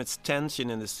there's so much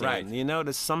tension in the scene. Right. You know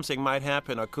that something might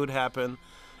happen or could happen,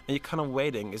 and you're kind of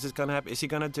waiting. Is this gonna happen? Is he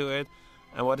gonna do it?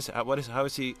 And what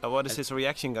is his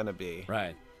reaction gonna be?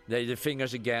 Right. The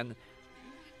fingers again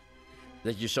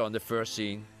that you saw in the first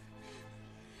scene,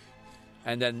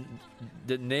 and then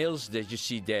the nails that you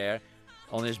see there.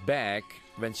 On his back,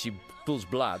 when she pulls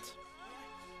blood.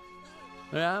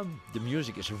 Yeah, the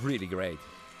music is really great.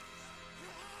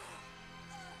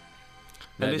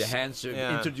 The hands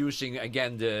introducing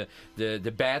again the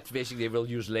bat, basically they will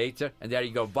use later. And there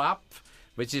you go, bop,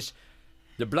 which is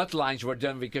the blood lines were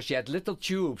done because she had little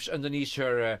tubes underneath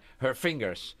her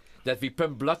fingers that we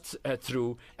pump blood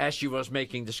through as she was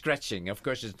making the scratching. Of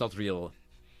course, it's not real.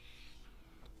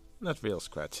 Not real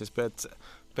scratches, but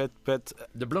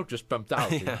the blood was pumped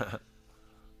out. Yeah.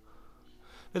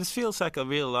 But it feels like a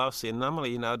real love scene.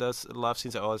 Normally, those love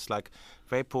scenes are always like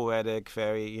very poetic,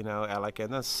 very,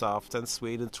 elegant and soft and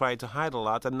sweet and trying to hide a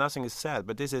lot and nothing is said.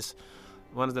 But this is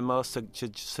one of the most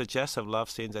suggestive love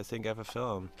scenes I think ever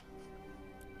filmed.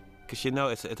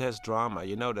 Because it has drama.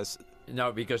 There's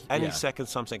because any second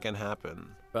something can happen.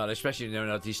 Well, especially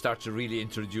that he starts to really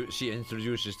she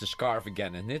introduces the scarf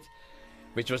again, isn't it?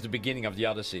 Which was the beginning of the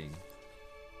other scene.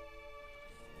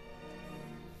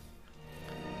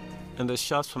 And the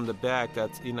shots from the back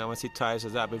that, when she ties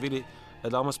it up,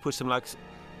 it almost puts him like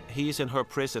he's in her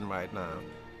prison right now.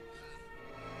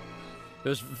 It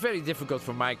was very difficult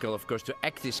for Michael, of course, to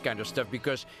act this kind of stuff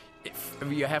because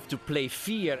you have to play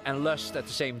fear and lust at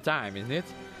the same time, isn't it?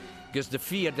 Because the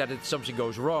fear that something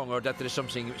goes wrong or that there is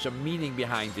some meaning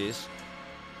behind this,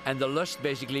 and the lust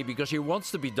basically because he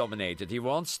wants to be dominated. He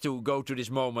wants to go to this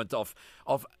moment of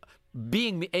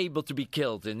being able to be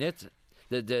killed, isn't it?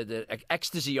 The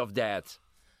ecstasy of that.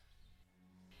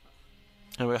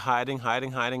 And we're hiding.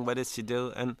 What did she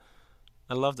do? And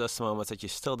I love those moments that you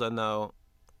still don't know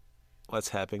what's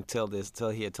happening till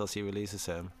she releases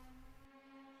him.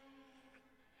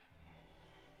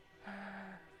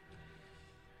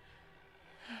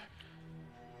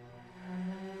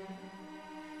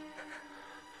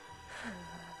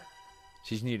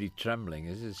 She's nearly trembling.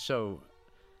 It's so.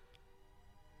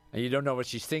 And you don't know what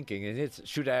she's thinking. Is it?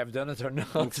 Should I have done it or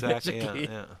not? Exactly.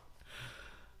 Yeah.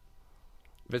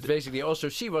 But basically, also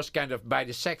she was kind of by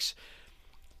the sex.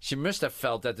 She must have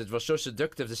felt that it was so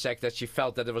seductive, the sex, that she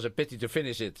felt that it was a pity to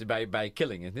finish it by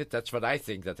killing it. That's what I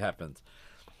think that happened.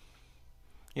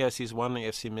 Yes, he's wondering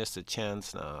if she missed a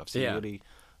chance now. If she really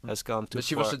has gone too But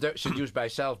she far. was seduced by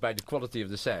herself, by the quality of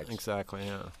the sex. Exactly,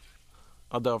 yeah.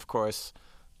 Although, of course,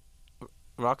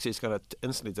 Roxy's going to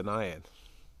instantly deny it.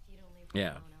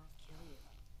 Yeah.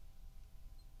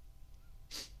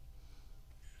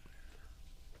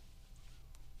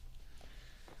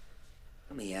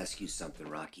 Let me ask you something,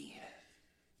 Rocky.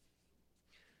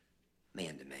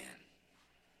 Man to man.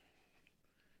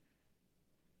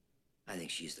 I think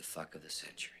she's the fuck of the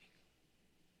century.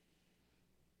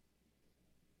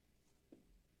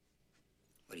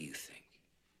 What do you think?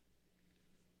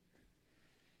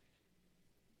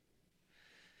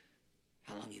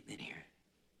 How long you been here?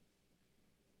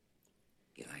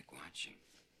 You like watching,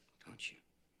 don't you?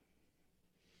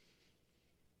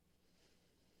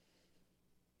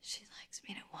 She likes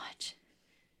me to watch.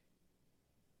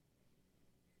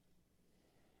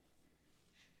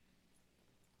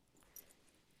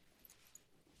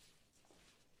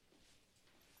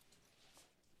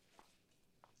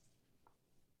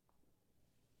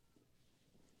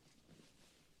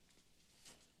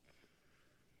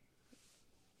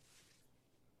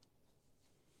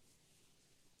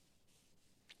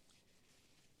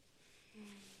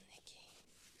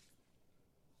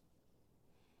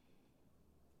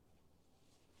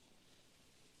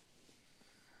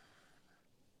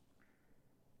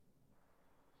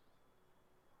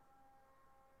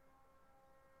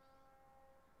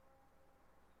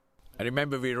 I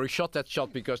remember we reshot that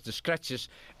shot because the scratches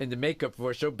in the makeup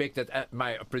were so big that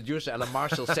my producer Alan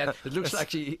Marshall said it looks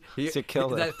like She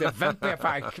killed him. that the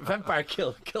vampire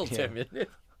killed him. Isn't it?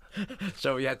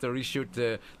 So we had to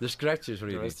reshoot the scratches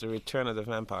really. It was the return of the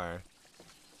vampire.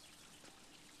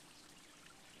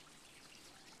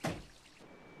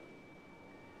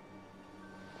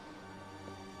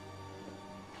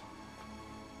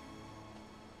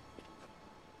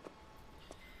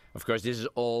 Of course, this is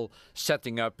all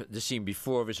setting up the scene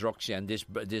before with Roxy, and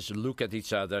this look at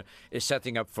each other is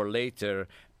setting up for later,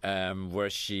 where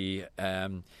she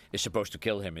is supposed to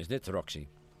kill him, isn't it, Roxy?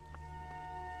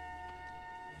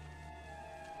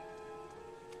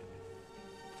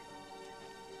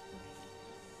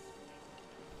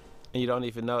 And you don't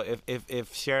even know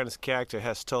if Sharon's character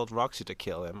has told Roxy to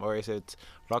kill him, or is it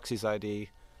Roxy's idea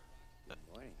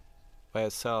by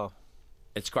itself?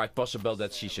 It's quite possible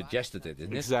that she suggested it,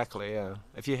 isn't it? Exactly, yeah.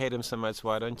 If you hate him so much,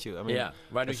 why don't you? I mean, yeah,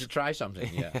 why don't you try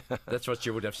something? Yeah, that's what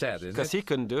she would have said, isn't it? Because he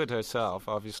couldn't do it herself,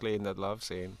 obviously, in that love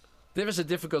scene. There was a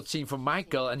difficult scene for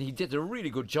Michael, and he did a really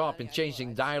good job in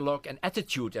changing dialogue and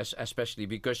attitude, especially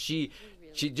because he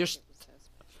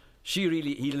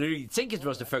really think it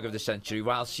was the fuck of the century,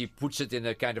 while she puts it in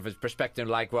a kind of a perspective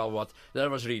like, well, what,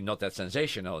 that was really not that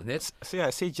sensational, isn't it? So yeah,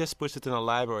 she just puts it in a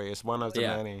library as one of the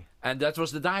many. And that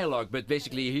was the dialogue, but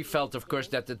basically he felt, of course,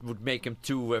 that it would make him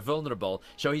too vulnerable.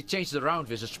 So he changed it around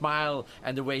with a smile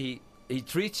and the way he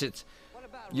treats it.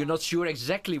 You're not sure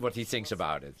exactly what he thinks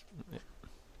about it. Yeah.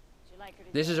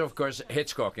 This is, of course,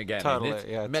 Hitchcock again. Totally, isn't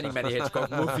it? yeah. Many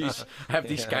Hitchcock movies have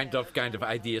these kind of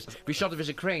ideas. We shot it with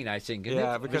a crane, I think.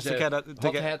 Yeah, it? because with to get that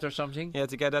hot hat or something. Yeah,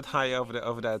 to get that high over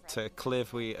that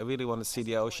cliff, I really want to see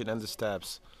the ocean and the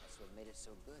steps.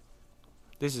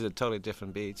 This is a totally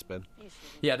different beach, but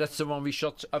yeah, that's the one we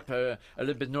shot up a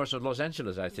little bit north of Los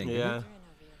Angeles, I think. Yeah.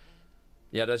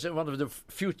 Yeah, that's one of the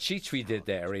few cheats we did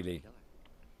there, really.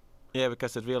 Yeah,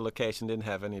 because the real location didn't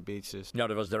have any beaches. No,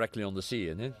 that was directly on the sea,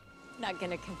 isn't it? I'm not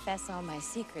going to confess all my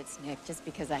secrets, Nick, just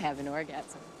because I have an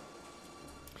orgasm.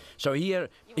 So here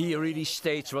he really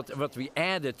states what we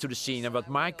added to the scene and what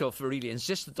Michael really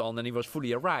insisted on, and he was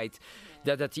fully right,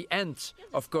 that at the end,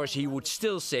 of course, he would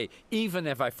still say, even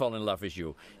if I fall in love with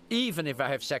you, even if I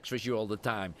have sex with you all the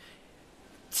time,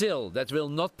 still, that will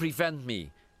not prevent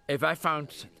me if I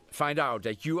find out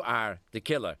that you are the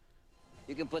killer.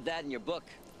 You can put that in your book.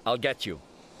 I'll get you.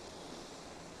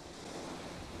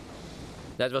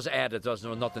 That was added, was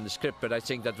not in the script, but I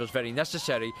think that was very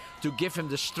necessary to give him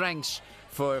the strength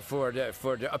for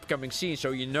the upcoming scene,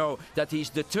 so you know that he's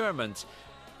determined.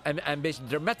 And basically,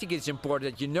 dramatically, it's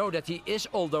important that you know that he is,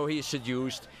 although he is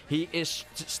seduced, he is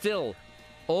still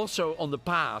also on the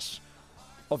path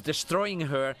of destroying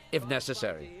her if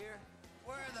necessary.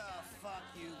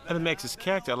 And it makes his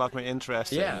character a lot more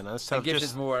interesting. Yeah, you know? So it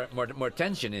gives it more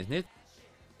tension, isn't it?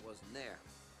 Wasn't there.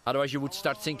 Otherwise, you would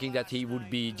start thinking that he would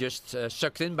be just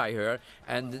sucked in by her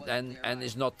and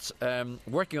is not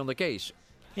working on the case.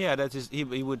 Yeah, that is.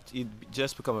 He'd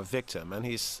just become a victim, and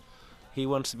he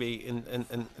wants to be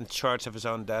in charge of his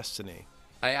own destiny.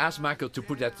 I asked Michael to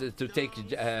put that to take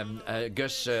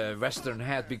Gus' Western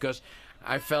hat because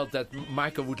I felt that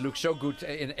Michael would look so good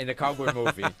in a cowboy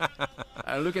movie.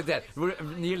 Look at that. We're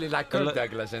nearly like Kirk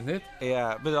Douglas, isn't it?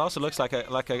 Yeah, but it also looks like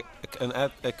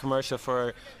a commercial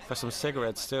for some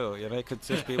cigarettes too. You know, it could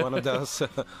just be one of those.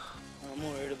 I'm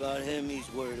worried about him.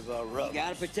 He's worried about Rub. You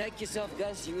gotta protect yourself,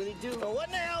 Gus. You really do. Well, what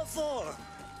in the hell for?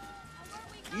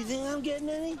 You think I'm getting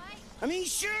any? I mean,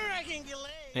 sure, I can get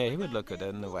laid. Yeah, he would look good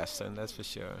in the Western, that's for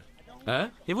sure. Huh?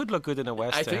 He would look good in a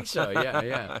Western. I think so,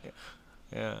 yeah.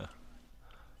 Yeah.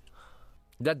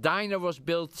 That diner was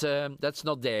built, that's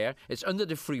not there. It's under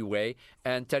the freeway,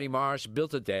 and Terry Mars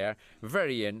built it there.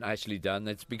 Very nicely done.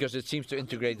 It's because it seems to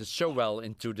integrate it so well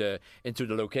into the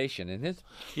location, isn't it?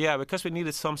 Yeah, because we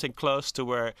needed something close to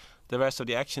where the rest of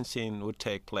the action scene would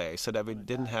take place, so that we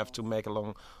didn't have to make a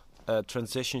long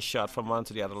transition shot from one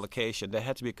to the other location. They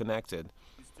had to be connected.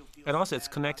 And also it's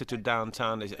connected to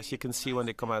downtown. As you can see when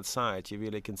they come outside, you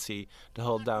really can see the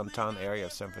whole downtown area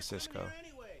of San Francisco.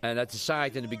 And at the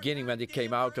side in the beginning when they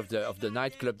came out of the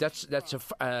nightclub, that's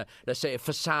a let's say a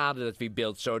facade that we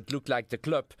built, so it looked like the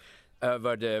club,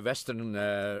 where the Western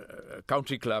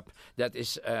Country Club that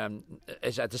is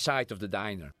at the side of the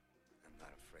diner.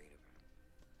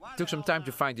 It took some time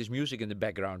to find this music in the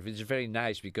background, which is very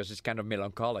nice because it's kind of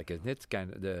melancholic, isn't it?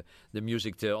 Kind of the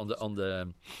music on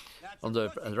the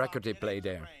record they play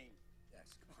there.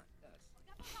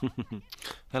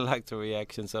 I like the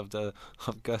reactions of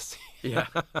Gus. Yeah,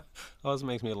 always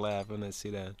makes me laugh when I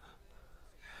see that.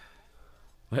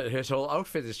 His whole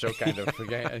outfit is so kind of.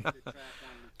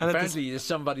 Apparently, he's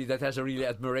somebody that has a really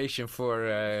admiration for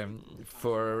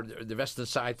the western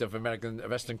side of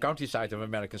Western countryside of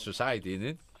American society, isn't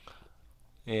it?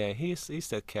 Yeah, he's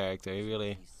that character. It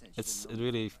really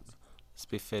is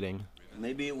befitting.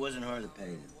 Maybe it wasn't her that paid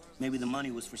him. Maybe the money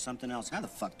was for something else. How the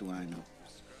fuck do I know?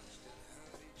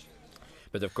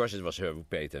 But of course it was her who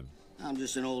paid him. I'm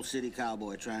just an old city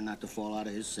cowboy trying not to fall out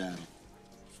of his saddle.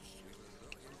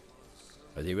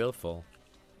 But he will fall.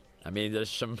 I mean, there's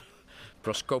some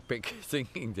proscopic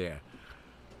thinking there.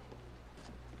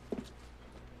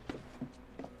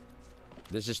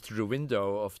 This is through the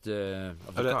window of the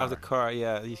car. Of the car,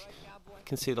 yeah. You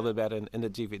can see it a little bit better in the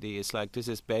DVD. It's like this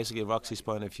is basically Roxy's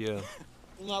point of view.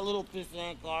 That little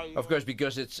pissant car. Of course,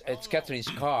 because it's Catherine's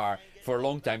car. For a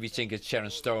long time, we think it's Sharon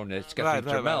Stone. It's Catherine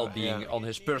Trammell being on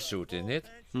his pursuit, isn't it?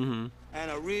 Mm-hmm.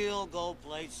 And a real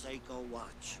gold-plate Seiko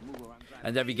watch.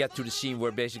 And then we get to the scene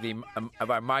where basically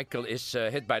where Michael is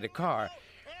hit by the car,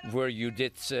 where you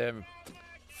did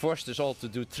forced us all to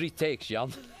do 3 takes,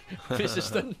 Jan. With the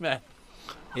stuntman.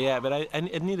 Yeah, but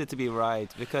it needed to be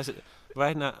right because.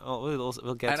 Right now,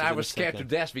 we'll get. And I was scared to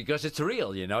death because it's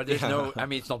real, you know. There's no. I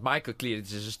mean, it's not Michael clearly;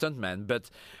 it's a stuntman. But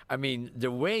I mean,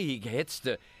 the way he hits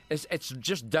it's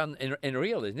just done in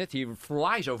real, isn't it? He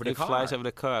flies over the car. He flies over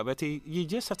the car, but you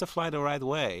just have to fly the right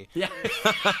way. Yeah.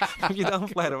 If you don't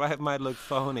fly the right, it might look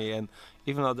phony, and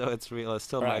even although it's real, it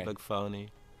still might look phony.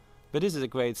 But this is a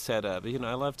great setup. You know,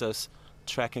 I love those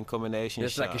tracking combination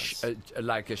shots. It's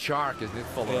like a shark, isn't it?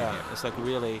 Following him. It's like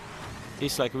really.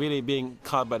 He's like really being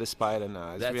caught by the spider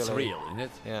now. That's really, real, isn't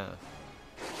it? Yeah.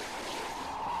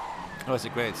 Oh, it's a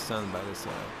great stunt by this.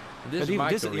 This is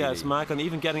Michael, really. Yeah, it's Michael. And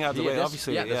even getting out of the way,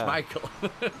 obviously. Yeah, that's Michael.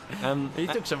 He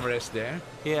took some risk there.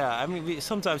 Yeah, I mean,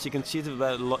 sometimes you can cheat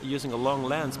by using a long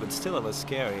lens, but still it was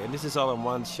scary. And this is all in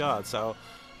one shot, so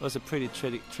it was a pretty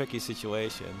tricky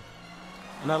situation.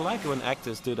 And I like it when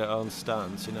actors do their own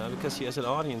stunts, you know, because as an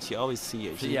audience, you always see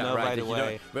it. You know right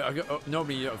away. But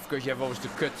normally, of course, you have always to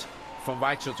cut from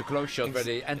wide shot to close shot, where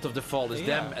the end of the fall is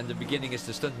them and the beginning is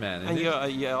the stuntman. And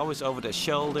you're always over the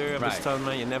shoulder of the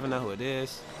stuntman. You never know who it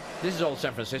is. This is all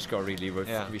San Francisco, really.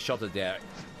 We shot it there.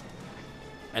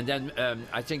 And then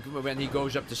I think when he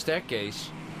goes up the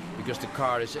staircase, because the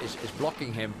car is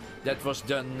blocking him, that was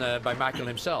done by Michael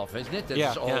himself, isn't it?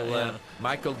 That's all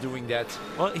Michael doing that,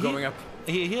 going up.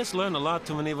 He has learned a lot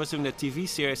when he was doing the TV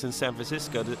series in San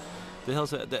Francisco.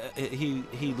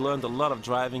 He learned a lot of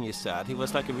driving, he said. He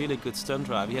was like a really good stunt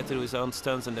driver. He had to do his own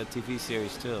stunts in that TV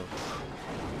series too.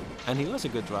 And he was a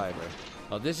good driver.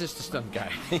 Oh, this is the stunt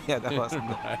guy. Yeah, that wasn't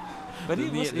But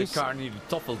the car nearly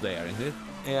toppled there, isn't it?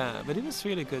 Yeah, but he was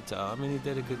really good though. I mean, he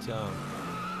did a good job.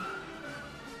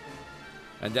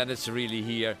 And then it's really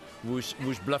here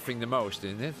who's bluffing the most,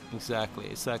 isn't it? Exactly.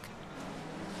 It's like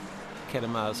cat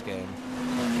and mouse game.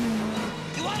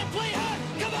 You want to play hard?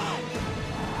 Come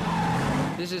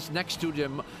on! This is next to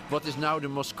what is now the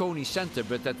Moscone Center,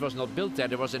 but that was not built there.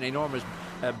 There was an enormous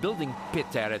building pit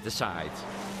there at the side.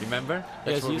 Remember?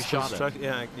 That's where we shot it.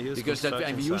 Yeah, because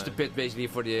we used the pit basically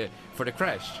for the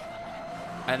crash.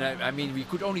 And I mean, we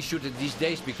could only shoot it these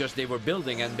days because they were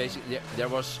building, and basically they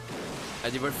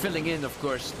were filling in, of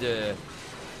course, the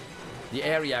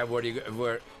area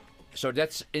where So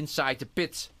that's inside the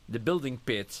pit, the building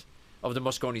pit of the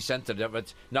Moscone Center.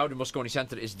 But now the Moscone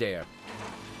Center is there.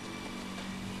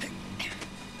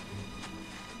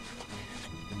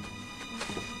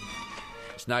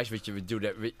 It's nice what you would do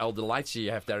that. All the lights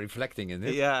you have there reflecting in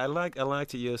it. Yeah, I like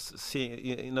to use so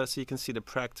you can see the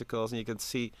practicals and you can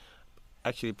see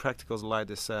actually practicals light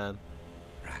the sun.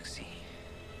 Roxy.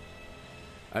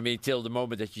 I mean, till the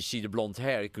moment that you see the blonde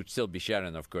hair, it could still be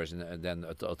Sharon, of course, and then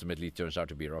it ultimately turns out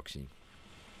to be Roxy.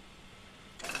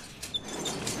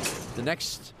 The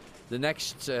next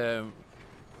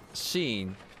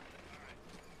scene,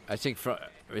 I think,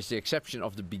 with the exception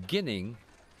of the beginning,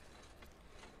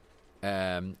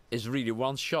 is really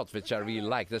one shot which I really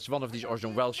like. That's one of these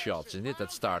Orson Welles shots, isn't it?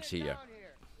 That starts here.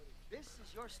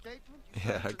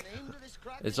 Yeah,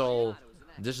 it's all.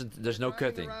 There's no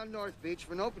cutting. Around North Beach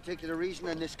for no particular reason,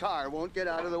 and this car won't get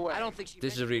out of the way. I don't think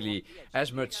This is really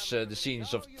as much the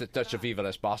scenes of the Touch of Evil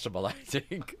as possible, I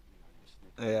think.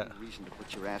 Yeah. Reason to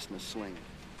put your ass in a sling.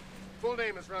 Full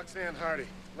name is Roxanne Hardy.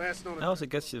 Last known. It also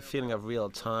gets you the feeling of real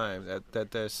time.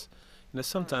 That there's,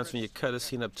 sometimes when you cut a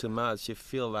scene up too much, you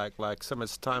feel like so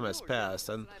much time has passed,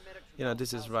 and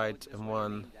this is right in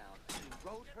one.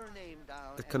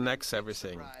 It connects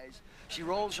everything. She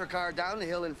rolls her car down the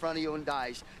hill in front of you and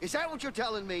dies. Is that what you're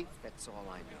telling me? That's all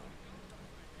I know.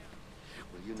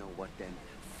 Well, you know what then?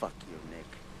 Fuck you, Nick.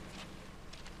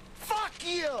 Fuck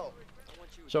you!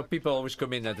 So people always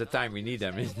come in at the time we need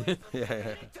them, isn't it?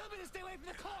 Yeah.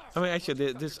 I mean,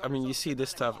 actually, you see this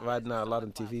stuff right now a lot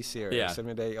in TV series. Yeah. I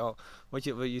mean, they all what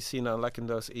you see now, like in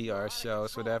those ER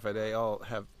shows, whatever. They all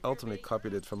have ultimately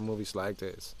copied it from movies like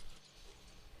this.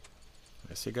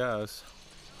 There she goes.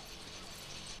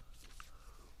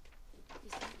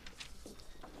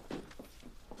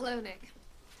 Hello, Nick.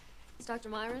 It's Dr.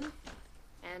 Myron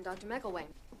and Dr. McElwain.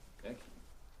 Nick?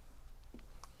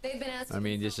 They've been asking. I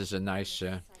mean, this is a nice,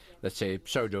 let's say,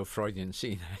 pseudo-Freudian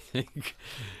scene, I think.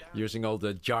 Using all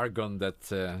the jargon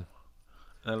that...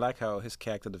 I like how his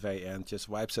character at the very end just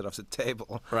wipes it off the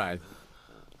table. Right.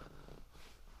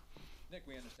 Nick,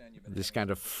 we understand you've been This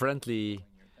kind of friendly,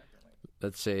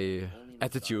 let's say,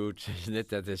 attitude, isn't it,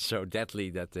 that is so deadly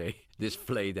that they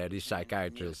display there, these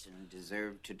psychiatrists.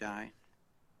 Deserved to die?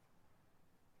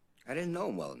 I didn't know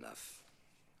him well enough.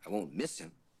 I won't miss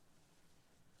him.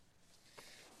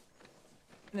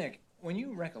 Nick, when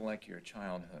you recollect your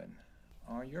childhood,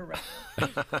 are your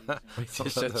Which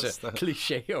is such a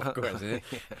cliche, of course, isn't it?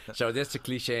 Yeah. So that's a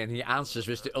cliche, and he answers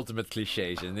with the ultimate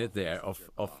cliches, isn't it, there?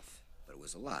 But it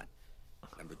was a lot.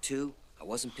 Number 2, I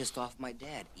wasn't pissed off at my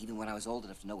dad, even when I was old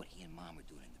enough to know what he and Mom were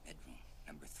doing in the bedroom.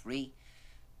 Number 3,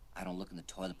 I don't look in the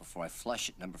toilet before I flush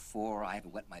it. Number 4, I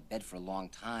haven't wet my bed for a long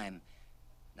time.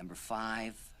 Number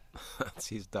 5...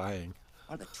 She's dying.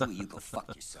 Why don't the two of you go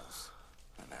fuck yourselves?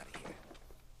 I'm out of here.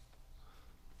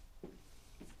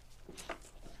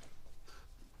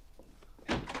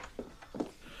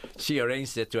 She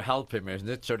arranged it to help him, isn't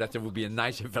it? So that there would be a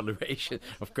nice evaluation.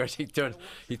 Of course, he turned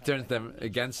them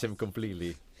against him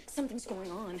completely. Something's going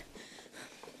on.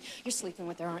 You're sleeping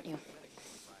with her, aren't you?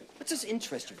 What's this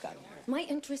interest you've got in her? My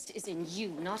interest is in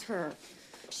you, not her.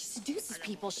 She seduces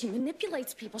people. She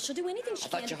manipulates people. She'll do anything she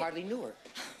can. I thought you hardly knew her.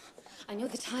 I know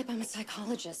the type. I'm a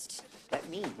psychologist. That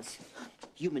means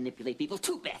you manipulate people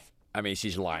too, Beth. I mean,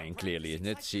 she's lying clearly, isn't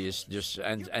it? She is just,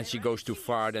 and she goes too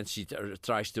far. Then she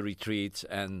tries to retreat,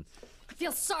 and I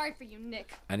feel sorry for you,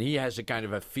 Nick. And he has a kind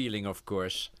of a feeling, of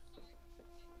course.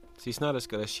 She's not as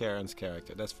good as Sharon's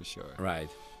character, that's for sure. Right.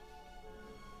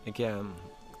 Again.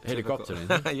 Helicopter,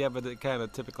 isn't it? Yeah, but the kind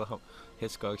of typical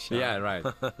Hitchcock shot. Yeah, right.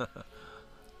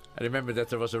 I remember that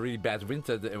there was a really bad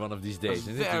winter one of these days.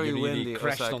 It was very windy. It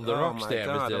crashed like, on the rocks there.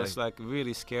 Oh my God, it was like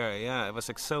really scary. Yeah, it was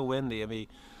like so windy. I mean,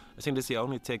 I think this is the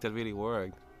only take that really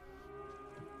worked.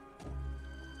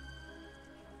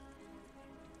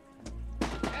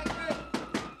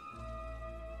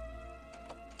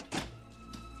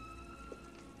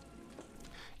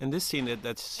 In this scene,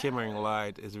 that shimmering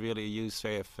light is really used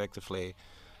very effectively.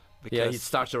 Yeah, it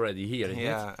starts already here, isn't it?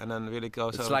 Yeah, and then really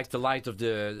goes. It's like the light of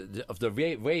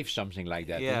the wave, something like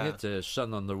that, yeah. isn't it? The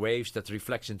sun on the waves that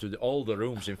reflects into all the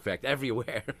rooms, in fact,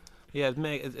 everywhere. Yeah,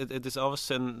 it is all of a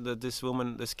sudden that this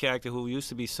woman, this character who used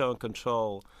to be so in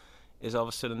control, is all of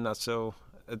a sudden not so.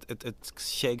 It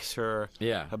shakes her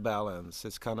balance.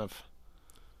 It's kind of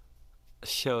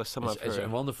shows some of her. It's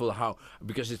wonderful how,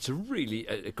 because it's really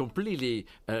completely,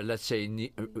 let's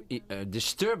say,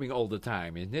 disturbing all the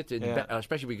time, isn't it?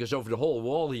 Especially because over the whole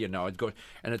wall here now it goes,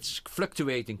 and it's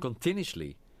fluctuating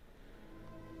continuously.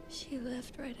 She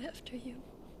left right after you.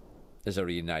 There's a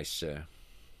really nice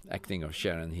acting of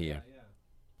Sharon here.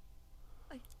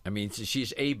 I mean,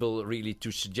 she's able really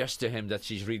to suggest to him that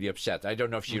she's really upset. I don't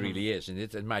know if she really is, and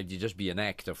it might just be an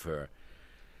act of her.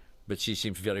 But she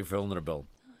seems very vulnerable.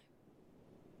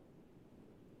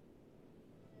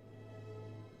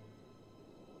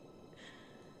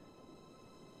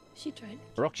 She tried.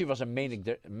 Roxy was a manic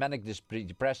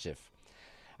depressive.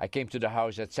 I came to the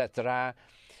house, etc.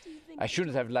 I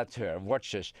shouldn't have let her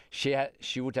watch us.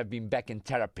 She would have been back in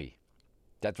therapy.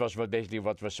 That was basically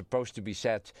what was supposed to be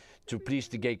said to please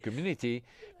the gay community,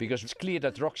 because it's clear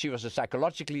that Roxy was a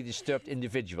psychologically disturbed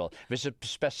individual with a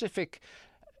specific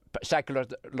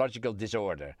psychological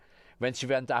disorder. When she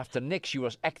went after Nick, she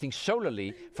was acting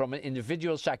solely from an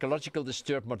individual psychological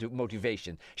disturbed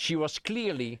motivation. She was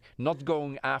clearly not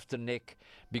going after Nick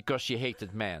because she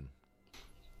hated men.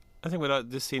 I think without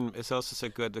this scene is also so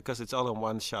good because it's all in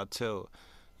one shot too.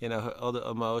 You know, all the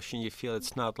emotion you feel,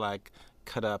 it's not like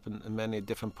cut up in many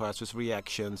different parts with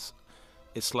reactions.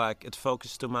 It's like it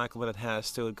focuses to Michael when it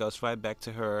has to. It goes right back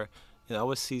to her. You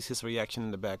always sees his reaction in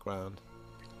the background.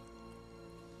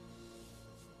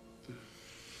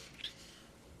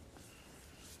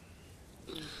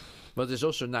 But it's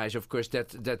also nice, of course,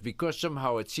 that because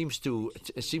somehow it seems to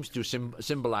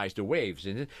symbolize the waves,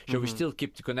 isn't it? So we still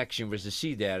keep the connection with the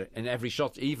sea there in every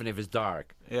shot, even if it's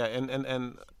dark. Yeah,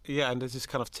 and this is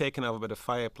kind of taken over by the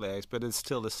fireplace, but it's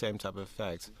still the same type of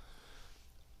effect.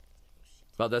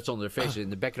 Well, that's on their face. In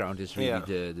the background is really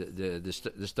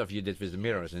the stuff you did with the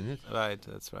mirrors, isn't it? Right,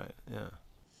 that's right. Yeah.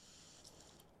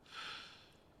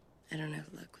 I don't have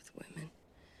luck with women.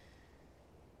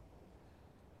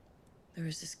 There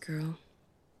was this girl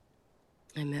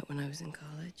I met when I was in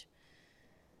college.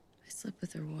 I slept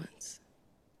with her once.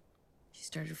 She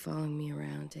started following me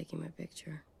around, taking my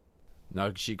picture.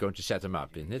 Now she's going to set him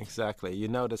up, isn't it? Exactly. You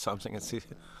know there's something, and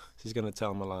she's going to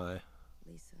tell him a lie.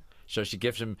 Lisa. So she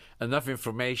gives him enough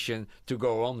information to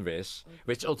go on with,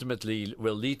 which ultimately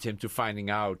will lead him to finding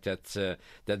out that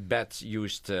that Beth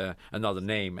used another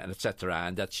name, and etc.,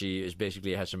 and that she is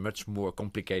basically has a much more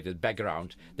complicated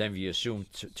background than we assumed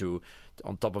to.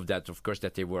 On top of that, of course,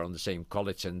 that they were on the same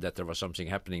college and that there was something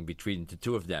happening between the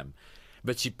two of them.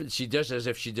 But she does as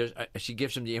if she does. She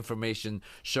gives him the information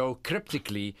so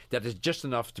cryptically that it's just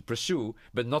enough to pursue,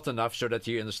 but not enough so that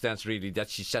he understands really that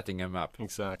she's setting him up.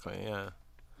 Exactly. Yeah.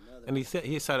 And he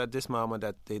said at this moment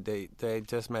that they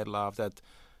just made love, that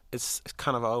it's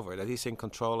kind of over, that he's in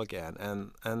control again,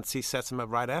 and she sets him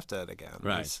up right after it again.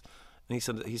 Right. He's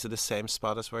at the same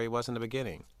spot as where he was in the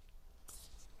beginning.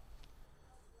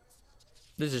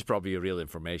 This is probably real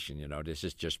information, you know. This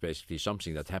is just basically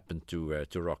something that happened to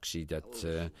Roxy,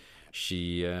 that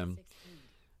she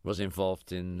was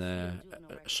involved in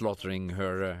slaughtering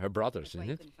her brothers, isn't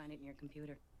it? Couldn't find it in your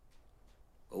computer.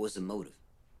 What was the motive?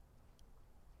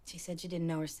 She said she didn't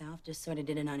know herself, just sort of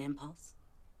did it on impulse.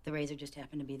 The razor just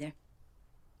happened to be there.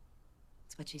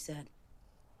 That's what she said.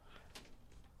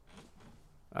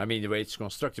 I mean, the way it's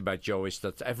constructed by Joe is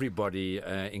that everybody,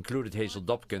 included Hazel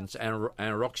Dobkins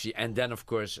and Roxy, and then, of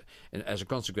course, as a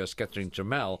consequence, Catherine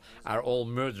Trammell, are all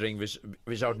murdering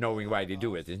without knowing why they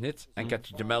do it, isn't it? And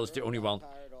Catherine Trammell is the only one.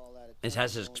 It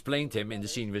has explained him in the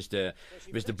scene with the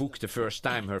book the first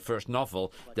time, her first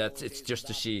novel, that it's just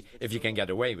to see if you can get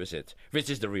away with it, which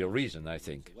is the real reason, I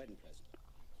think.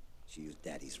 She used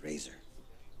Daddy's razor.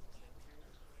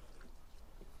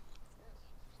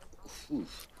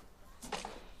 Oof.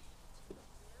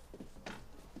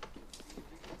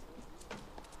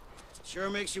 Sure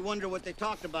makes you wonder what they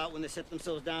talked about when they set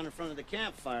themselves down in front of the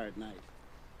campfire at night.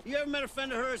 You ever met a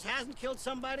friend of hers hasn't killed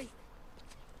somebody?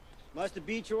 Must have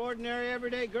beat your ordinary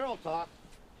everyday girl talk.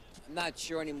 I'm not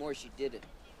sure anymore she did it.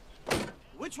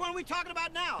 Which one are we talking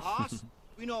about now, Hoss?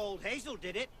 We know old Hazel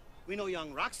did it. We know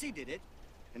young Roxy did it.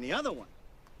 And the other one?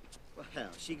 Well, hell,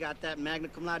 she got that magna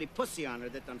cum laude pussy on her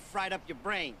that done fried up your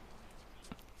brain.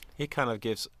 He kind of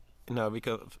gives,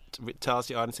 because tells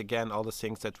the audience again all the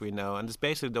things that we know. And it's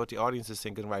basically what the audience is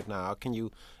thinking right now. How can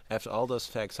you, after all those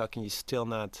facts, how can you still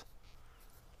not...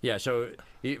 Yeah, so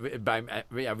we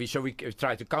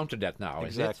try to counter that now,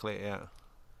 exactly, isn't it? Yeah.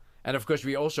 And of course,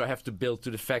 we also have to build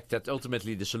to the fact that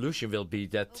ultimately the solution will be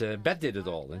that Beth did it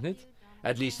all, isn't it?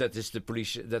 At least that is the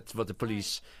police. That's what the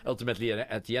police ultimately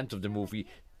at the end of the movie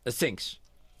thinks.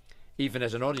 Even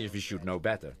as an audience, we should know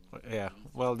better. Yeah.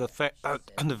 Well, the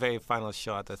very final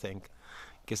shot, I think,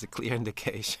 gives a clear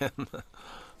indication.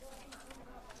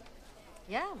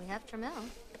 Yeah, we have Trammell.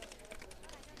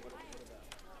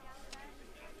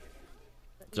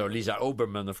 So Lisa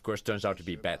Oberman, of course, turns out to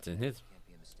be Beth, isn't it?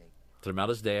 Trammell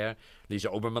is there. Lisa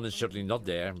Oberman is certainly not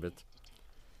there, but...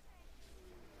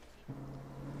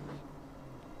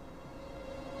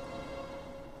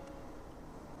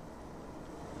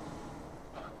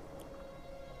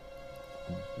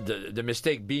 The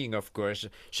mistake being, of course,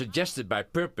 suggested by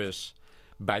purpose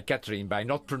by Catherine by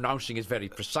not pronouncing it very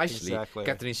precisely. Exactly.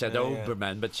 Catherine said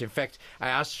Oberman, but in fact I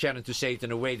asked Sharon to say it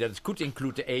in a way that it could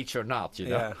include the H or not, you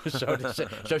know.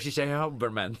 So she said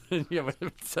Oberman.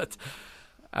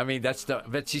 I mean,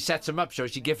 but she sets him up, so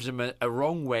she gives him a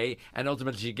wrong way, and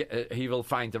ultimately he will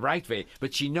find the right way.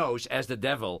 But she knows, as the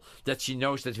devil, that she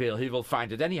knows that he will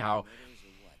find it anyhow,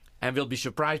 and will be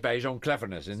surprised by his own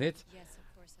cleverness in it.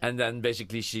 And then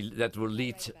basically that will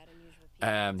lead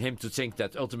him to think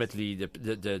that ultimately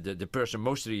the person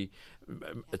mostly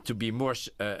to be more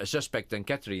a suspect than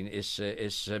Catherine is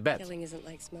bad. Killing isn't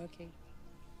like smoking.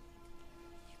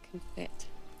 You can quit.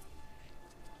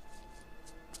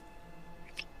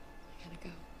 I gotta go.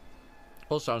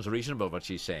 All sounds reasonable what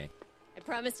she's saying. I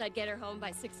promised I'd get her home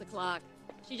by 6 o'clock.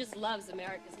 She just loves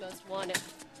America's Most Wanted.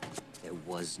 There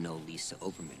was no Lisa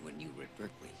Oberman when you were at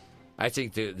Berkeley. I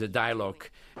think the dialogue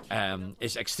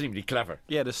is extremely clever.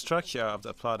 Yeah, the structure of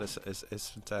the plot is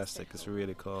fantastic. It's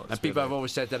really cool. And people have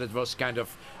always said that it was kind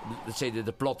of, let's say that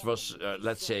the plot was,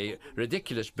 let's say,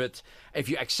 ridiculous. But if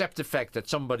you accept the fact that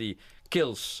somebody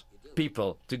kills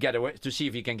people to get away, to see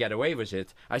if he can get away with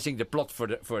it, I think the plot for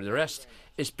the rest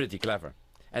is pretty clever.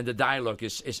 And the dialogue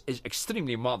is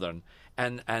extremely modern,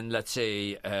 and let's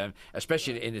say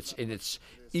especially in its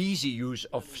easy use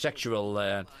of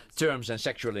sexual terms and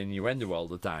sexual innuendo all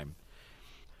the time.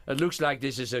 It looks like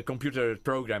this is a computer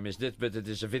program, but it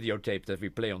is a videotape that we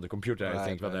play on the computer. I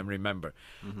think, what I remember,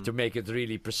 to make it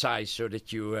really precise, so that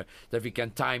that we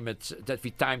can time it, that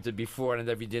we timed it before, and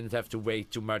that we didn't have to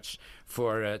wait too much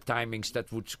for timings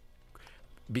that would,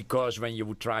 because when you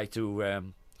would try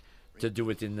to do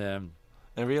it in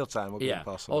real time would be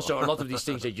impossible. Also, a lot of these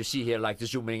things that you see here, like the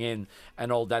zooming in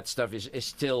and all that stuff, is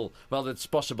still, well, it's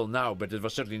possible now, but it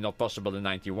was certainly not possible in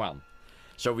 '91.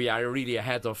 So we are really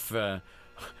ahead of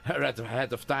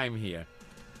time here.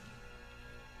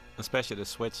 Especially the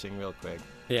switching real quick.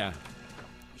 Yeah.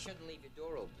 You shouldn't leave your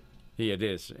door open. Here it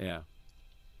is, yeah.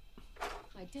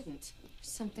 I didn't.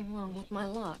 There's something wrong with my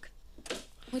lock.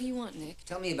 What do you want, Nick?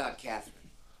 Tell me about Catherine.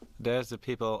 There's the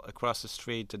people across the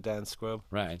street, the dance group.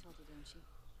 Right.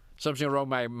 Something wrong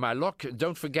with my lock.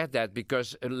 Don't forget that,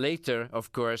 because later,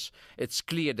 of course, it's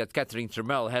clear that Catherine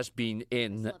Trammell has been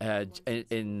in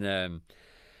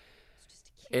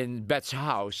Bet's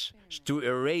house to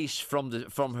erase from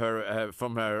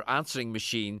her answering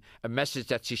machine a message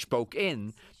that she spoke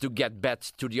in to get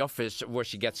Bet to the office where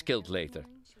she gets killed later.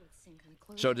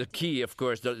 So the key, of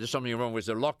course, there's something wrong with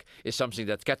the lock, is something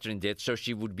that Catherine did, so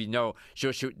she would be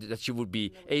that she would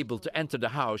be able to enter the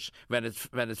house when it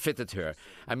fitted her.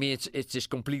 I mean, it's this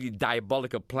completely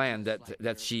diabolical plan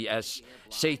that she, as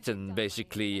Satan,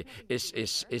 basically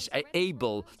is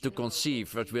able to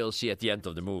conceive. What we'll see at the end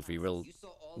of the movie. We'll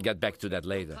get back to that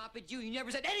later. You never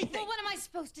said anything. Well, what am I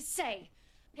supposed to say?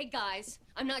 Hey guys,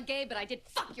 I'm not gay, but I did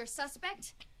fuck your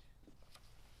suspect.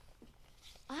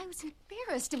 I was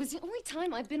embarrassed. It was the only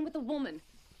time I've been with a woman.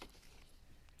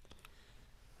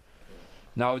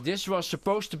 Now, this was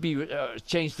supposed to be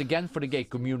changed again for the gay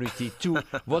community too.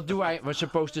 What was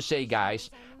supposed to say,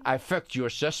 guys? I fucked your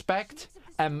suspect,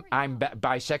 and I'm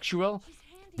bisexual.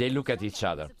 They look at each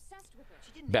other.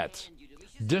 Bet.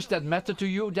 Does that matter to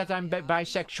you that I'm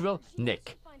bisexual?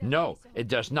 Nick. No, it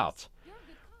does not.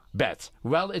 Bet.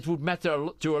 Well, it would matter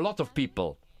to a lot of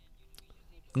people.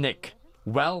 Nick.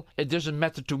 Well, it doesn't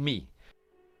matter to me.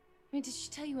 I mean, did she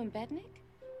tell you in bed, Nick?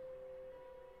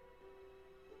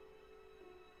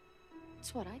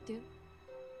 It's what I do.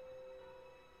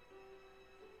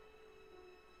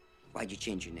 Why'd you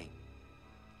change your name?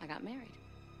 I got married.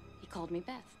 He called me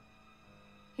Beth.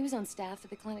 He was on staff at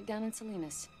the clinic down in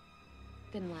Salinas.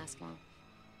 Didn't last long.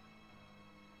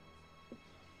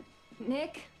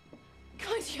 Nick?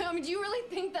 God, I mean, do you really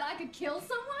think that I could kill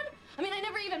someone? I mean, I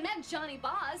never even met Johnny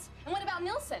Boz. And what about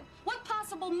Nilsson? What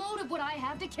possible motive would I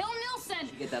have to kill Nilsson?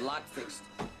 You get that lock fixed.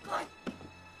 God!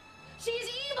 She's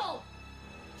evil!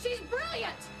 She's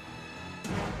brilliant!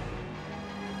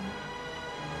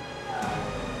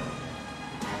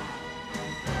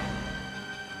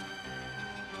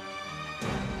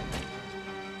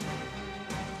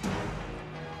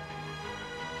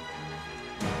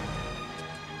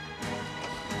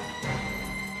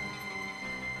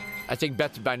 I think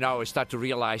Bet by now start to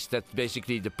realize that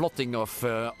basically the plotting of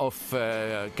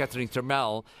Catherine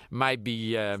Trammell might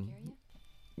be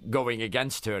going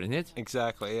against her, isn't it?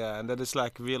 Exactly, yeah, and that is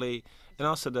like really, and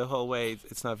also the whole way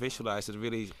it's not visualized. It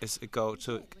really is go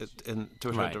to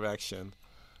her direction.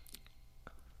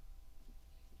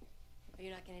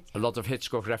 A lot of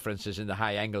Hitchcock references in the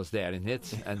high angles there, isn't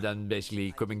it? And then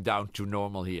basically coming down to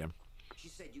normal here. She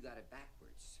said you got it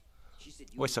backwards. She said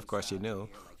Which, of course, you knew.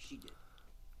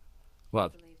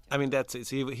 What? I mean, that's it.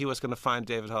 He was going to find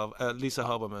Lisa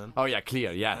Hoberman. Oh, yeah,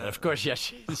 clear. Yeah, of course, yes,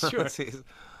 sure.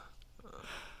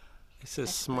 He's a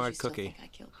smart cookie. You still think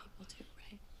I kill people too,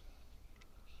 right?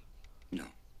 No.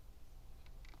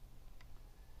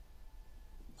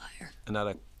 Liar.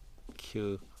 Another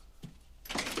cue.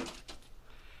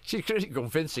 She's pretty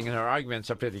convincing and her arguments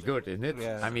are pretty good, isn't it?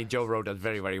 Yeah. I mean, Joe wrote that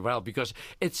very, very well because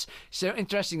it's so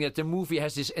interesting that the movie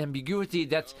has this ambiguity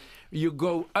that you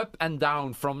go up and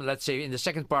down from, let's say, in the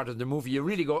second part of the movie, you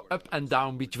really go up and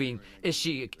down between is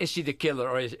she the killer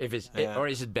or is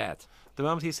it bad? The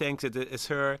moment he thinks it's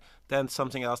her, then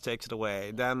something else takes it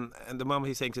away. And the moment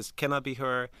he thinks it cannot be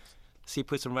her, she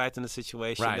puts him right in a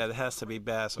situation that it has to be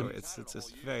Beth. Or it's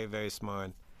just very, very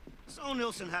smart. So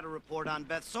Nilsson had a report on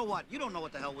Beth. So what? You don't know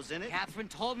what the hell was in it. Catherine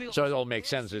told me. So it all makes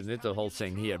sense, isn't it? The whole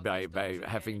thing here by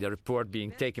having the report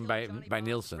being taken by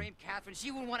Nilsson. Catherine,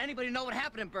 she wouldn't want anybody to know what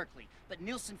happened in Berkeley, but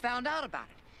Nilsson found out about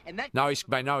it, and that.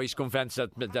 By now he's convinced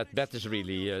that Beth is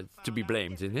really to be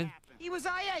blamed, isn't it? He was.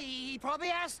 Yeah, he probably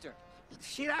asked her.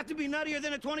 She'd have to be nuttier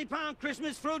than a 20-pound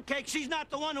Christmas fruitcake. She's not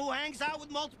the one who hangs out with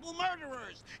multiple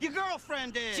murderers. Your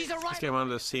girlfriend is. She's a right. It's one of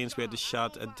those scenes where the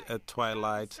shot at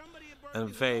twilight, and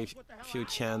very few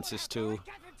chances to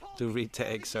do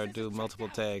retakes or do multiple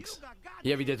takes.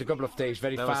 Yeah, we did a couple of takes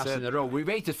very fast in a row. We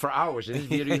waited for hours, and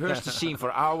we rehearsed the scene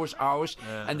for hours,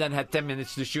 and then had 10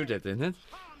 minutes to shoot it, isn't it?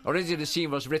 Originally, the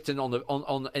scene was written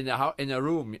in a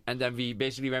room, and then we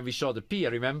basically, when we saw the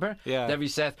pier, remember? Yeah. Then we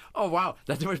said, "Oh wow,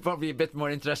 that was probably a bit more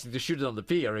interesting to shoot it on the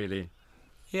pier, really."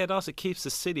 Yeah, it also keeps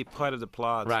the city part of the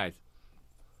plot. Right.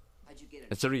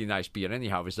 It's a really nice pier,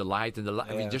 anyhow, with the light and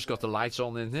we just got the lights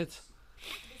on, isn't it?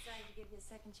 Decided to give you a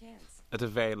second chance. At the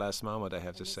very last moment, I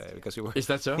have to say, because we were. Is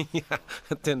that so? Yeah.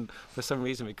 Then, for some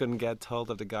reason, we couldn't get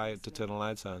hold of the guy to turn the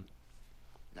lights on.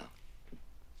 No.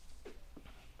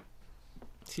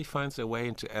 She finds a way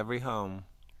into every home.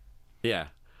 Yeah.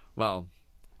 Well,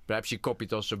 perhaps she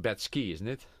copied also Beth's key, isn't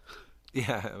it?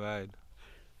 Yeah, right.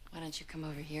 Why don't you come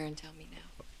over here and tell me now?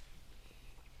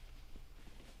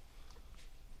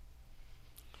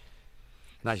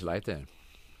 Nice light there.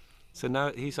 So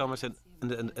now he's almost in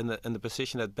the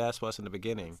position that Bess was in the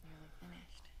beginning.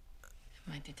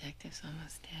 My detective's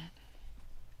almost dead.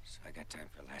 So I got time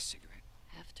for a last cigarette.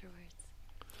 Afterwards.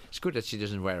 It's good that she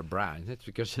doesn't wear a bra, isn't it?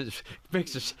 Because it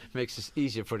makes it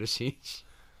easier for the scenes.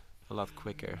 A lot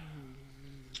quicker.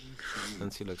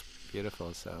 And she looks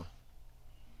beautiful, so.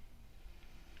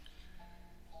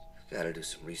 Gotta do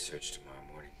some research tomorrow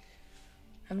morning.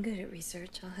 I'm good at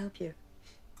research. I'll help you.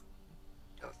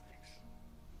 No thanks.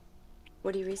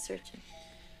 What are you researching?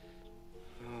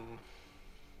 Oh,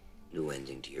 new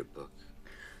ending to your book.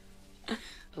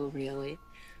 Oh, really?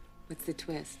 What's the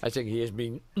twist? I think he has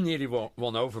been nearly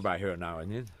won over by her now,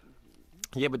 isn't it?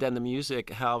 Yeah, but then the music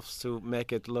helps to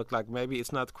make it look like maybe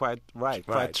it's not quite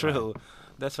quite true. Right.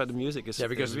 That's why the music is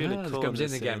because really cool. It comes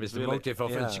in again with the really, motive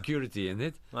of insecurity, isn't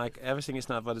it? Like everything is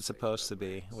not what it's supposed to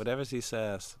be. Whatever he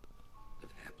says.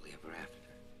 Live happily ever after.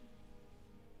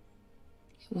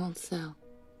 It won't sell.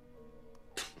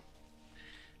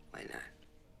 Why not?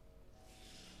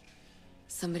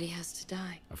 Somebody has to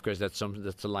die. Of course, that's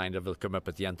a line that will come up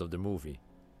at the end of the movie.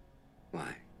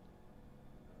 Why?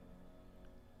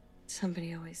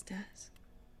 Somebody always does.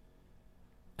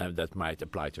 And that might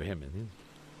apply to him, isn't it?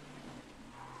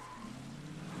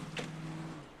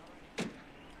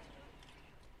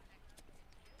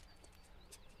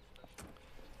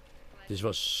 This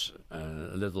was a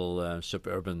little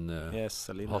suburban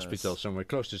hospital somewhere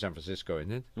close to San Francisco,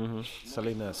 isn't it? Mm-hmm.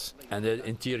 Salinas. And the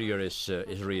interior is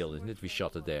real, isn't it? We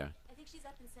shot it there.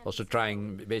 Also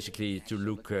trying basically to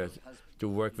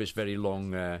work with very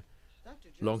long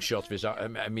shots.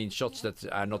 I mean shots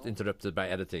that are not interrupted by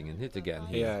editing, isn't it? Again.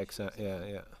 Here. Yeah, exactly.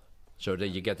 Yeah. So that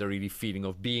you get a really feeling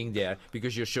of being there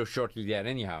because you're so shortly there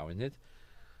anyhow, isn't it?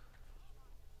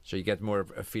 So you get more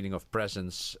of a feeling of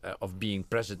presence, of being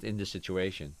present in the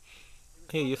situation.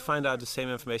 Yeah, you find out the same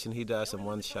information he does in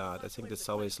one shot. I think that's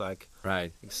always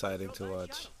exciting to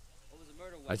watch.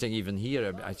 I think even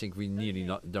here, I think we nearly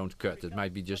don't cut. It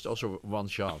might be just also one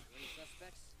shot.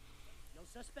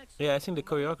 Yeah, I think the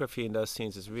choreography in those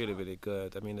scenes is really, really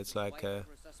good. I mean, it's like,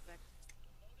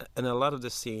 and a lot of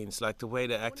the scenes, like the way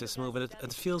the actors move, and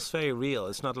it feels very real.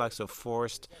 It's not like so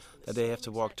forced that they have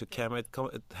to walk to camera.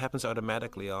 It happens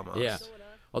automatically almost. Yeah.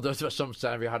 Although it was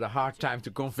sometimes we had a hard time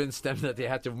to convince them that they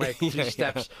had to make 3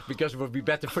 steps because it would be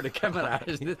better for the camera,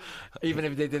 isn't it? Even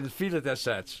if they didn't feel it as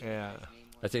such. Yeah.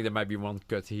 I think there might be one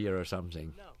cut here or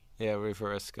something. Yeah,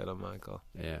 reverse cut on Michael.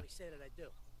 Yeah.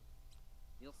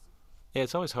 Yeah,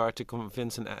 it's always hard to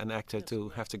convince an actor to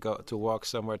have to walk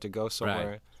somewhere, to go somewhere.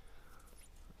 Right.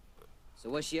 So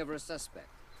was she ever a suspect?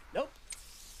 Nope.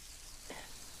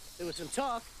 There was some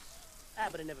talk.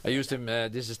 But it never. I used him.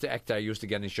 This is the actor I used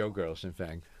again in Showgirls, in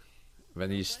fact,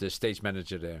 when he's the stage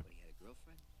manager there.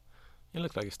 You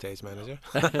look like a stage manager.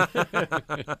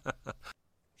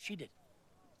 She did.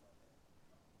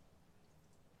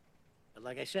 But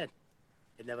like I said,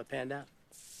 it never panned out.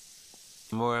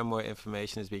 More and more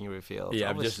information is being revealed. Yeah,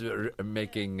 I'm just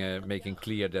making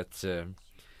clear that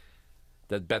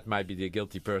that Beth might be the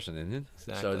guilty person in it.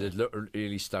 Exactly. So that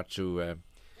really starts to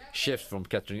shift from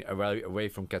Catherine away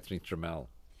from Catherine Trammell.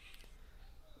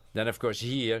 Then, of course,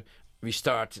 here we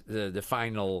start the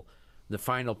final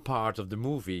part of the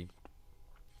movie,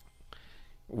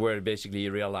 where basically he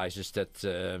realizes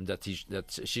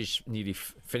that she's nearly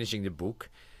finishing the book,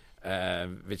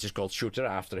 which is called Shooter,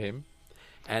 after him.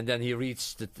 And then he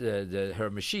reads her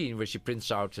machine, where she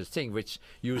prints out a thing which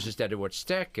uses the word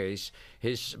staircase.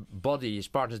 His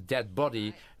partner's dead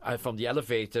body from the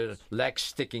elevator, legs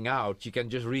sticking out. You can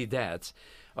just read that.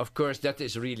 Of course, that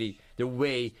is really the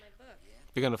way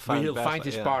we're going to find. He'll find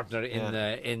his partner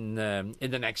in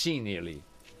the next scene, nearly.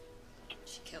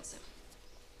 She kills him.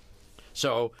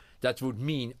 So that would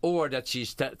mean, or that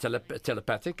she's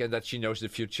telepathic and that she knows the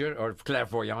future, or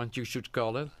clairvoyant, you should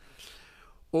call it.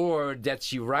 Or that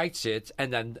she writes it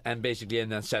and then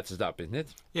sets it up, isn't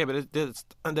it? Yeah, but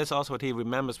that's also what he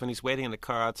remembers when he's waiting in the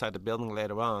car outside the building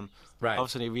later on. Right. All of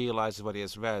a sudden he realizes what he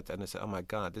has read, and he says, "Oh my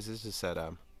God, this is a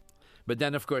setup." But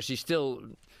then, of course, he still,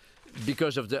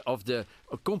 because of the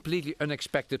completely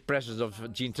unexpected presence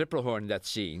of Jean Triplehorn in that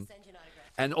scene,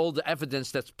 and all the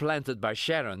evidence that's planted by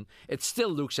Sharon, it still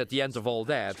looks at the end of all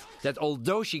that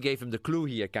although she gave him the clue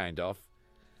here, kind of,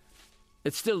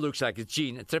 it still looks like it's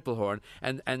Jean Triplehorn,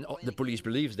 and the police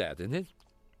believes that, isn't it?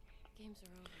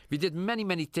 We did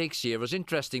many takes here. It was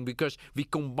interesting because we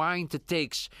combined the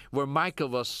takes where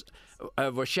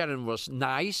where Sharon was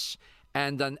nice,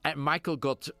 and then Michael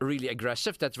got really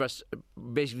aggressive. That was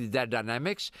basically their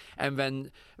dynamics. And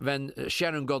when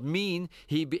Sharon got mean,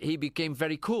 he became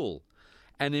very cool.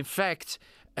 And in fact,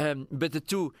 but the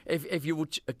two, if you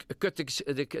would cut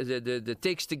the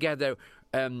takes together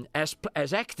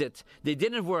as acted, they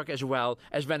didn't work as well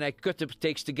as when I cut the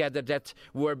takes together that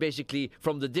were basically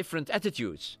from the different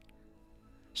attitudes.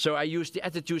 So I used the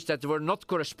attitudes that were not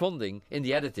corresponding in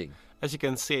the editing. As you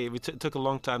can see, we took a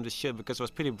long time to shoot because it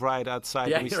was pretty bright outside.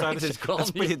 Yeah, when we started. Right,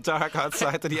 it's pretty dark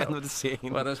outside to the end of the scene.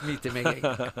 Well, that's me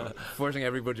forcing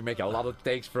everybody to make a lot of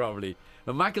takes, probably.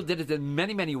 But Michael did it in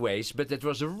many ways, but it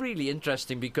was really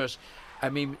interesting because, I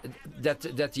mean, that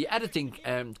the editing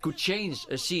could change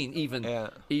a scene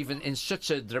even in such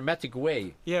a dramatic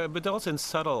way. Yeah, but also in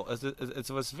subtle. It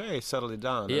was very subtly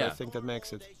done. Yeah. And I think that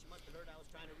makes it.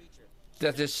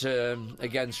 That is,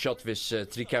 again, shot with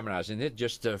 3 cameras in it,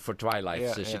 just for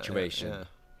Twilight's situation. Yeah.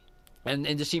 And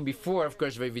in the scene before, of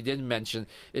course, what we didn't mention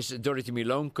is Dorothy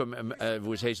Malone,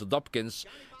 who is Hazel Dopkins,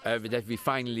 that we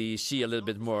finally see a little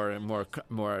bit more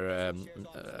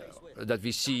that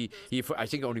we see here, I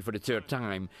think only for the 3rd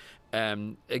time.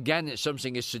 Again,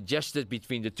 something is suggested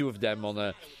between the two of them on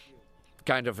a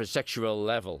kind of a sexual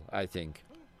level, I think.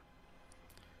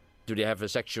 Do they have a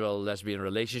sexual lesbian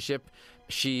relationship?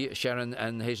 Sharon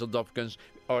and Hazel Dopkins,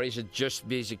 or is it just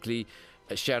basically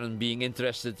Sharon being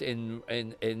interested in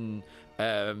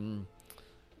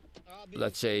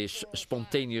let's say,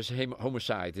 spontaneous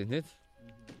homicide, isn't it?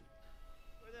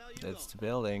 That's the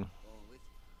building.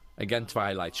 Again,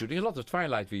 Twilight shooting. A lot of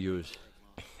Twilight we use.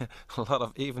 A lot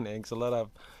of evenings, a lot of,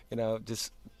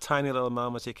 just tiny little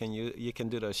moments you can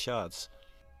do those shots.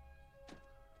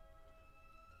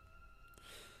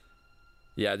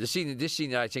 Yeah, this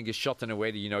scene I think is shot in a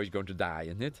way that he's going to die,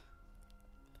 isn't it?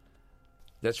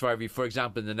 That's why we, for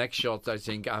example, in the next shot, I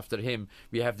think after him,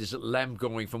 we have this lamp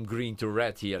going from green to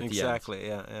red here at the end. Exactly,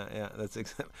 yeah. That's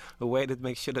a way to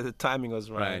make sure that the timing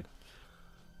was right.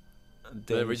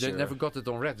 But we never got it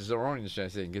on red. It's orange, I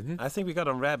think, isn't it? I think we got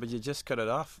on red, but you just cut it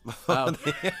off. Oh.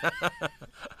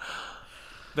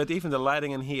 But even the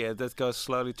lighting in here, that goes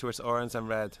slowly towards orange and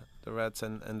red. The reds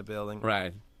and the building.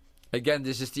 Right. Again,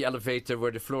 this is the elevator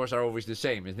where the floors are always the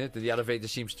same, isn't it? The elevator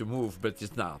seems to move, but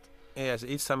it's not. Yeah, so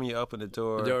each time you open the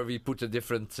door... we put a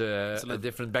different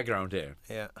background there.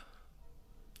 Yeah.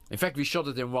 In fact, we shot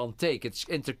it in one take. It's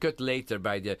intercut later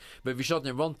but we shot it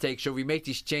in one take, so we made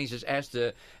these changes as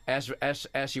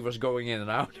he was going in and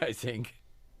out, I think.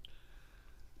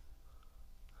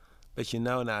 But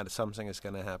now that something is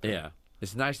going to happen. Yeah.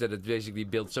 It's nice that it basically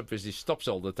builds up with these stops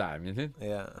all the time, isn't it?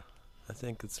 Yeah. I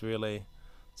think it's a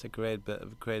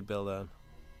great build-up.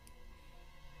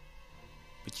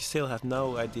 but you still have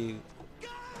no idea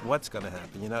what's going to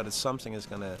happen. You know that somebody's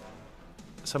going to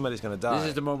die. This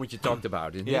is the moment you talked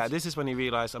about, isn't it? Yeah, this is when you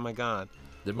realize, oh my God.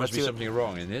 There must be something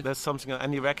wrong in it. There's something,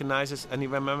 and he recognizes, and he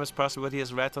remembers possibly what he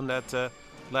has read on that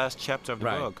last chapter of the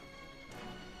book.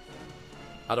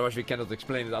 Otherwise, we cannot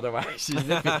explain it. Otherwise, we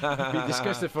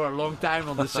discussed it for a long time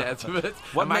on the set. But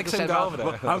what makes him go over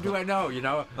there? How do I know? You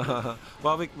know.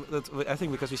 Well, I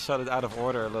think because we shot it out of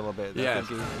order a little bit. Yeah.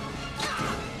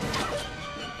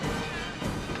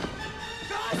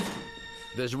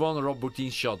 There's one Rob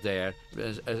Bottin shot there.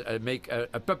 Make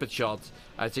a puppet shot.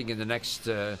 I think in the next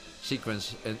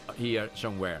sequence here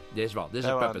somewhere. There's one. There's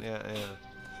a puppet. Yeah.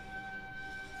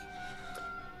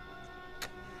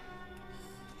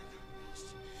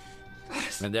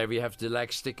 And there we have the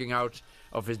legs sticking out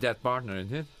of his dead partner,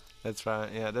 isn't it? That's right.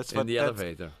 Yeah, that's in the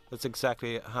elevator. That's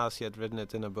exactly how she had written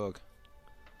it in a book.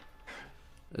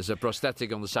 There's a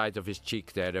prosthetic on the side of his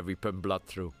cheek there that we pump blood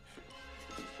through.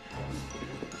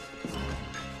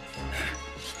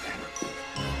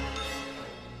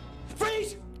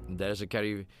 Freeze! And there's a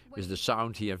carry with the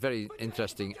sound here. Very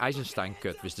interesting Eisenstein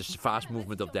cut with the fast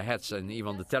movement of the heads, and even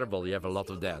on the terrible you have a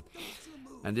lot of that.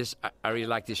 And this, I really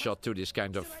like this shot too, this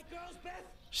kind of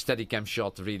Steadicam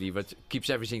shot really, but keeps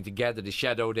everything together, the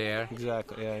shadow there.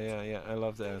 Exactly, yeah, I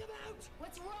love that.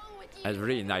 And a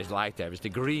really nice light there, the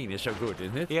green is so good,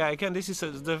 isn't it? Yeah, again, this is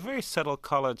the very subtle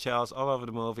color Charles all over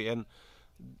the movie, and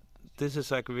this is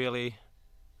like really...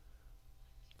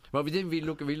 Well, we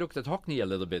looked at Hockney a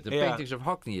little bit, the paintings of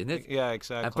Hockney, isn't it? Yeah,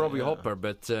 exactly. And probably Hopper,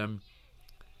 but...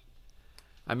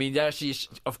 I mean, there she's,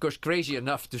 of course, crazy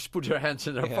enough to put her hands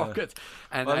in her pocket.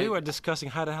 And we were discussing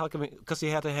how the hell can we... Because he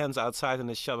had the hands outside in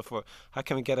the shot before. How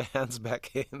can we get her hands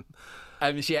back in?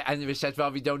 And we said, well,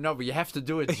 we don't know, but you have to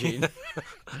do it, Gene.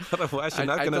 Otherwise, you're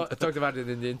not going to... I talked about it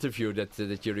in the interview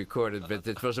that you recorded, but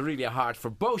it was really hard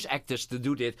for both actors to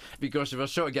do that because it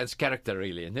was so against character,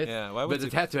 really, isn't it? Yeah, but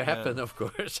it had to happen, of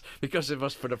course, because it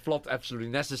was for the plot absolutely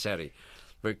necessary.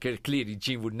 But clearly,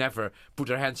 Jean would never put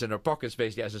her hands in her pockets,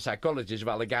 basically, as a psychologist,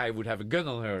 while a guy would have a gun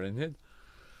on her, isn't it?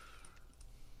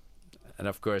 And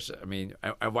of course, I mean,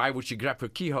 why would she grab her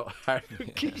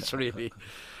keys, really?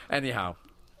 Anyhow,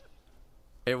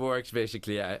 it works,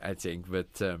 basically, I think,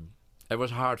 but it was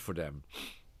hard for them.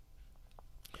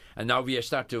 And now we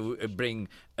start to bring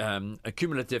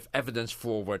accumulative evidence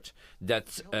forward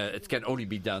that it can only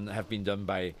have been done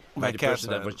by the person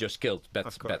that was just killed, Bet,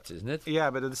 isn't it?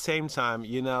 Yeah, but at the same time,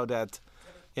 you know that,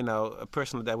 a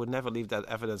person that would never leave that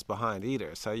evidence behind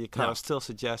either. So you kind of still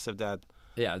suggested that.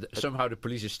 Yeah, somehow the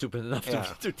police is stupid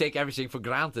enough to take everything for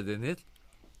granted, isn't it?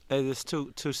 It is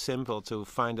too simple to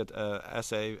find it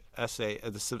essay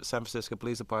at the San Francisco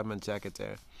Police Department jacket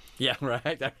there. Yeah,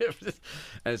 right.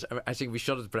 I think we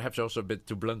shot it perhaps also a bit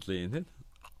too bluntly, isn't it?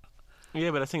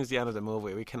 Yeah, but I think it's the end of the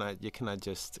movie. You cannot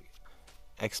just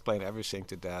explain everything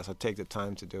to Daz or take the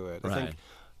time to do it. Right. I think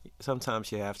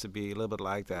sometimes you have to be a little bit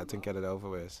like that and get it over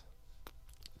with.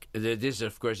 This,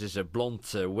 of course, is a blonde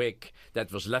wig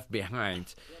that was left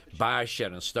behind by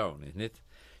Sharon Stone, isn't it?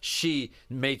 She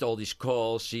made all these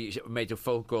calls. She made a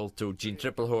phone call to Jean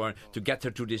Triplehorn to get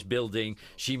her to this building.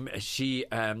 She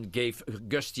gave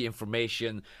Gus the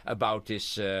information about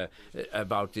his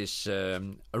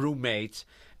roommate.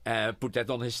 Put that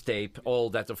on his tape.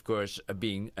 All that, of course,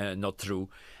 being not true.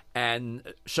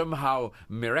 And somehow,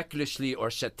 miraculously or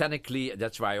satanically,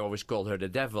 that's why I always call her the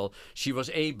devil, she was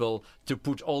able to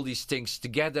put all these things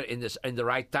together in the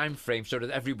right time frame so that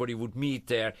everybody would meet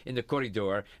there in the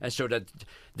corridor, and so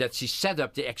that she set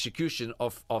up the execution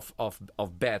of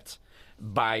Bet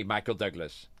by Michael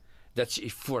Douglas. That she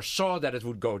foresaw that it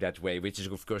would go that way, which is,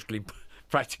 of course,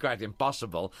 quite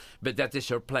impossible, but that is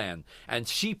her plan. And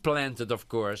she planted, of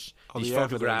course, these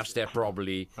photographs there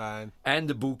probably, and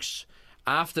the books.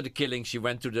 After the killing, she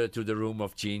went to the room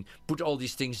of Jean, put all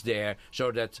these things there,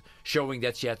 so that showing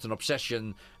that she had an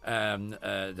obsession,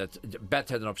 that Bet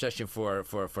had an obsession for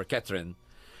Catherine.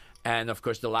 And of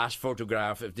course, the last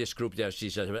photograph of this group there,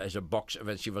 she's as a boxer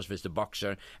when she was with the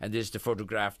boxer, and this is the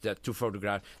two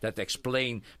photographs that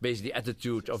explain basically the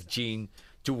attitude of Jean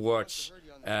towards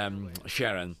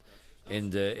Sharon.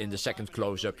 In the second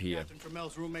close-up here.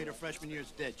 Tramel's roommate her freshman year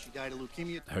is dead. She died of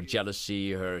leukemia. Her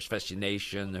jealousy, her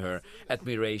fascination, her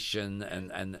admiration,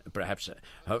 and perhaps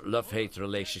her love-hate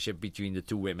relationship between the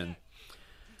two women.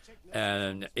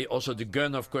 And also the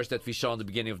gun, of course, that we saw in the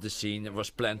beginning of the scene was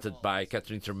planted by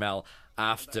Catherine Tramell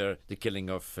after the killing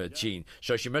of Jean.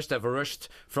 So she must have rushed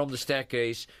from the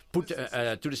staircase, put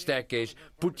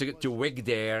the wig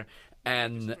there,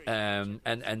 and the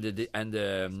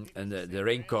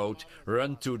raincoat,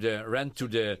 ran to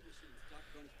the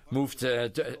moved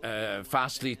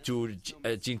fastly to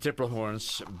Gene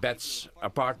Triplehorn's Bet's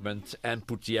apartment and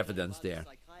put the evidence there.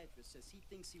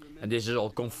 And this is all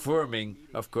confirming,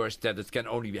 of course, that it can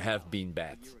only have been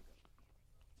Bet.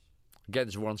 Again,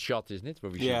 it's one shot, isn't it?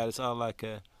 Where we Yeah, it's all like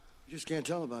a... You just can't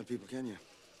tell about people, can you?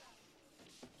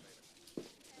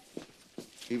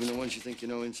 Even the ones you think you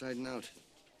know inside and out.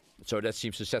 So that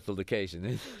seems to settle the case, isn't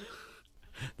it?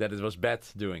 That it was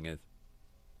Bet doing it.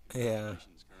 Yeah.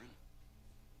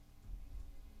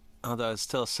 Although it's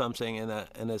still something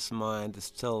in his mind, it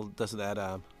still doesn't add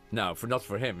up. No, not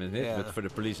for him, isn't it? Yeah. But for the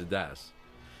police it does.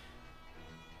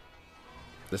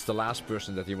 That's the last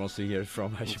person that he wants to hear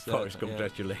from, I suppose.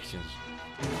 Congratulations.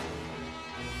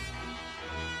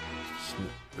 It's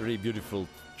really beautiful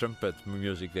trumpet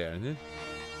music there, isn't it?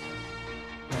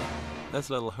 That's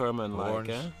a little Herman-like,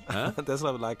 eh? Huh? That's a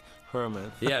little like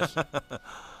Herman. Yes.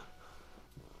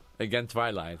 Again,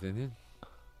 Twilight, isn't it?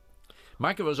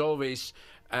 Michael was always,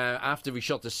 after we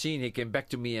shot the scene, he came back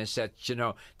to me and said, you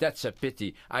know, that's a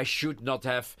pity. I should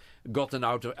have gotten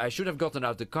out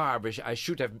the car, but I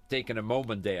should have taken a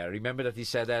moment there. Remember that he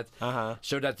said that?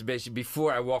 So that basically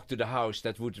before I walked to the house,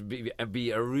 that would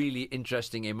be a really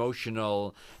interesting,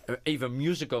 emotional, even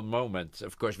musical moment.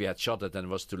 Of course, we had shot it and it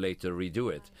was too late to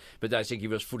redo it. But I think he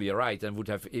was fully right and would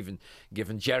have even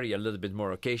given Jerry a little bit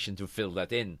more occasion to fill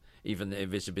that in, even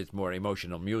if it's a bit more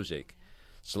emotional music.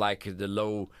 It's like the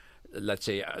low, let's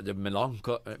say, the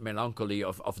melancholy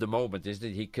of the moment is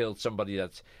that he killed somebody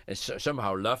that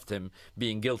somehow loved him,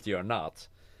 being guilty or not.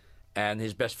 And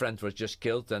his best friend was just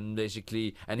killed, and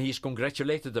basically, and he's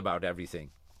congratulated about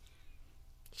everything.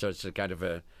 So it's a kind of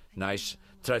a nice,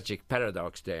 tragic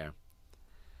paradox there.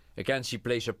 Again, she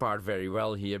plays her part very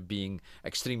well here, being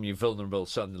extremely vulnerable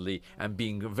suddenly and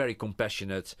being very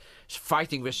compassionate,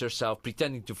 fighting with herself,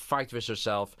 pretending to fight with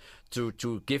herself,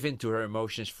 to give in to her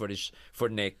emotions for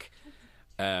Nick.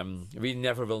 We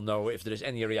never will know if there is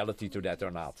any reality to that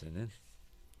or not. Isn't it?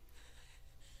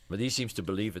 But he seems to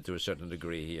believe it to a certain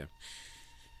degree here.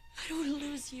 I don't want to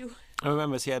lose you. I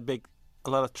remember he had a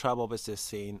lot of trouble with this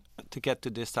scene to get to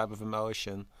this type of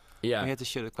emotion. Yeah. We had to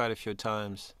shoot it quite a few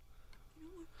times.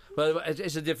 Well, it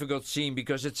is a difficult scene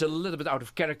because it's a little bit out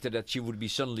of character that she would be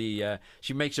suddenly...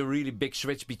 she makes a really big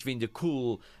switch between the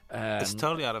cool... it's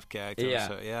totally out of character. Yeah,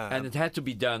 so, yeah. And it had to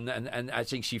be done, and I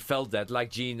think she felt that,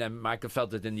 like Gene and Michael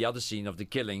felt it in the other scene of the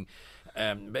killing.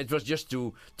 It was just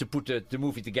to put the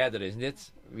movie together, isn't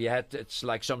it? It's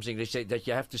like something they say that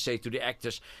you have to say to the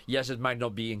actors, yes, it might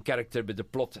not be in character, but the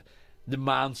plot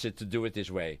demands it to do it this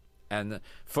way. And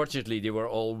fortunately, they were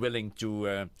all willing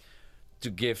to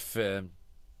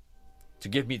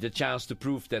give me the chance to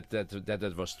prove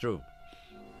that was true.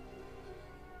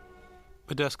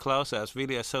 But those close-ups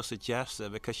really are so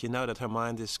suggestive because you know that her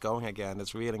mind is going again.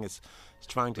 It's reeling. It's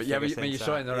trying to. But figure when you things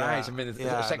saw out. in her eyes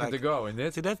a second ago, isn't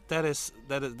it? See,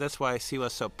 that's why she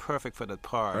was so perfect for that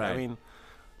part. Right. I mean,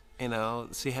 you know,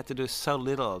 she had to do so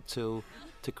little to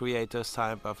create those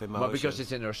type of emotions. Well, because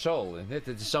it's in her soul, isn't it?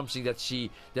 It's something that she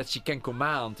can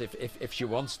command if she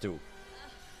wants to.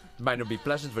 It might not be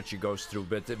pleasant what she goes through,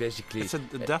 but basically... It's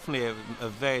definitely a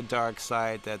very dark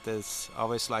side that is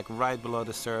always like right below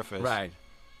the surface. Right.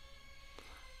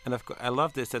 And of course, I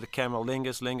love this, that the camera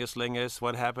lingers.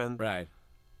 What happened? Right.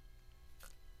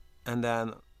 And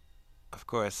then, of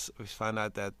course, we find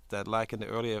out that like in the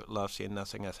earlier love scene,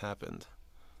 nothing has happened.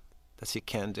 That she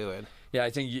can't do it. Yeah, I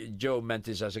think Joe meant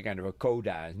this as a kind of a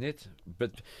coda, isn't it?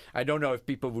 But I don't know if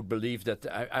people would believe that.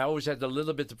 I always had a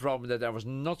little bit of problem that I was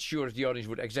not sure if the audience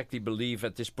would exactly believe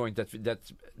at this point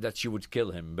that she would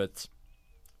kill him, but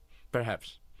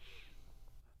perhaps.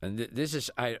 And this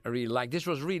is, I really like. This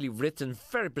was really written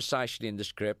very precisely in the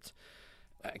script.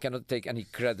 I cannot take any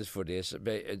credit for this.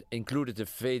 It included the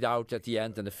fade out at the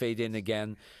end and the fade in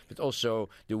again, but also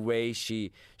the way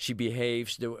she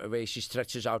behaves, the way she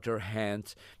stretches out her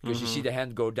hand, because you see the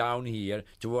hand go down here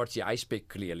towards the ice pick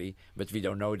clearly, but we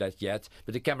don't know that yet.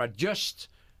 But the camera just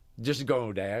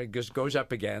go there, just goes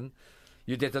up again.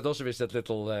 You did that also with that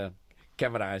little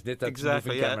camera, isn't it? That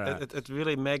exactly. moving camera. It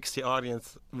really makes the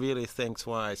audience really think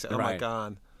twice. Oh my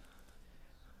God.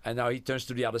 And now he turns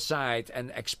to the other side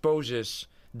and exposes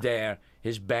there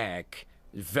his back.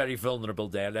 Very vulnerable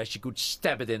there. Like she could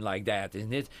stab it in like that,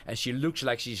 isn't it? And she looks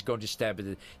like she's going to stab it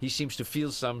in. He seems to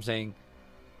feel something.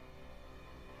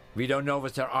 We don't know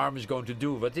what her arm is going to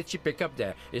do. What did she pick up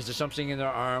there? Is there something in her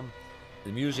arm?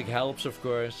 The music helps, of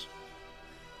course.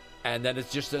 And then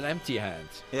it's just an empty hand.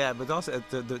 Yeah, but also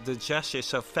the gesture is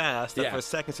so fast that for a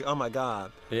second you, oh my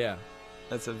God. Yeah.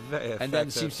 That's a very effective, and then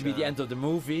it seems to be the end of the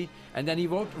movie. And then he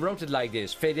wrote it like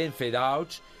this: fade in, fade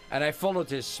out. And I followed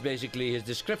his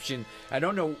description. I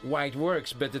don't know why it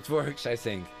works, but it works, I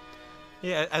think.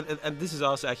 Yeah, and this is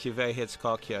also actually very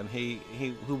Hitchcockian.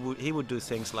 He would do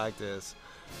things like this,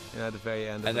 at the very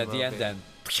end. And of at the the end, movie.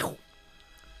 then.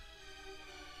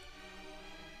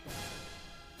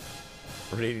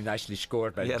 Really nicely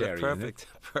scored by Terry. Yeah,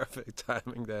 perfect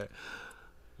timing there.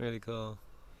 Really cool.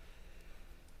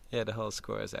 Yeah, the whole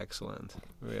score is excellent.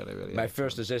 Really, really. My excellent.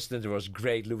 first assistant was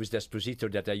great Louis Desposito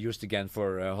that I used again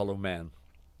for Hollow Man.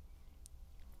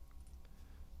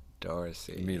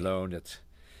 Dorothy Milone,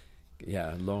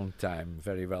 long time,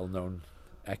 very well known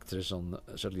actress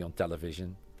certainly on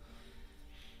television.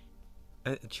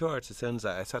 George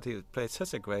Costanza, I thought he played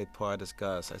such a great part as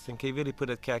Gus. I think he really put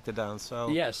that character down so.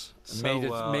 Yes,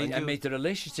 so made the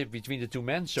relationship between the two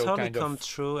men so totally kind of come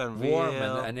true and warm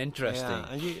real. and interesting.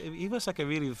 Yeah, and he was like a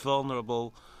really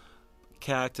vulnerable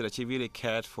character that you really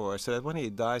cared for. So that when he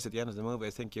dies at the end of the movie,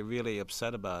 I think you're really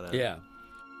upset about it. Yeah.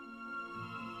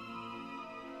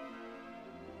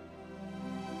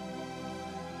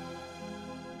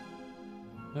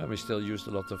 Well, we still used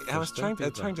a lot of. I was trying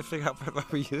to figure out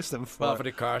what we used them for. Well, for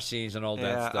the car scenes and all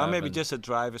that stuff. Or maybe just a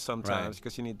driver sometimes,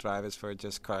 because you need drivers for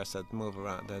just cars that move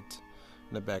around in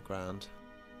the background.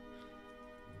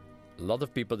 A lot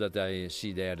of people that I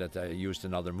see there that I used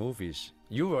in other movies.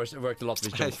 You worked a lot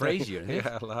with John Frazier,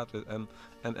 yeah, a lot with, and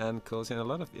Ann Coulson, a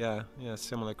lot of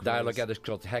similar. Dialogue editor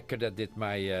Scott Hacker that did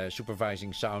my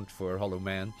supervising sound for Hollow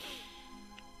Man.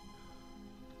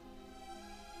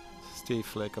 Steve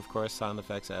Flick, of course, sound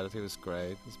effects editor, was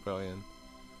great. It's brilliant.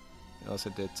 He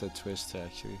also did Twist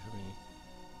actually for me.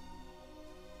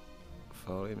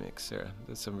 Foley mixer.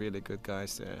 There's some really good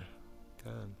guys there.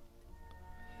 God.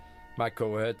 Mike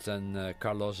Cohet and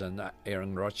Carlos and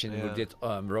Aaron Rochin who did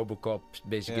RoboCop,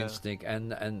 Basic Instinct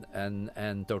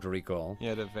and Total Recall.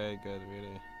 Yeah, they're very good,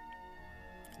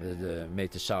 really.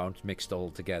 Made the sound, mixed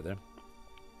all together.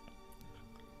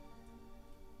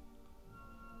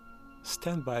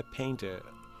 Standby painter.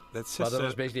 That's well, just that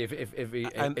was basically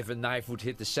if a knife would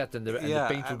hit the set and the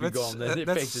paint would be gone.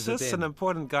 That's just an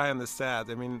important guy on the set.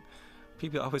 I mean,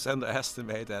 people always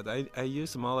underestimate that. I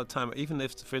use them all the time. Even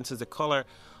if, for instance, the color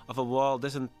of a wall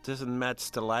doesn't match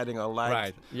the lighting or light.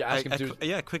 Right. You ask him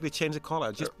to quickly change the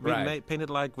color. Just paint it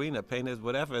light green or paint it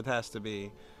whatever it has to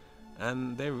be.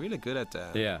 And they're really good at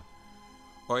that. Yeah.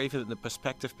 Or even the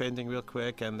perspective painting real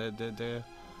quick, and they're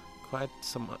quite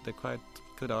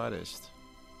good artist.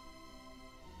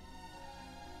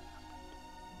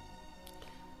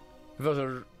 It was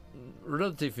a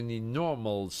relatively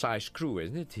normal size crew,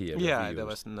 isn't it, here? Yeah, there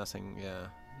was nothing,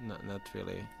 not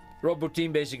really. Robo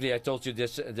Team, basically, I told you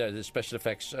this, the special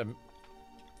effects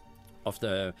of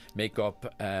the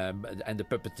makeup and the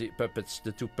puppets,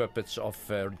 the two puppets of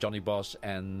Johnny Boss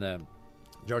and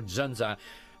George Zunza.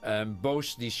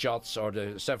 Both these shots, or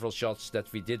the several shots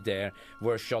that we did there,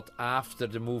 were shot after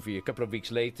the movie. A couple of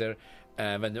weeks later,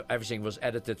 when everything was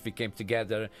edited, we came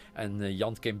together, and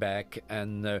Jan came back,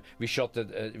 and we shot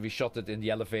it in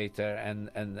the elevator and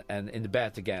in the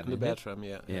bed again. In the bedroom,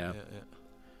 yeah.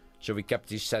 So we kept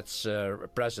these sets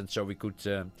present, so we could,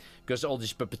 because all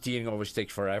this puppeteering always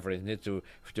takes forever, isn't it? To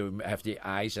have the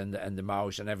eyes and the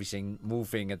mouth and everything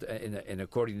moving in a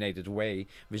coordinated way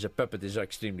with a puppet is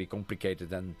extremely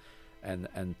complicated and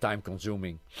time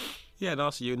consuming. Yeah, and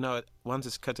also once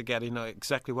it's cut together, you know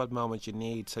exactly what moment you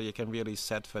need, so you can really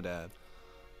set for that.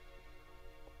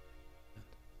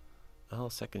 The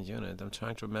whole second unit. I'm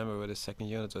trying to remember what the second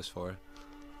unit was for.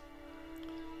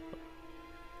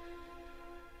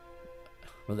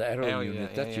 Well, the aero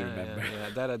unit, you remember. Yeah,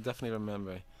 that I definitely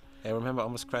remember. I remember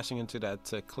almost crashing into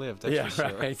that cliff, that's for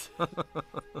sure. Right.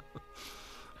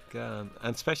 God.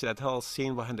 And especially that whole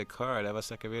scene behind the car, that was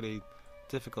like a really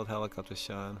difficult helicopter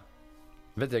shot.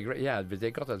 But they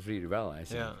got that really well, I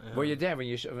think. Yeah. Were you there when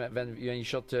you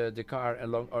shot the car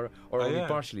along, or only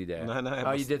partially there?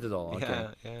 No, you did it all. Okay.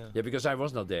 Yeah, because I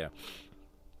was not there.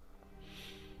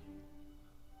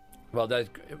 Well, that's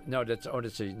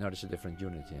a different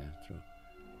unit. Yeah, true.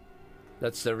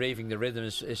 That's the Raving the Rhythm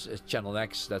is Channel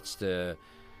X. That's the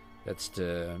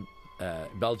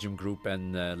Belgium group,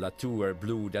 and La Tour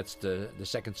Blue. That's the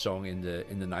second song in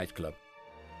the nightclub.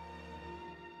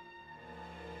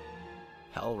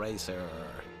 Hellraiser.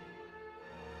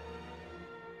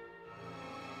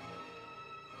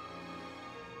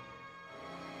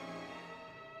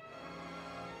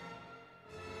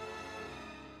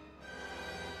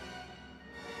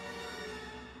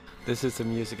 This is the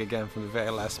music again from the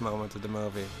very last moment of the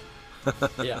movie.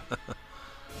 Yeah.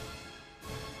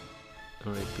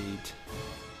 And repeat.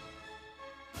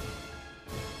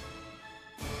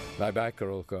 Bye bye,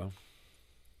 Karolko.